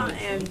judgment. Yeah,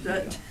 and,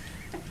 but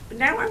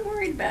now I'm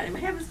worried about him. I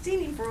haven't seen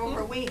him for over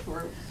a week.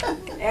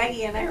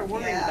 Aggie and I are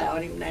worried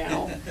about him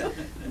now.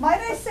 Might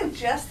I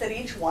suggest that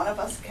each one of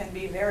us can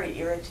be very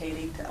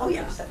irritating to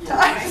others at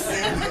times?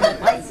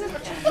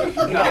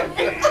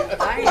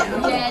 I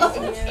am. Yes,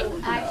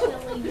 you.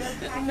 Actually, you're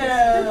kind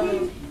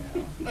No.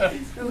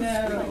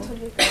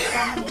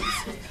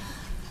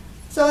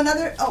 So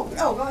another, go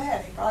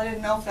ahead. You probably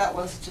didn't know if that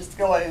was just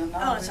going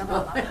on. Oh, it's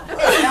not.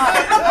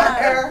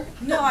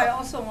 No, I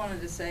also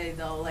wanted to say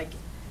though, like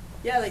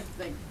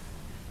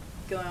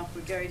going off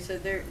what Gary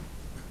said, there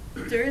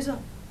is a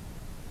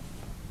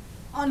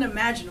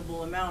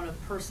unimaginable amount of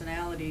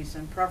personalities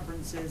and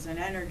preferences and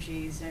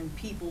energies and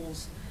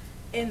peoples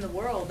in the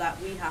world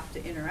that we have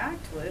to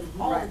interact with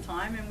all the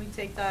time, and we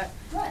take that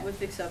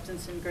with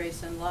acceptance and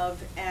grace and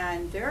love.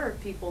 And there are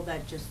people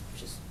that just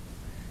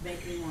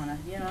make me wanna,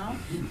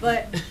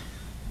 but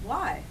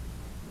why?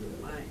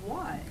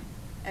 Why?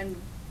 And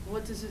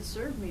what does it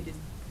serve me to,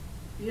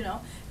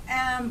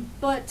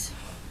 but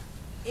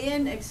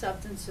in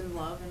acceptance and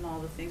love and all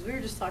the things, we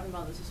were just talking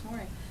about this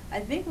morning, I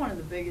think one of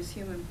the biggest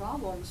human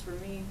problems for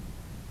me,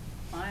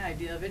 my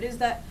idea of it, is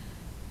that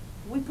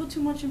we put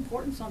too much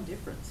importance on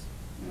difference.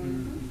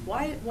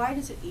 Why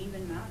does it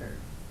even matter?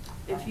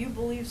 If you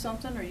believe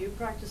something, or you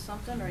practice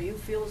something, or you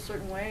feel a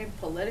certain way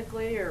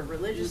politically or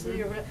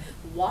religiously or whatever,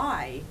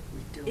 why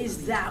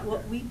is that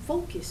what we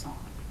focus on?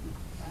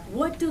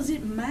 What does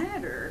it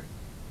matter?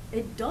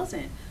 It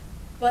doesn't.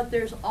 But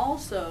there's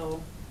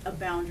also a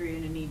boundary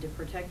and a need to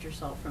protect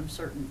yourself from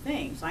certain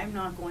things. I'm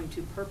not going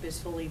to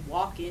purposefully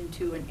walk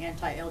into an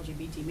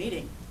anti-LGBT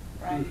meeting.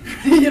 Right.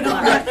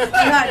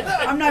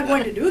 I'm not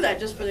going to do that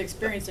just for the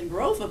experience and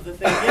growth of the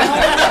thing.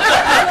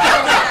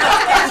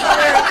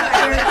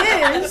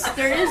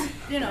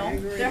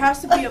 There has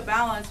to be a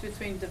balance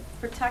between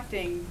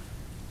protecting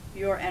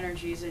your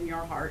energies and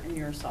your heart and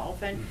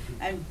yourself, and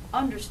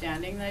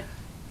understanding that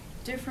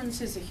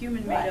difference is a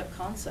human made-up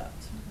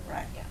concept.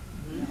 Right.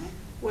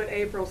 What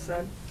April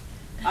said.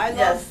 I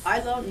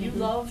love, you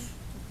love.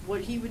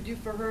 What he would do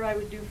for her, I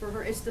would do for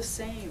her. It's the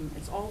same.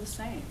 It's all the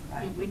same.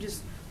 Right?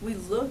 We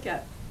look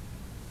at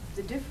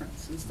the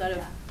difference instead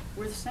of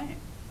we're the same.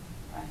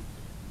 Right.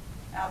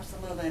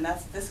 Absolutely. And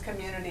this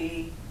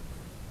community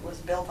was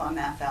built on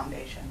that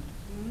foundation.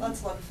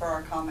 Let's look for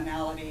our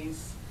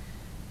commonalities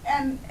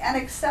and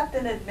accept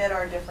and admit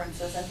our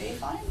differences, and be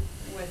fine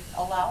with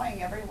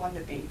allowing everyone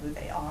to be who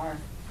they are.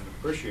 And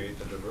appreciate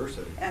the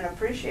diversity. And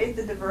appreciate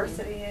the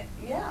diversity.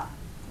 Yeah.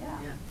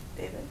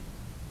 David?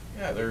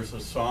 Yeah, there's a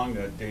song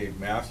that Dave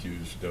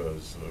Matthews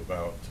does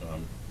about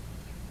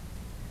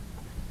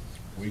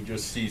we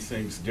just see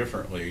things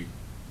differently.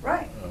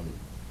 Right.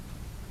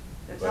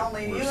 There's but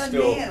only you we're and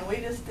still- me, and we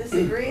just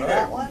disagree.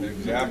 That one.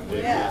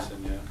 Exactly. Yeah.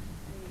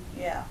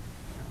 Yeah.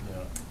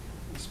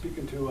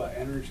 Speaking to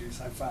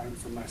energies, I find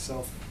for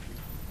myself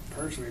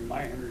personally,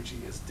 my energy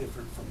is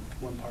different from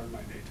one part of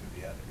my day to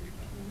the other.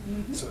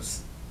 Even. So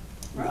it's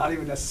not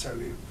even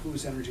necessarily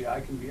whose energy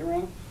I can be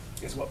around.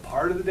 It's what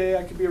part of the day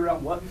I can be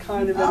around, what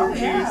kind of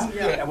energies,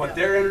 and what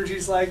their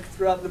energy's like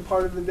throughout the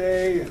part of the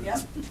day. And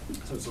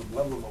so it's a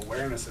level of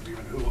awareness of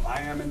even who I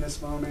am in this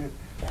moment.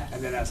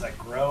 And then as I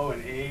grow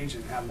and age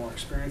and have more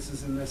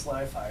experiences in this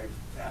life, I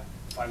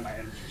find my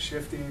energy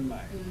shifting.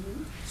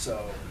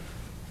 So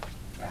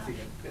I think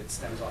it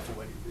stems off of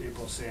what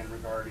April's saying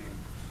regarding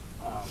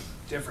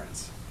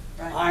difference.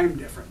 Right. I'm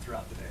different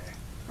throughout the day.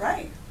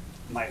 Right.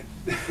 One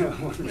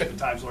of the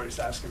times Lori's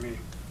asking me,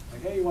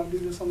 like, hey, you want to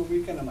do this on the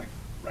weekend? I'm like,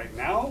 right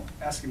now?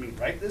 Asking me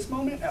right this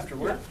moment after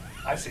work?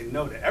 I say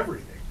no to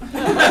everything. And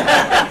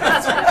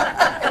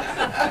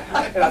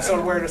that's what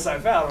awareness I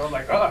found. I'm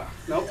like,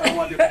 nope, I don't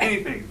want to do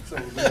anything. So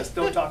we just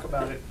don't talk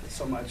about it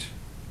so much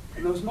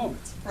in those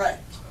moments. Right.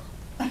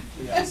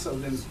 So, so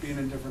then being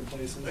in different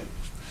places.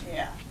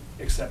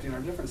 Accepting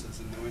our differences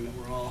and knowing that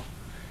we're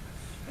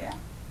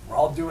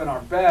all doing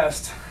our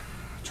best,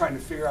 trying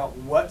to figure out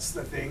what's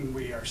the thing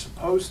we are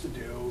supposed to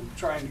do,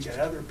 trying to get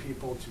other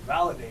people to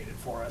validate it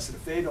for us. And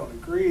if they don't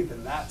agree,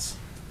 then that's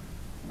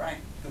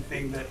the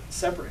thing that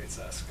separates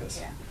us.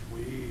 Because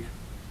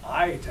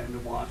I tend to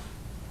want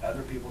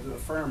other people to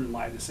affirm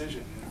my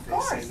decision. And if they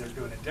say they're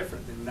doing it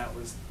different, then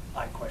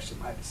I question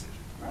my decision.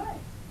 Right.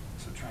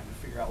 So trying to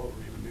figure out what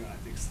we're even doing, I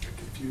think the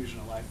confusion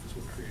of life is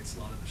what creates a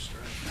lot of the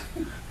stress.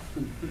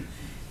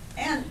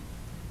 And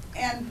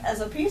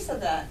as a piece of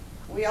that,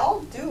 we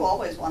all do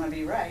always want to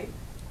be right.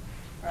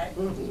 Right?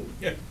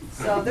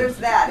 So there's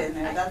that in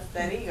there. That's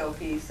that ego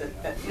piece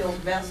that feels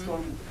best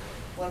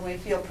when we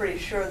feel pretty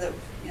sure that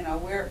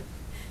we're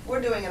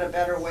we're doing it a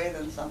better way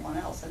than someone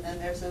else. And then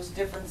there's those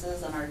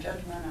differences in our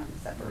judgment and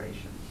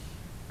separation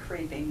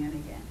creeping in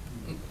again.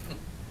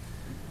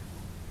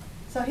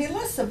 So he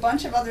lists a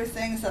bunch of other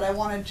things that I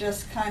want to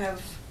just kind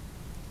of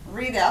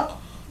read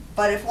out.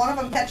 But if one of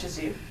them catches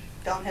you,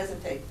 don't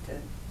hesitate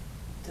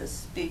to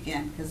speak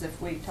in, because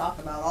if we talk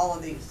about all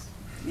of these,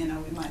 we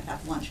might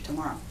have lunch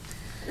tomorrow.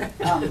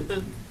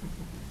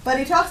 But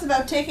he talks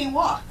about taking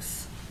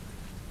walks.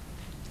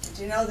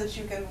 Do you know that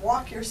you can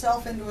walk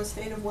yourself into a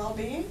state of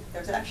well-being?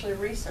 There's actually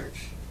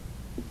research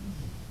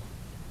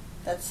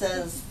that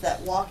says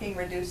that walking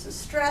reduces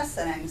stress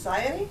and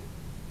anxiety,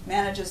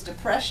 manages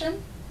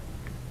depression,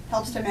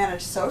 helps to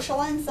manage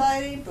social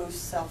anxiety,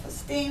 boosts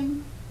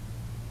self-esteem.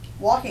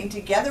 Walking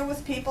together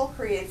with people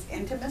creates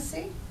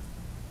intimacy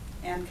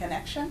and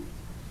connection.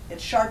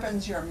 It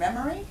sharpens your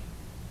memory,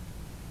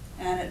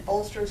 and it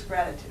bolsters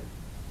gratitude.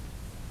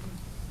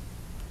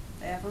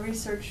 They have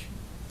research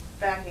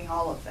backing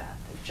all of that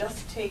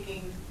just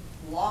taking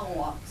long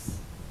walks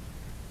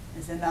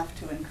is enough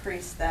to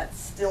increase that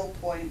still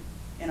point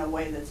in a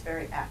way that's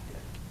very active.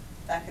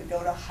 That could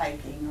go to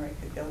hiking, or it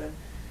could go to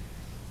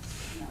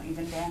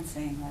even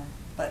dancing,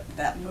 but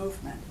that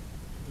movement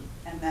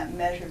and that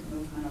measured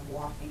movement of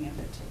walking in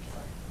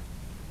particular.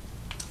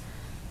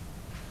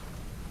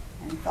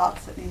 Any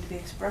thoughts that need to be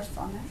expressed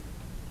on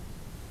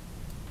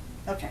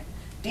that? Okay.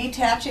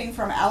 Detaching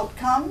from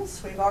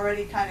outcomes, we've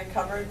already kind of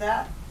covered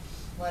that.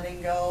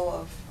 Letting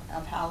go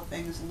of how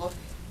things look.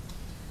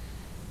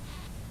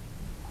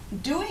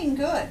 Doing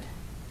good.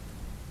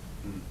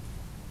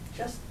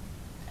 Just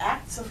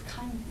acts of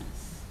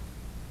kindness.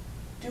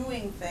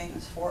 Doing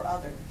things for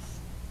others.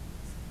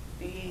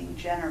 Being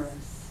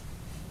generous.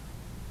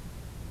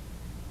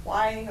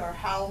 Why or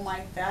how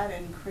might that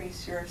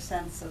increase your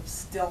sense of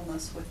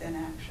stillness within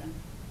action?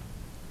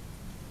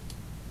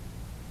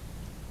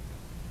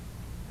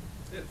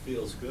 It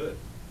feels good.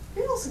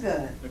 Feels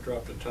good. I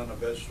dropped a ton of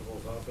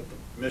vegetables off at the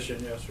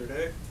mission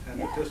yesterday, and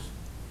Yeah.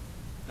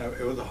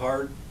 it was a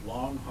hard,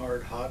 long,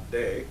 hard, hot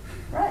day.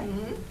 Right.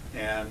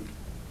 And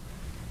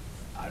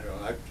I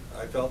don't know,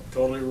 I felt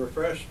totally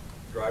refreshed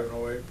driving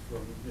away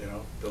from,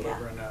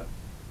 delivering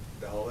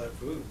all that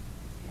food.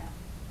 Yeah.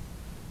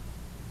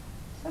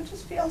 So it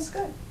just feels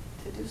good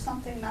to do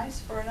something nice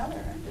for another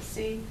and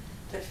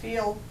to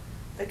feel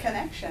the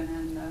connection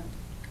and the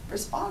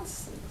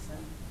responses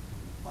and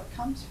what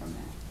comes from that.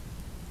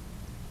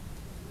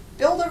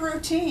 Build a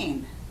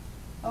routine.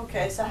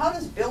 Okay, so how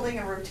does building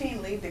a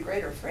routine lead to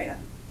greater freedom?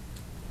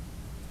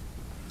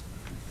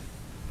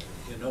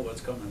 You know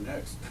what's coming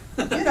next.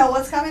 You know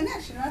what's coming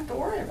next. You don't have to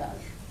worry about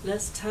it.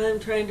 Less time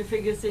trying to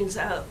figure things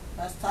out.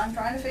 Less time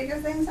trying to figure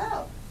things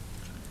out.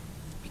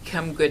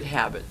 Become good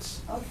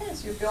habits. Okay,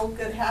 so you build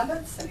good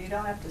habits and you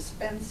don't have to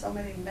spend so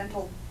many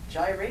mental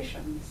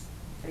gyrations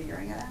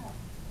figuring it out.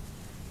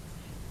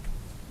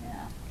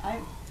 Yeah,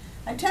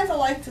 I tend to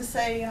like to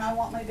say, I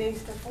want my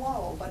days to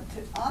flow, but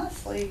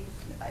honestly,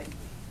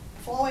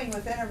 flowing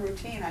within a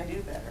routine, I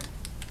do better.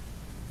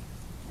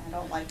 I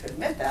don't like to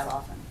admit that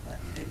often, but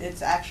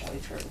it's actually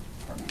true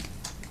for me.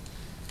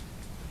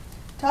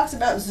 Talks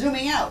about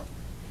zooming out,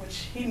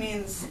 which he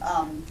means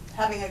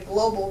having a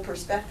global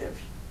perspective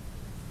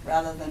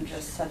rather than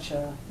just such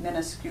a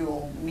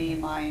minuscule me,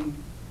 mine,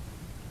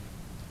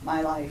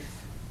 my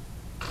life.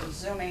 So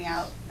zooming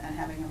out and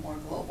having a more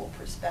global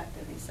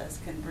perspective, he says,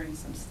 can bring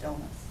some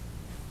stillness.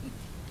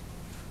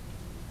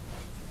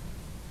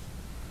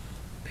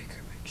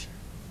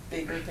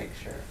 Bigger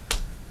picture.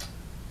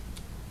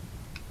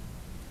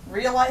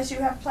 Realize you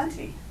have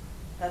plenty.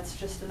 That's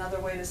just another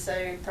way to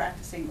say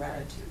practicing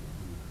gratitude.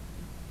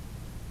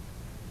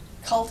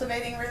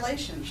 Cultivating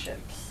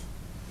relationships.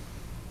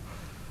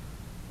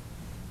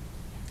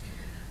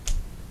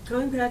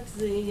 Going back to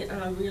the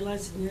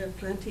realizing you have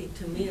plenty,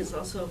 to me, is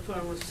also a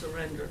form of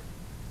surrender.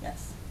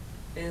 Yes.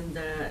 And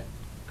that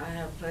I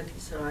have plenty,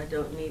 so I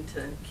don't need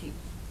to keep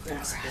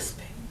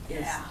grasping.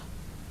 Yes. Yeah.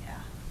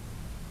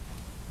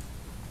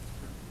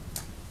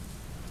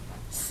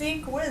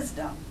 Seek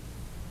wisdom.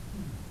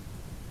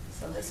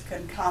 So this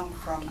can come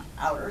from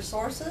outer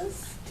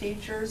sources,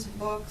 teachers,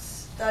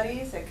 books,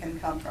 studies. It can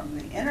come from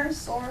the inner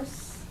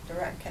source,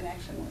 direct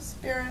connection with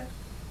spirit.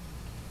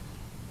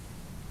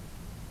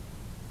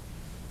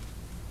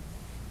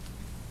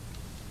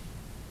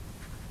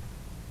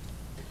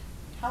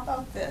 How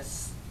about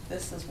this?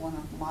 This is one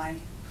of my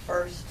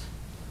first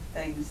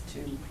things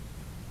to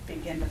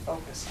begin to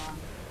focus on.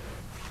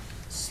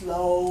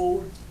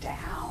 Slow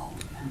down.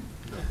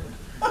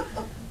 I'm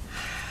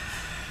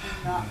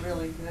not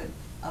really good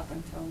up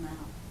until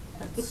now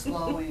at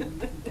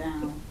slowing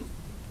down.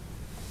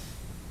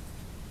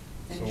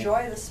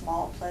 Enjoy the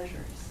small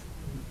pleasures.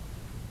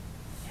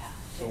 Yeah.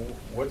 So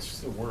what's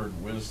the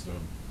word wisdom?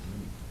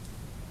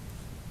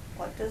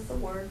 What does the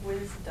word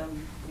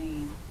wisdom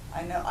mean?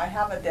 I know I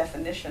have a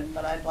definition,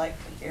 but I'd like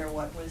to hear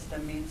what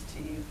wisdom means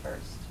to you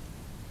first.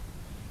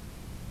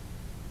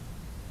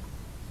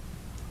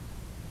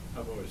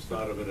 I've always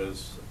thought of it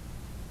as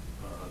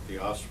the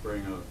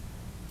offspring of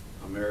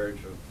a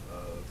marriage of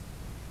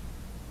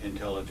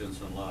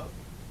intelligence and love.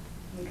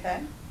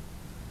 Okay.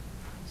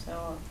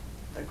 So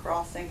the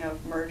crossing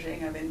of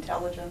merging of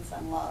intelligence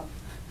and love.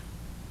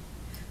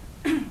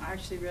 I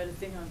actually read a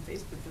thing on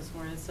Facebook this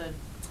morning that said,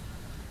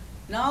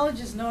 knowledge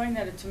is knowing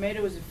that a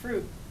tomato is a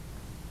fruit.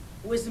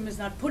 Wisdom is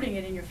not putting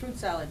it in your fruit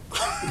salad.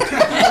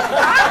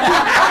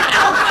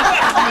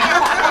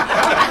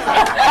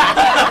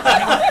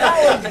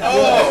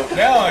 Oh,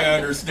 now I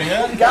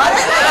understand. Got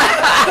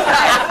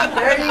it?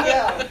 There you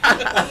go.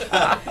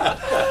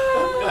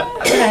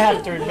 I'm gonna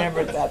have to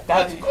remember that.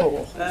 That's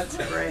cool. That's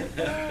great.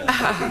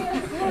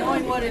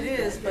 Knowing what it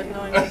is, but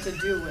knowing what to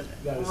do with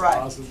it. That is Right.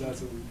 awesome.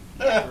 That's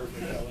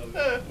perfect. I love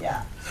it.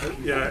 Yeah.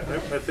 Yeah,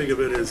 I think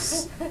of it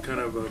as kind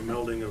of a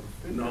melding of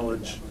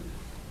knowledge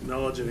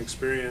and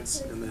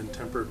experience, and then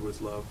tempered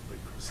with love, like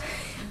Chris said.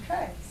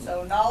 Okay,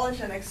 so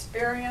knowledge and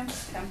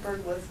experience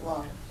tempered with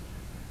love.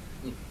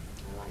 I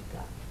like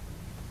that.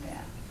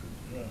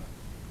 Yeah.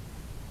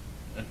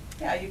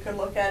 Yeah, you could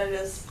look at it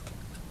as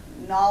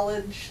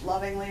knowledge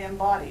lovingly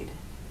embodied,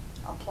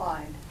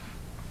 applied.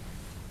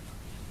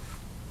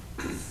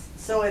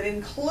 So it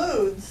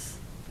includes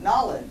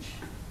knowledge.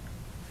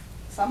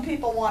 Some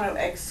people want to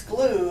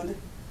exclude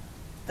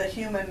the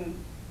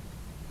human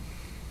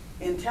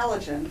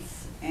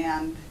intelligence,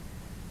 and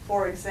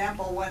for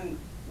example,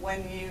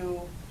 when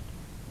you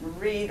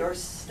read or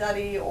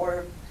study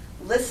or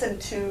listen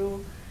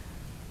to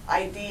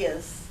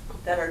ideas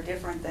that are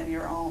different than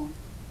your own,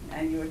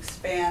 and you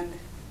expand,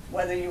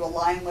 whether you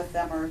align with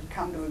them or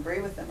come to agree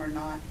with them or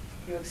not,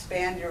 you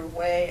expand your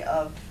way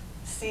of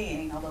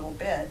seeing a little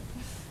bit.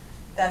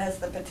 That has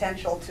the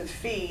potential to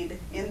feed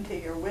into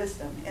your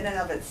wisdom. In and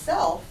of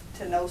itself,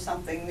 to know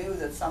something new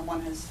that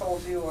someone has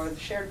told you or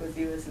shared with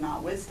you is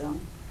not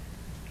wisdom.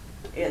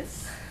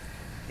 It's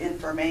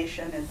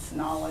information, it's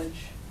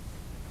knowledge.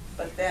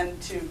 But then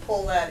to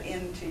pull that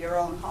into your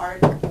own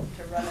heart,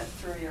 to run it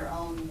through your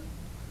own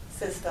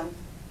system,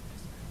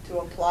 to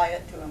apply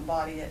it, to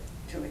embody it,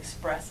 to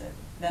express it,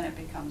 then it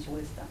becomes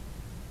wisdom.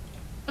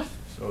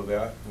 So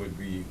that would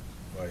be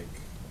like,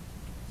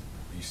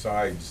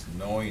 besides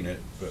knowing it,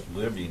 but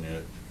living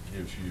it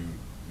gives you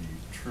the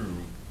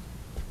true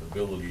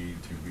ability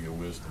to be a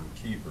wisdom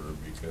keeper,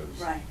 because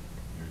Right.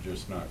 you're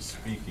just not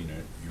speaking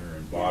it, you're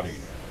embodying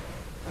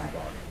it. Right.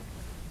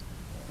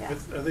 Yeah.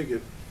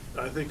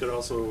 I think it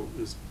also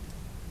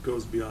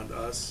goes beyond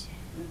us.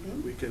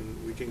 Mhm.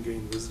 We can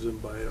gain wisdom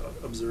by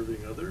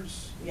observing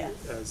others. Yes.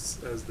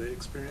 As they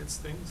experience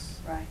things.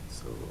 Right.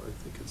 So I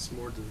think it's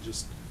more than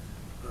just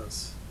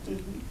us.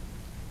 Mhm.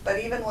 But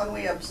even when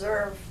we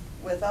observe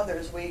with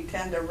others, we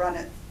tend to run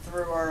it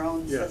through our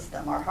own Yeah.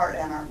 system, our heart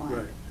and our mind.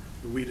 Right.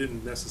 We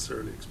didn't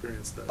necessarily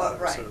experience that But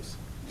right. ourselves.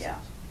 Yeah.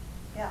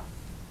 Yeah.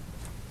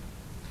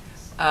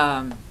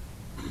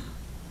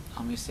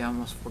 Let me see, I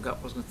almost forgot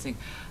what I was going to think.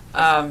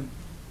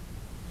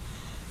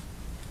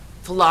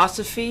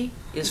 Philosophy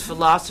is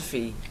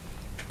philosophy.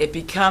 It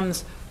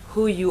becomes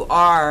who you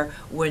are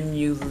when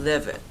you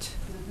live it.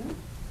 Mhm.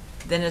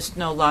 Then it's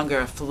no longer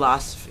a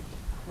philosophy,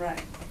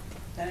 Right.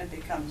 Then it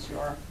becomes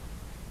your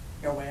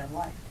way of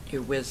life.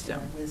 your wisdom.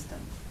 Your wisdom.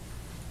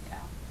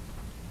 Yeah.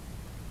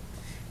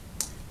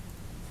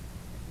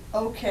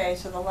 Okay,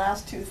 so the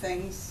last two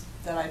things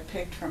that I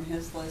picked from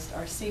his list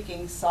are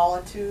seeking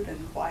solitude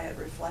and quiet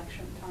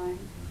reflection time.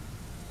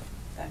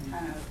 That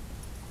kind of,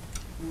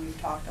 we've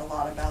talked a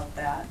lot about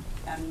that,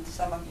 and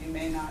some of you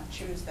may not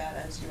choose that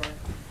as your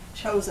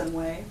chosen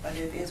way, but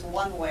it is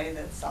one way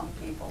that some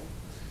people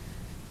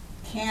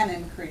can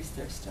increase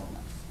their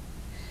stillness.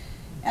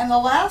 And the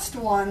last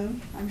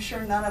one, I'm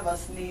sure none of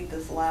us need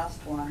this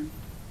last one.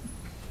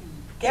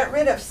 Get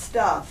rid of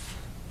stuff.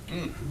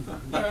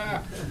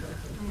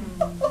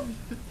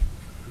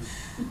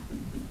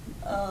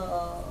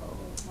 Oh,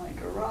 my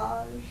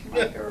garage.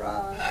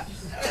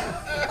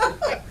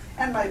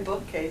 And my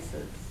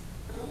bookcases.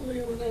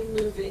 Only when I'm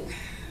moving.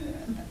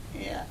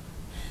 Yeah.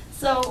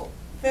 So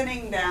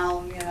thinning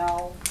down,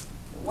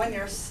 when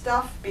your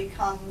stuff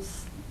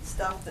becomes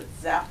stuff that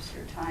zaps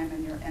your time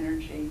and your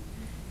energy,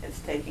 it's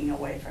taking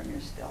away from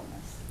your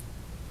stillness.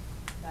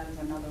 That is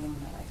another one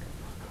that I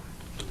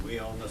could. Do we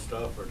own the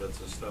stuff, or does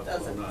the stuff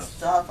Doesn't own us?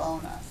 stuff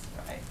own us,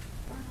 right?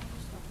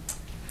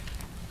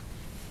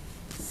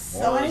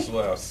 More is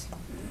less.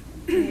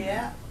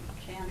 Yeah,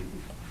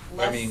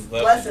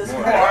 less is is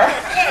more. more.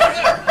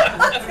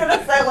 I was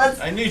gonna say, let's.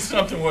 I knew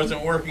something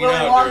wasn't working Willy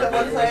out Wonka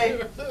there. would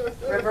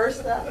say, reverse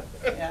that.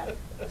 Yeah.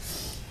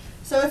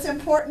 So it's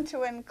important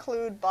to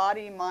include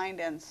body,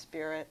 mind, and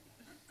spirit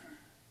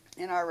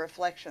in our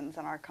reflections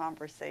and our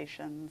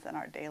conversations and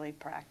our daily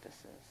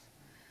practices,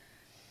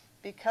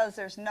 because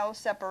there's no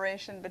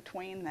separation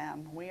between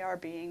them. We are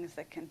beings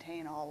that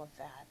contain all of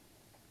that.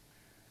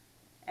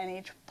 And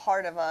each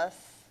part of us,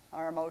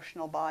 our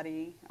emotional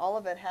body, all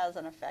of it has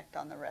an effect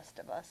on the rest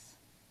of us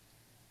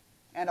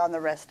and on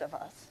the rest of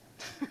us,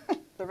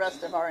 the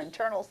rest of our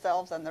internal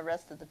selves and the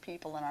rest of the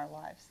people in our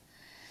lives.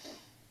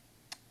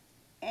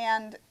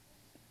 And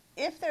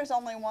if there's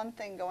only one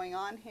thing going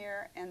on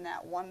here, and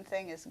that one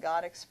thing is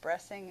God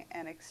expressing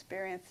and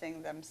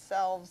experiencing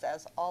themselves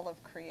as all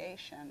of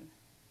creation,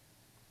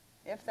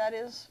 if that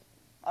is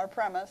our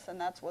premise, and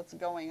that's what's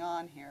going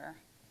on here,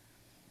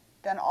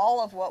 then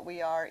all of what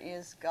we are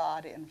is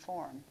God in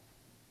form.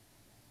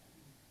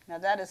 Now,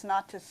 that is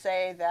not to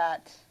say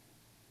that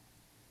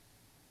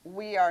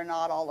we are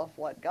not all of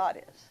what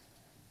God is.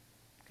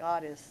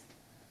 God is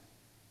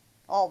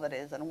all that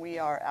is, and we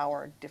are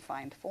our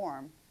defined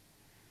form.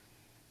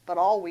 But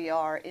all we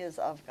are is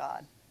of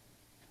God.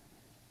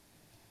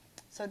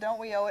 So don't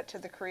we owe it to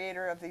the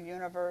creator of the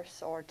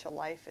universe or to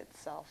life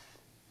itself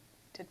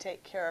to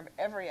take care of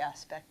every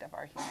aspect of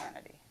our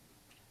humanity?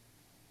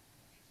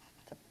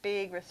 It's a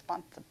big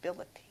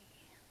responsibility.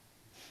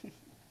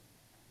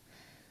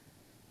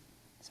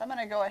 So I'm going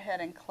to go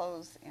ahead and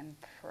close in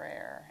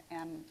prayer.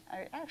 And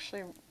I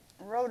actually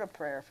wrote a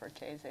prayer for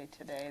Taizé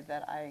today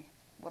that I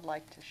would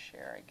like to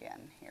share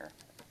again here.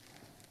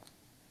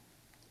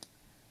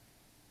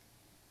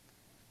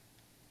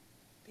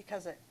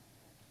 Because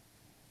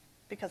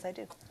I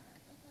do.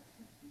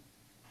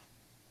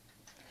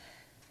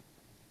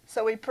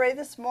 So we pray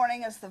this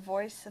morning as the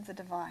voice of the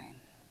divine.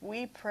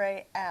 We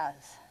pray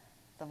as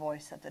the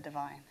voice of the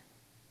divine,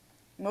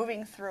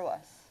 moving through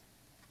us,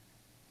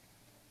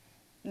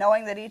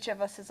 knowing that each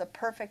of us is a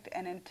perfect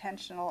and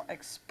intentional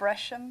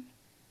expression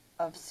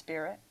of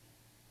spirit,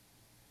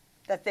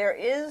 that there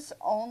is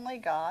only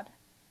God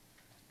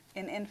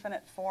in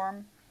infinite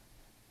form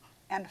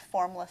and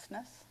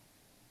formlessness.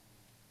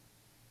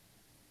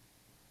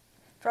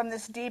 From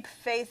this deep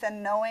faith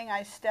and knowing,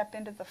 I step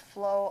into the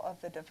flow of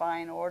the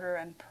divine order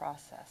and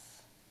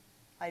process.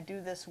 I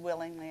do this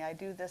willingly. I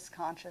do this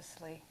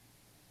consciously.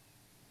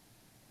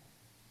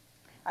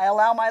 I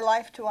allow my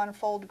life to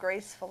unfold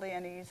gracefully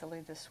and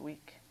easily this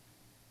week.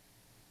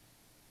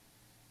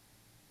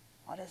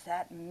 What does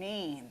that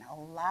mean?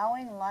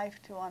 Allowing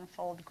life to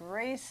unfold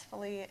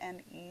gracefully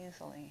and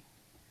easily.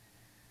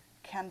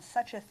 Can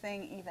such a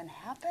thing even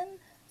happen?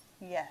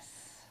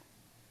 Yes.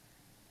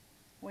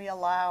 We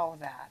allow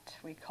that.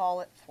 We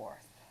call it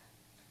forth.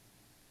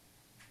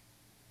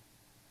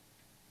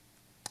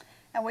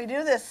 And we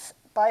do this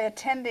by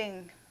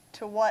attending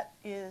to what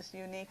is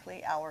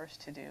uniquely ours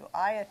to do.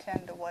 I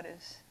attend to what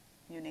is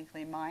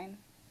uniquely mine.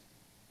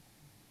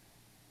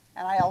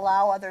 And I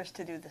allow others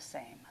to do the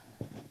same.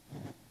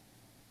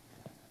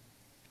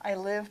 I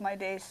live my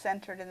days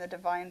centered in the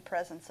divine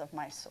presence of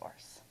my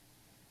source,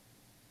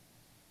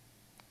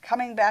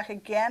 coming back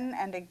again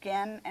and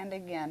again and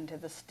again to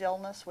the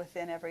stillness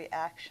within every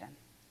action.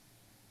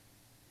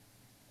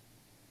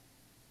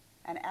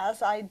 And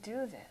as I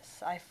do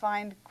this, I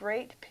find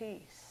great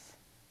peace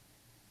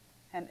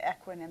and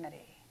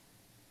equanimity.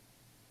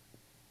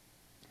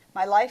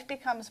 My life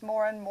becomes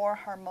more and more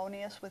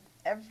harmonious with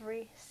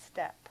every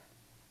step,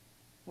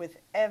 with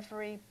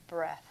every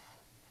breath.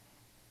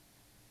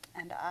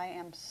 And I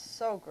am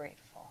so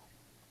grateful.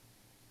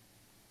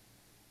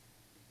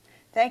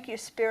 Thank you,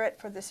 Spirit,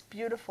 for this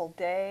beautiful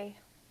day,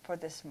 for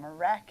this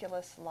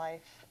miraculous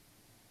life,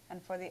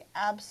 and for the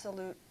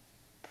absolute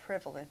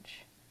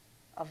privilege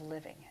of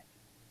living it.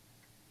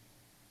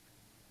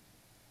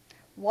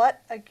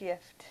 What a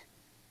gift.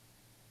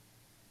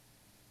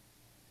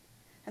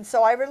 And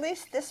so I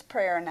release this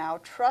prayer now,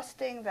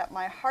 trusting that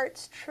my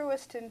heart's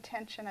truest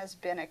intention has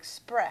been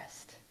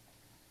expressed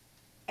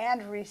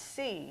and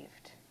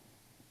received,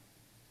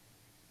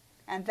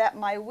 and that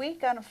my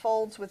week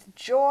unfolds with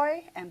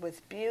joy and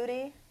with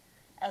beauty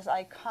as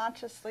I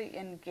consciously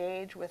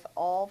engage with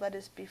all that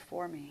is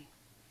before me.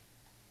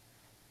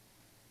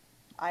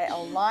 I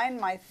align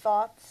my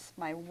thoughts,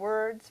 my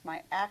words,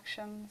 my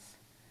actions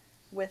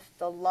with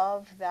the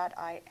love that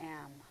I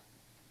am.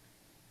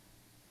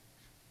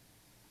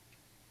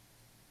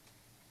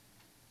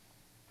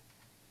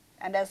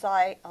 And as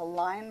I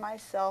align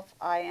myself,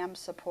 I am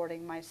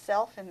supporting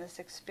myself in this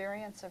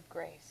experience of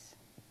grace,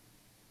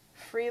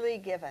 freely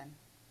given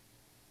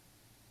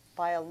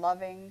by a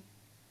loving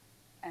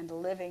and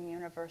living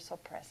universal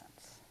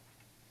presence.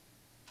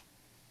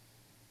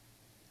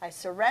 I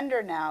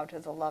surrender now to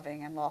the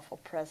loving and lawful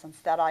presence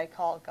that I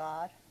call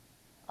God,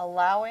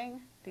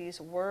 allowing these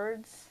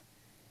words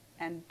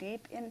and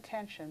deep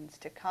intentions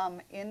to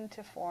come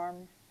into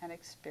form and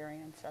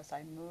experience as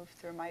I move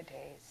through my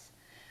days.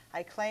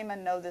 I claim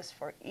and know this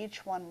for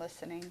each one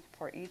listening,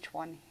 for each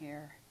one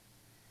here.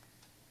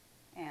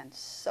 And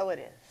so it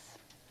is.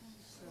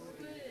 So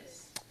it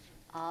is.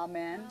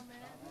 Amen.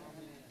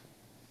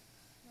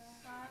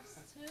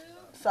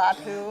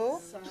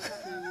 Satu.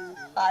 Satu.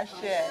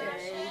 Ashe.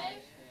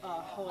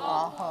 Aho.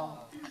 Aho.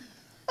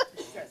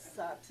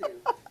 Satu.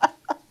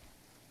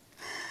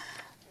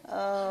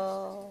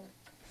 Oh,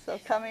 so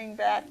coming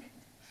back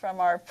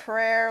from our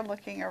prayer,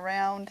 looking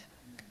around,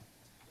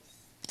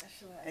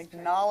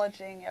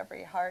 acknowledging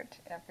every heart,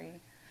 every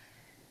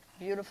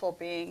beautiful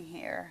being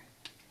here.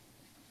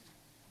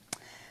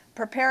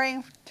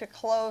 Preparing to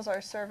close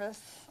our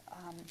service.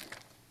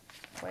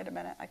 Wait a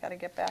minute, I got to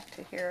get back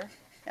to here.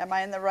 Am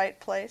I in the right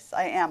place?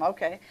 I am,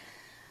 okay.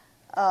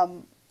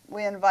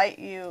 We invite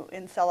you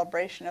in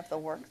celebration of the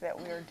work that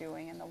we are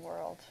doing in the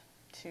world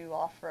to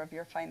offer of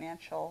your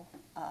financial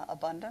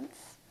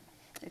abundance.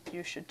 if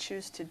you should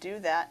choose to do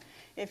that.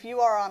 If you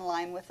are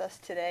online with us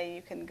today,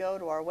 you can go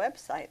to our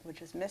website,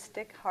 which is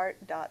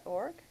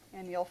mysticheart.org,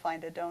 and you'll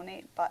find a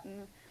donate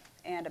button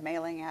and a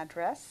mailing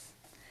address.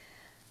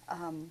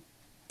 And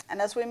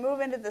as we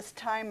move into this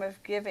time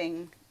of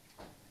giving,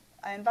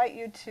 I invite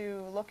you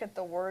to look at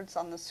the words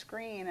on the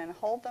screen and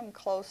hold them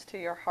close to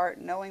your heart,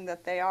 knowing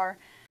that they are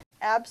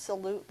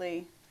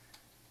absolutely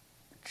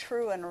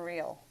true and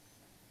real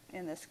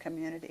in this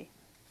community.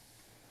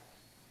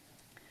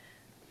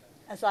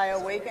 As I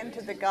awaken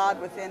to the God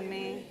within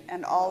me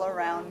and all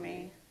around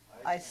me,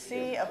 I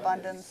see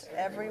abundance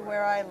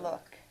everywhere I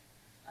look.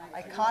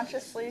 I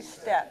consciously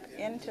step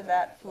into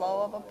that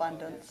flow of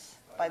abundance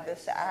by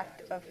this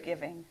act of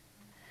giving.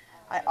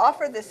 I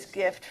offer this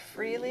gift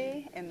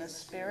freely in the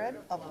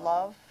spirit of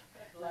love,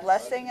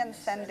 blessing and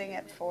sending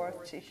it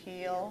forth to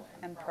heal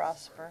and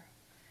prosper.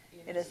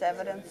 It is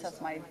evidence of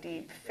my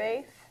deep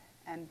faith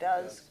and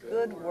does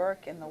good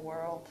work in the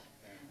world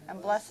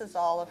and blesses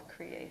all of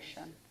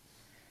creation.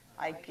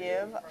 I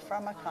give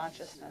from a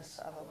consciousness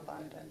of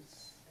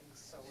abundance.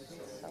 So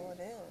it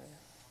is.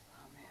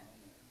 Amen.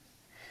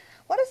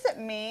 What does it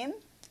mean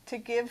to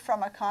give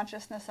from a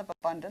consciousness of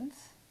abundance?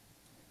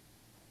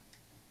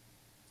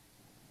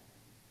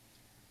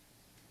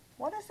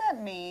 What does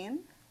that mean?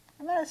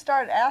 I'm going to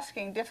start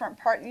asking different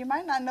parts. You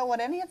might not know what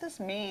any of this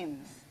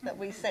means that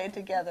we say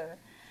together.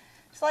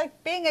 It's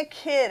like being a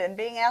kid and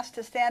being asked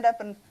to stand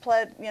up and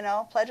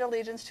pledge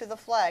allegiance to the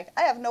flag.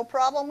 I have no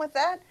problem with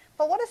that,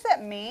 but what does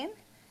that mean?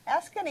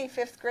 Ask any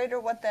fifth grader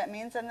what that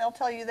means, and they'll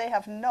tell you they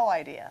have no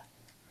idea.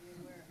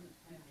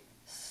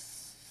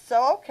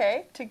 So,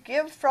 okay, to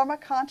give from a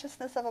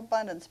consciousness of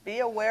abundance, be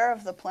aware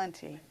of the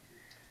plenty.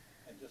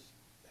 And just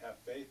have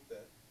faith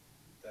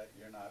that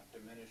you're not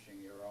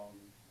diminishing your own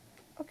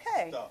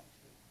stuff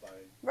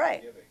by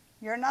giving.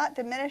 You're not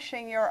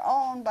diminishing your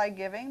own by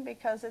giving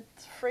because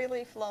it's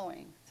freely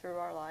flowing through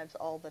our lives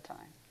all the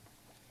time.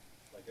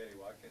 Like Eddie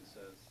Watkins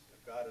says,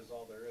 if God is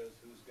all there is,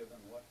 who's given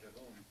what to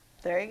whom?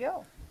 There you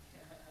go.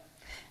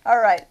 All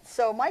right,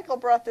 so Michael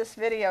brought this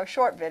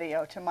short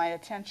video, to my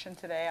attention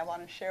today. I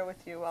want to share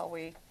with you while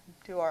we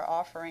do our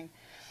offering.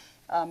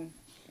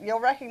 You'll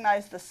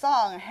recognize the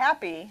song,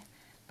 Happy,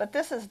 but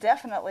this is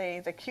definitely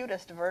the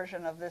cutest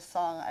version of this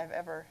song I've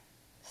ever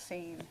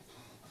seen.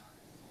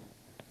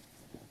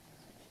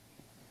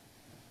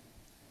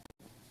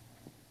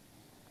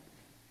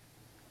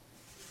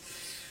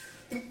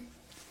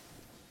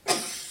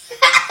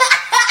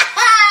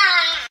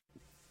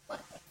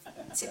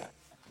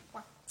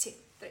 One, two,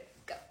 three,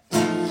 go.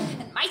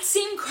 It might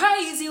seem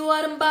crazy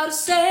what I'm about to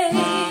say.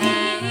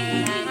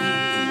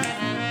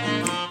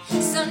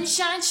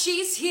 Sunshine,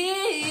 she's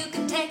here, you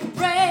can take a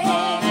break.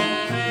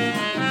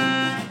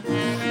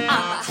 I'm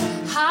a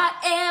hot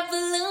air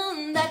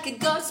balloon that could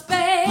go to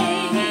space.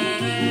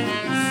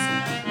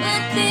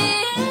 But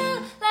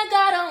then, like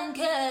I don't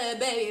care,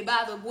 baby,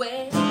 by the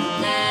way.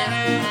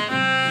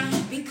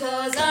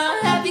 Because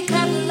I'm happy,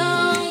 clap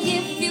along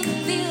if you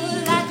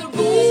feel like a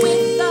room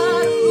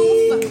without a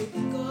roof.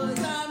 Because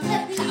I'm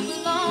happy, clap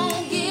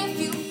along if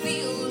you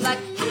feel like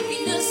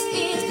happiness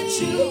is the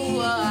truth.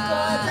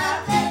 Because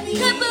I'm happy,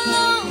 clap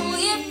along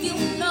if you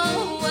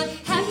know what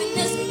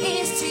happiness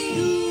is to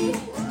you.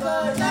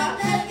 Because I'm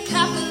happy,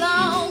 clap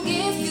along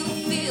if you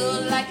feel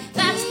like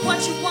that's what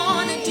you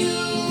want to do.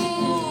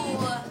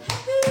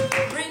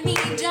 Bring me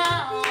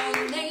down,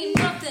 ain't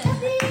nothing.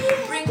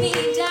 Bring me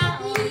down,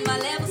 my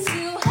level's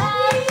too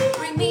high.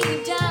 Bring me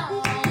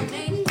down,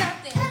 ain't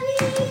nothing.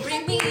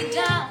 Bring me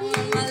down,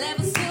 my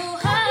level's too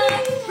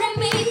high. Bring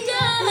me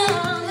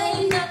down,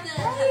 ain't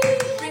nothing.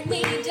 Bring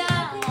me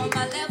down,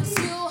 my level's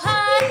too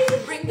high.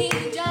 Bring me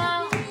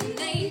down,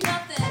 ain't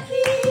nothing.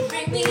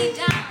 Bring me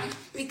down,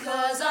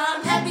 because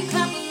I'm happy,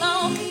 clap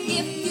along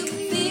if you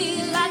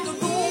feel like a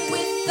room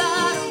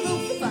without a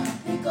roof.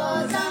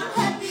 Because I'm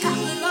happy, clap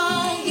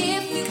along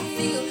if you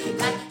feel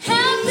like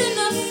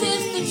happiness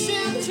is the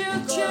true.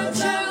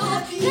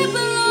 Clap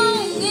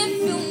along if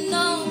you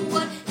know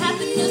what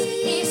happiness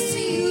is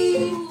to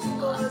you.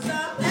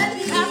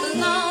 Clap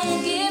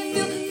along if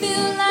you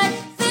feel like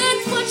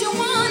that's what you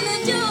want to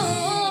do.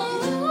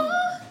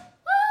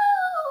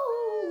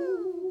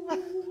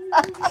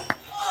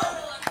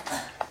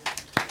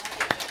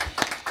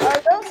 Are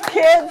those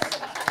kids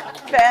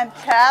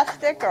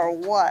fantastic or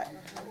what?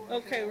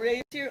 Okay,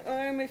 raise your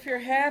arm if you're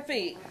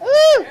happy.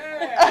 Woo!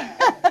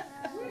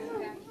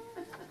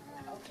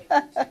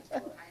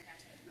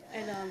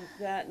 And on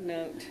that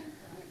note,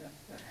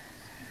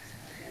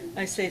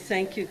 I say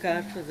thank you,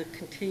 God, for the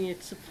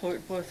continued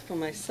support both for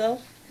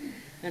myself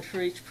and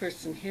for each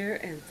person here,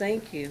 and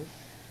thank you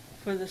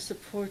for the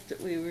support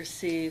that we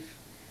receive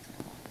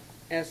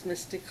as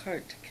Mystic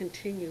Heart to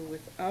continue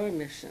with our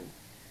mission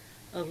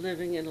of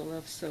living in a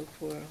love-soaked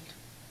world.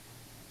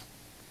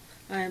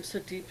 I am so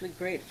deeply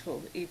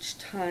grateful each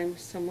time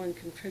someone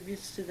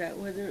contributes to that,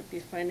 whether it be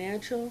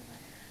financial,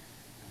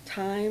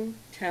 time,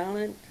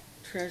 talent,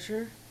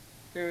 treasure.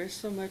 There is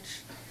so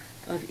much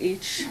of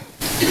each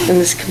in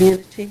this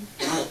community.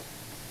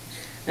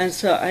 And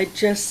so I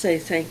just say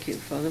thank you,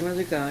 Father,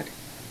 Mother, God,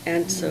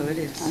 and so it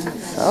is.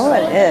 So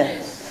it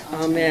is.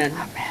 Amen.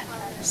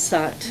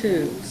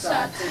 Satu.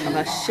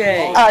 Ashe.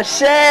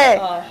 Ashe.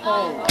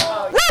 Aho.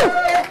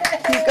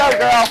 Go,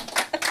 girl.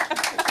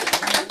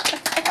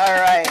 All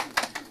right.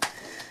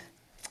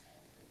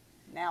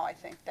 Now I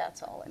think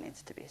that's all that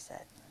needs to be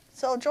said.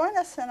 So join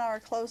us in our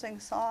closing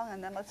song,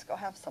 and then let's go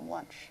have some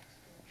lunch,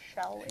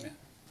 shall we?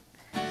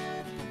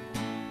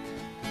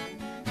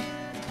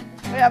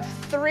 We have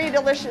 3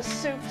 delicious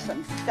soups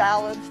and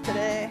salads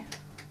today.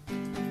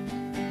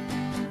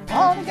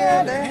 All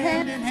together,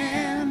 hand in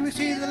hand, we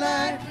see the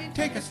light, we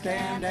take a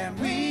stand, and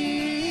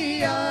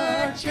we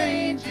are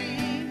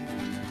changing.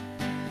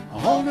 A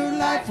whole new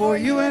life for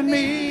you and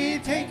me.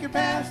 Take your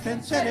past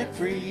and set it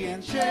free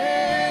and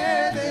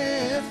share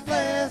this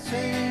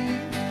blessing.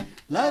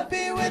 Love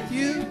be with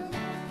you,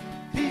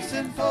 peace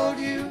enfold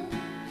you,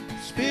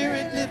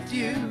 spirit lift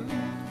you,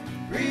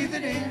 breathe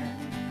it in.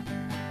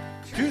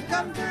 Truth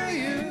come through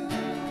you,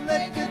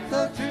 let it get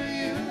flow through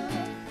you.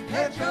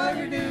 Let joy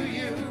renew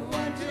you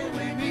until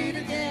we meet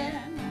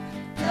again.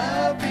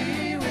 Love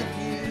be with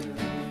you.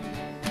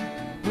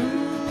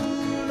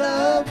 Ooh,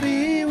 love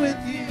be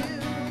with you.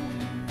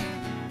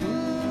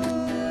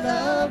 Ooh,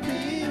 love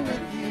be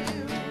with you.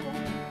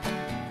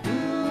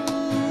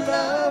 Ooh,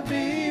 love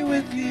be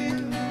with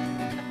you.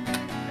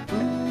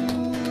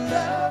 Ooh,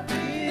 love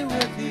be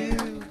with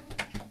you.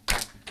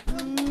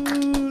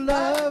 Ooh,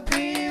 love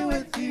be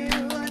with you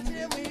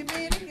until we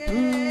meet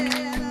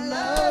again.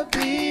 Love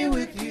be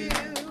with you.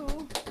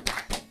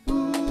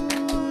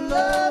 Ooh,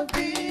 love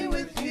be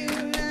with you.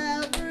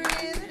 Now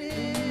breathe it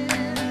in.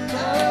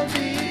 Love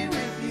be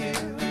with you.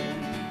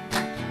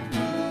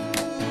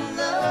 Ooh,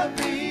 love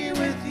be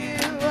with you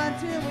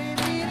until we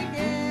meet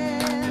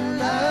again.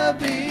 Love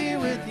be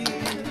with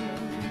you.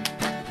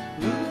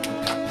 Ooh,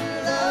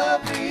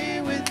 love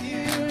be with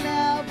you.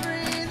 Now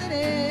breathe it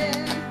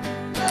in.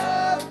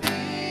 Love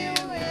be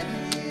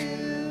with you.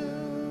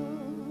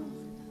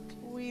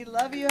 We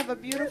love you. Have a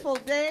beautiful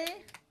day.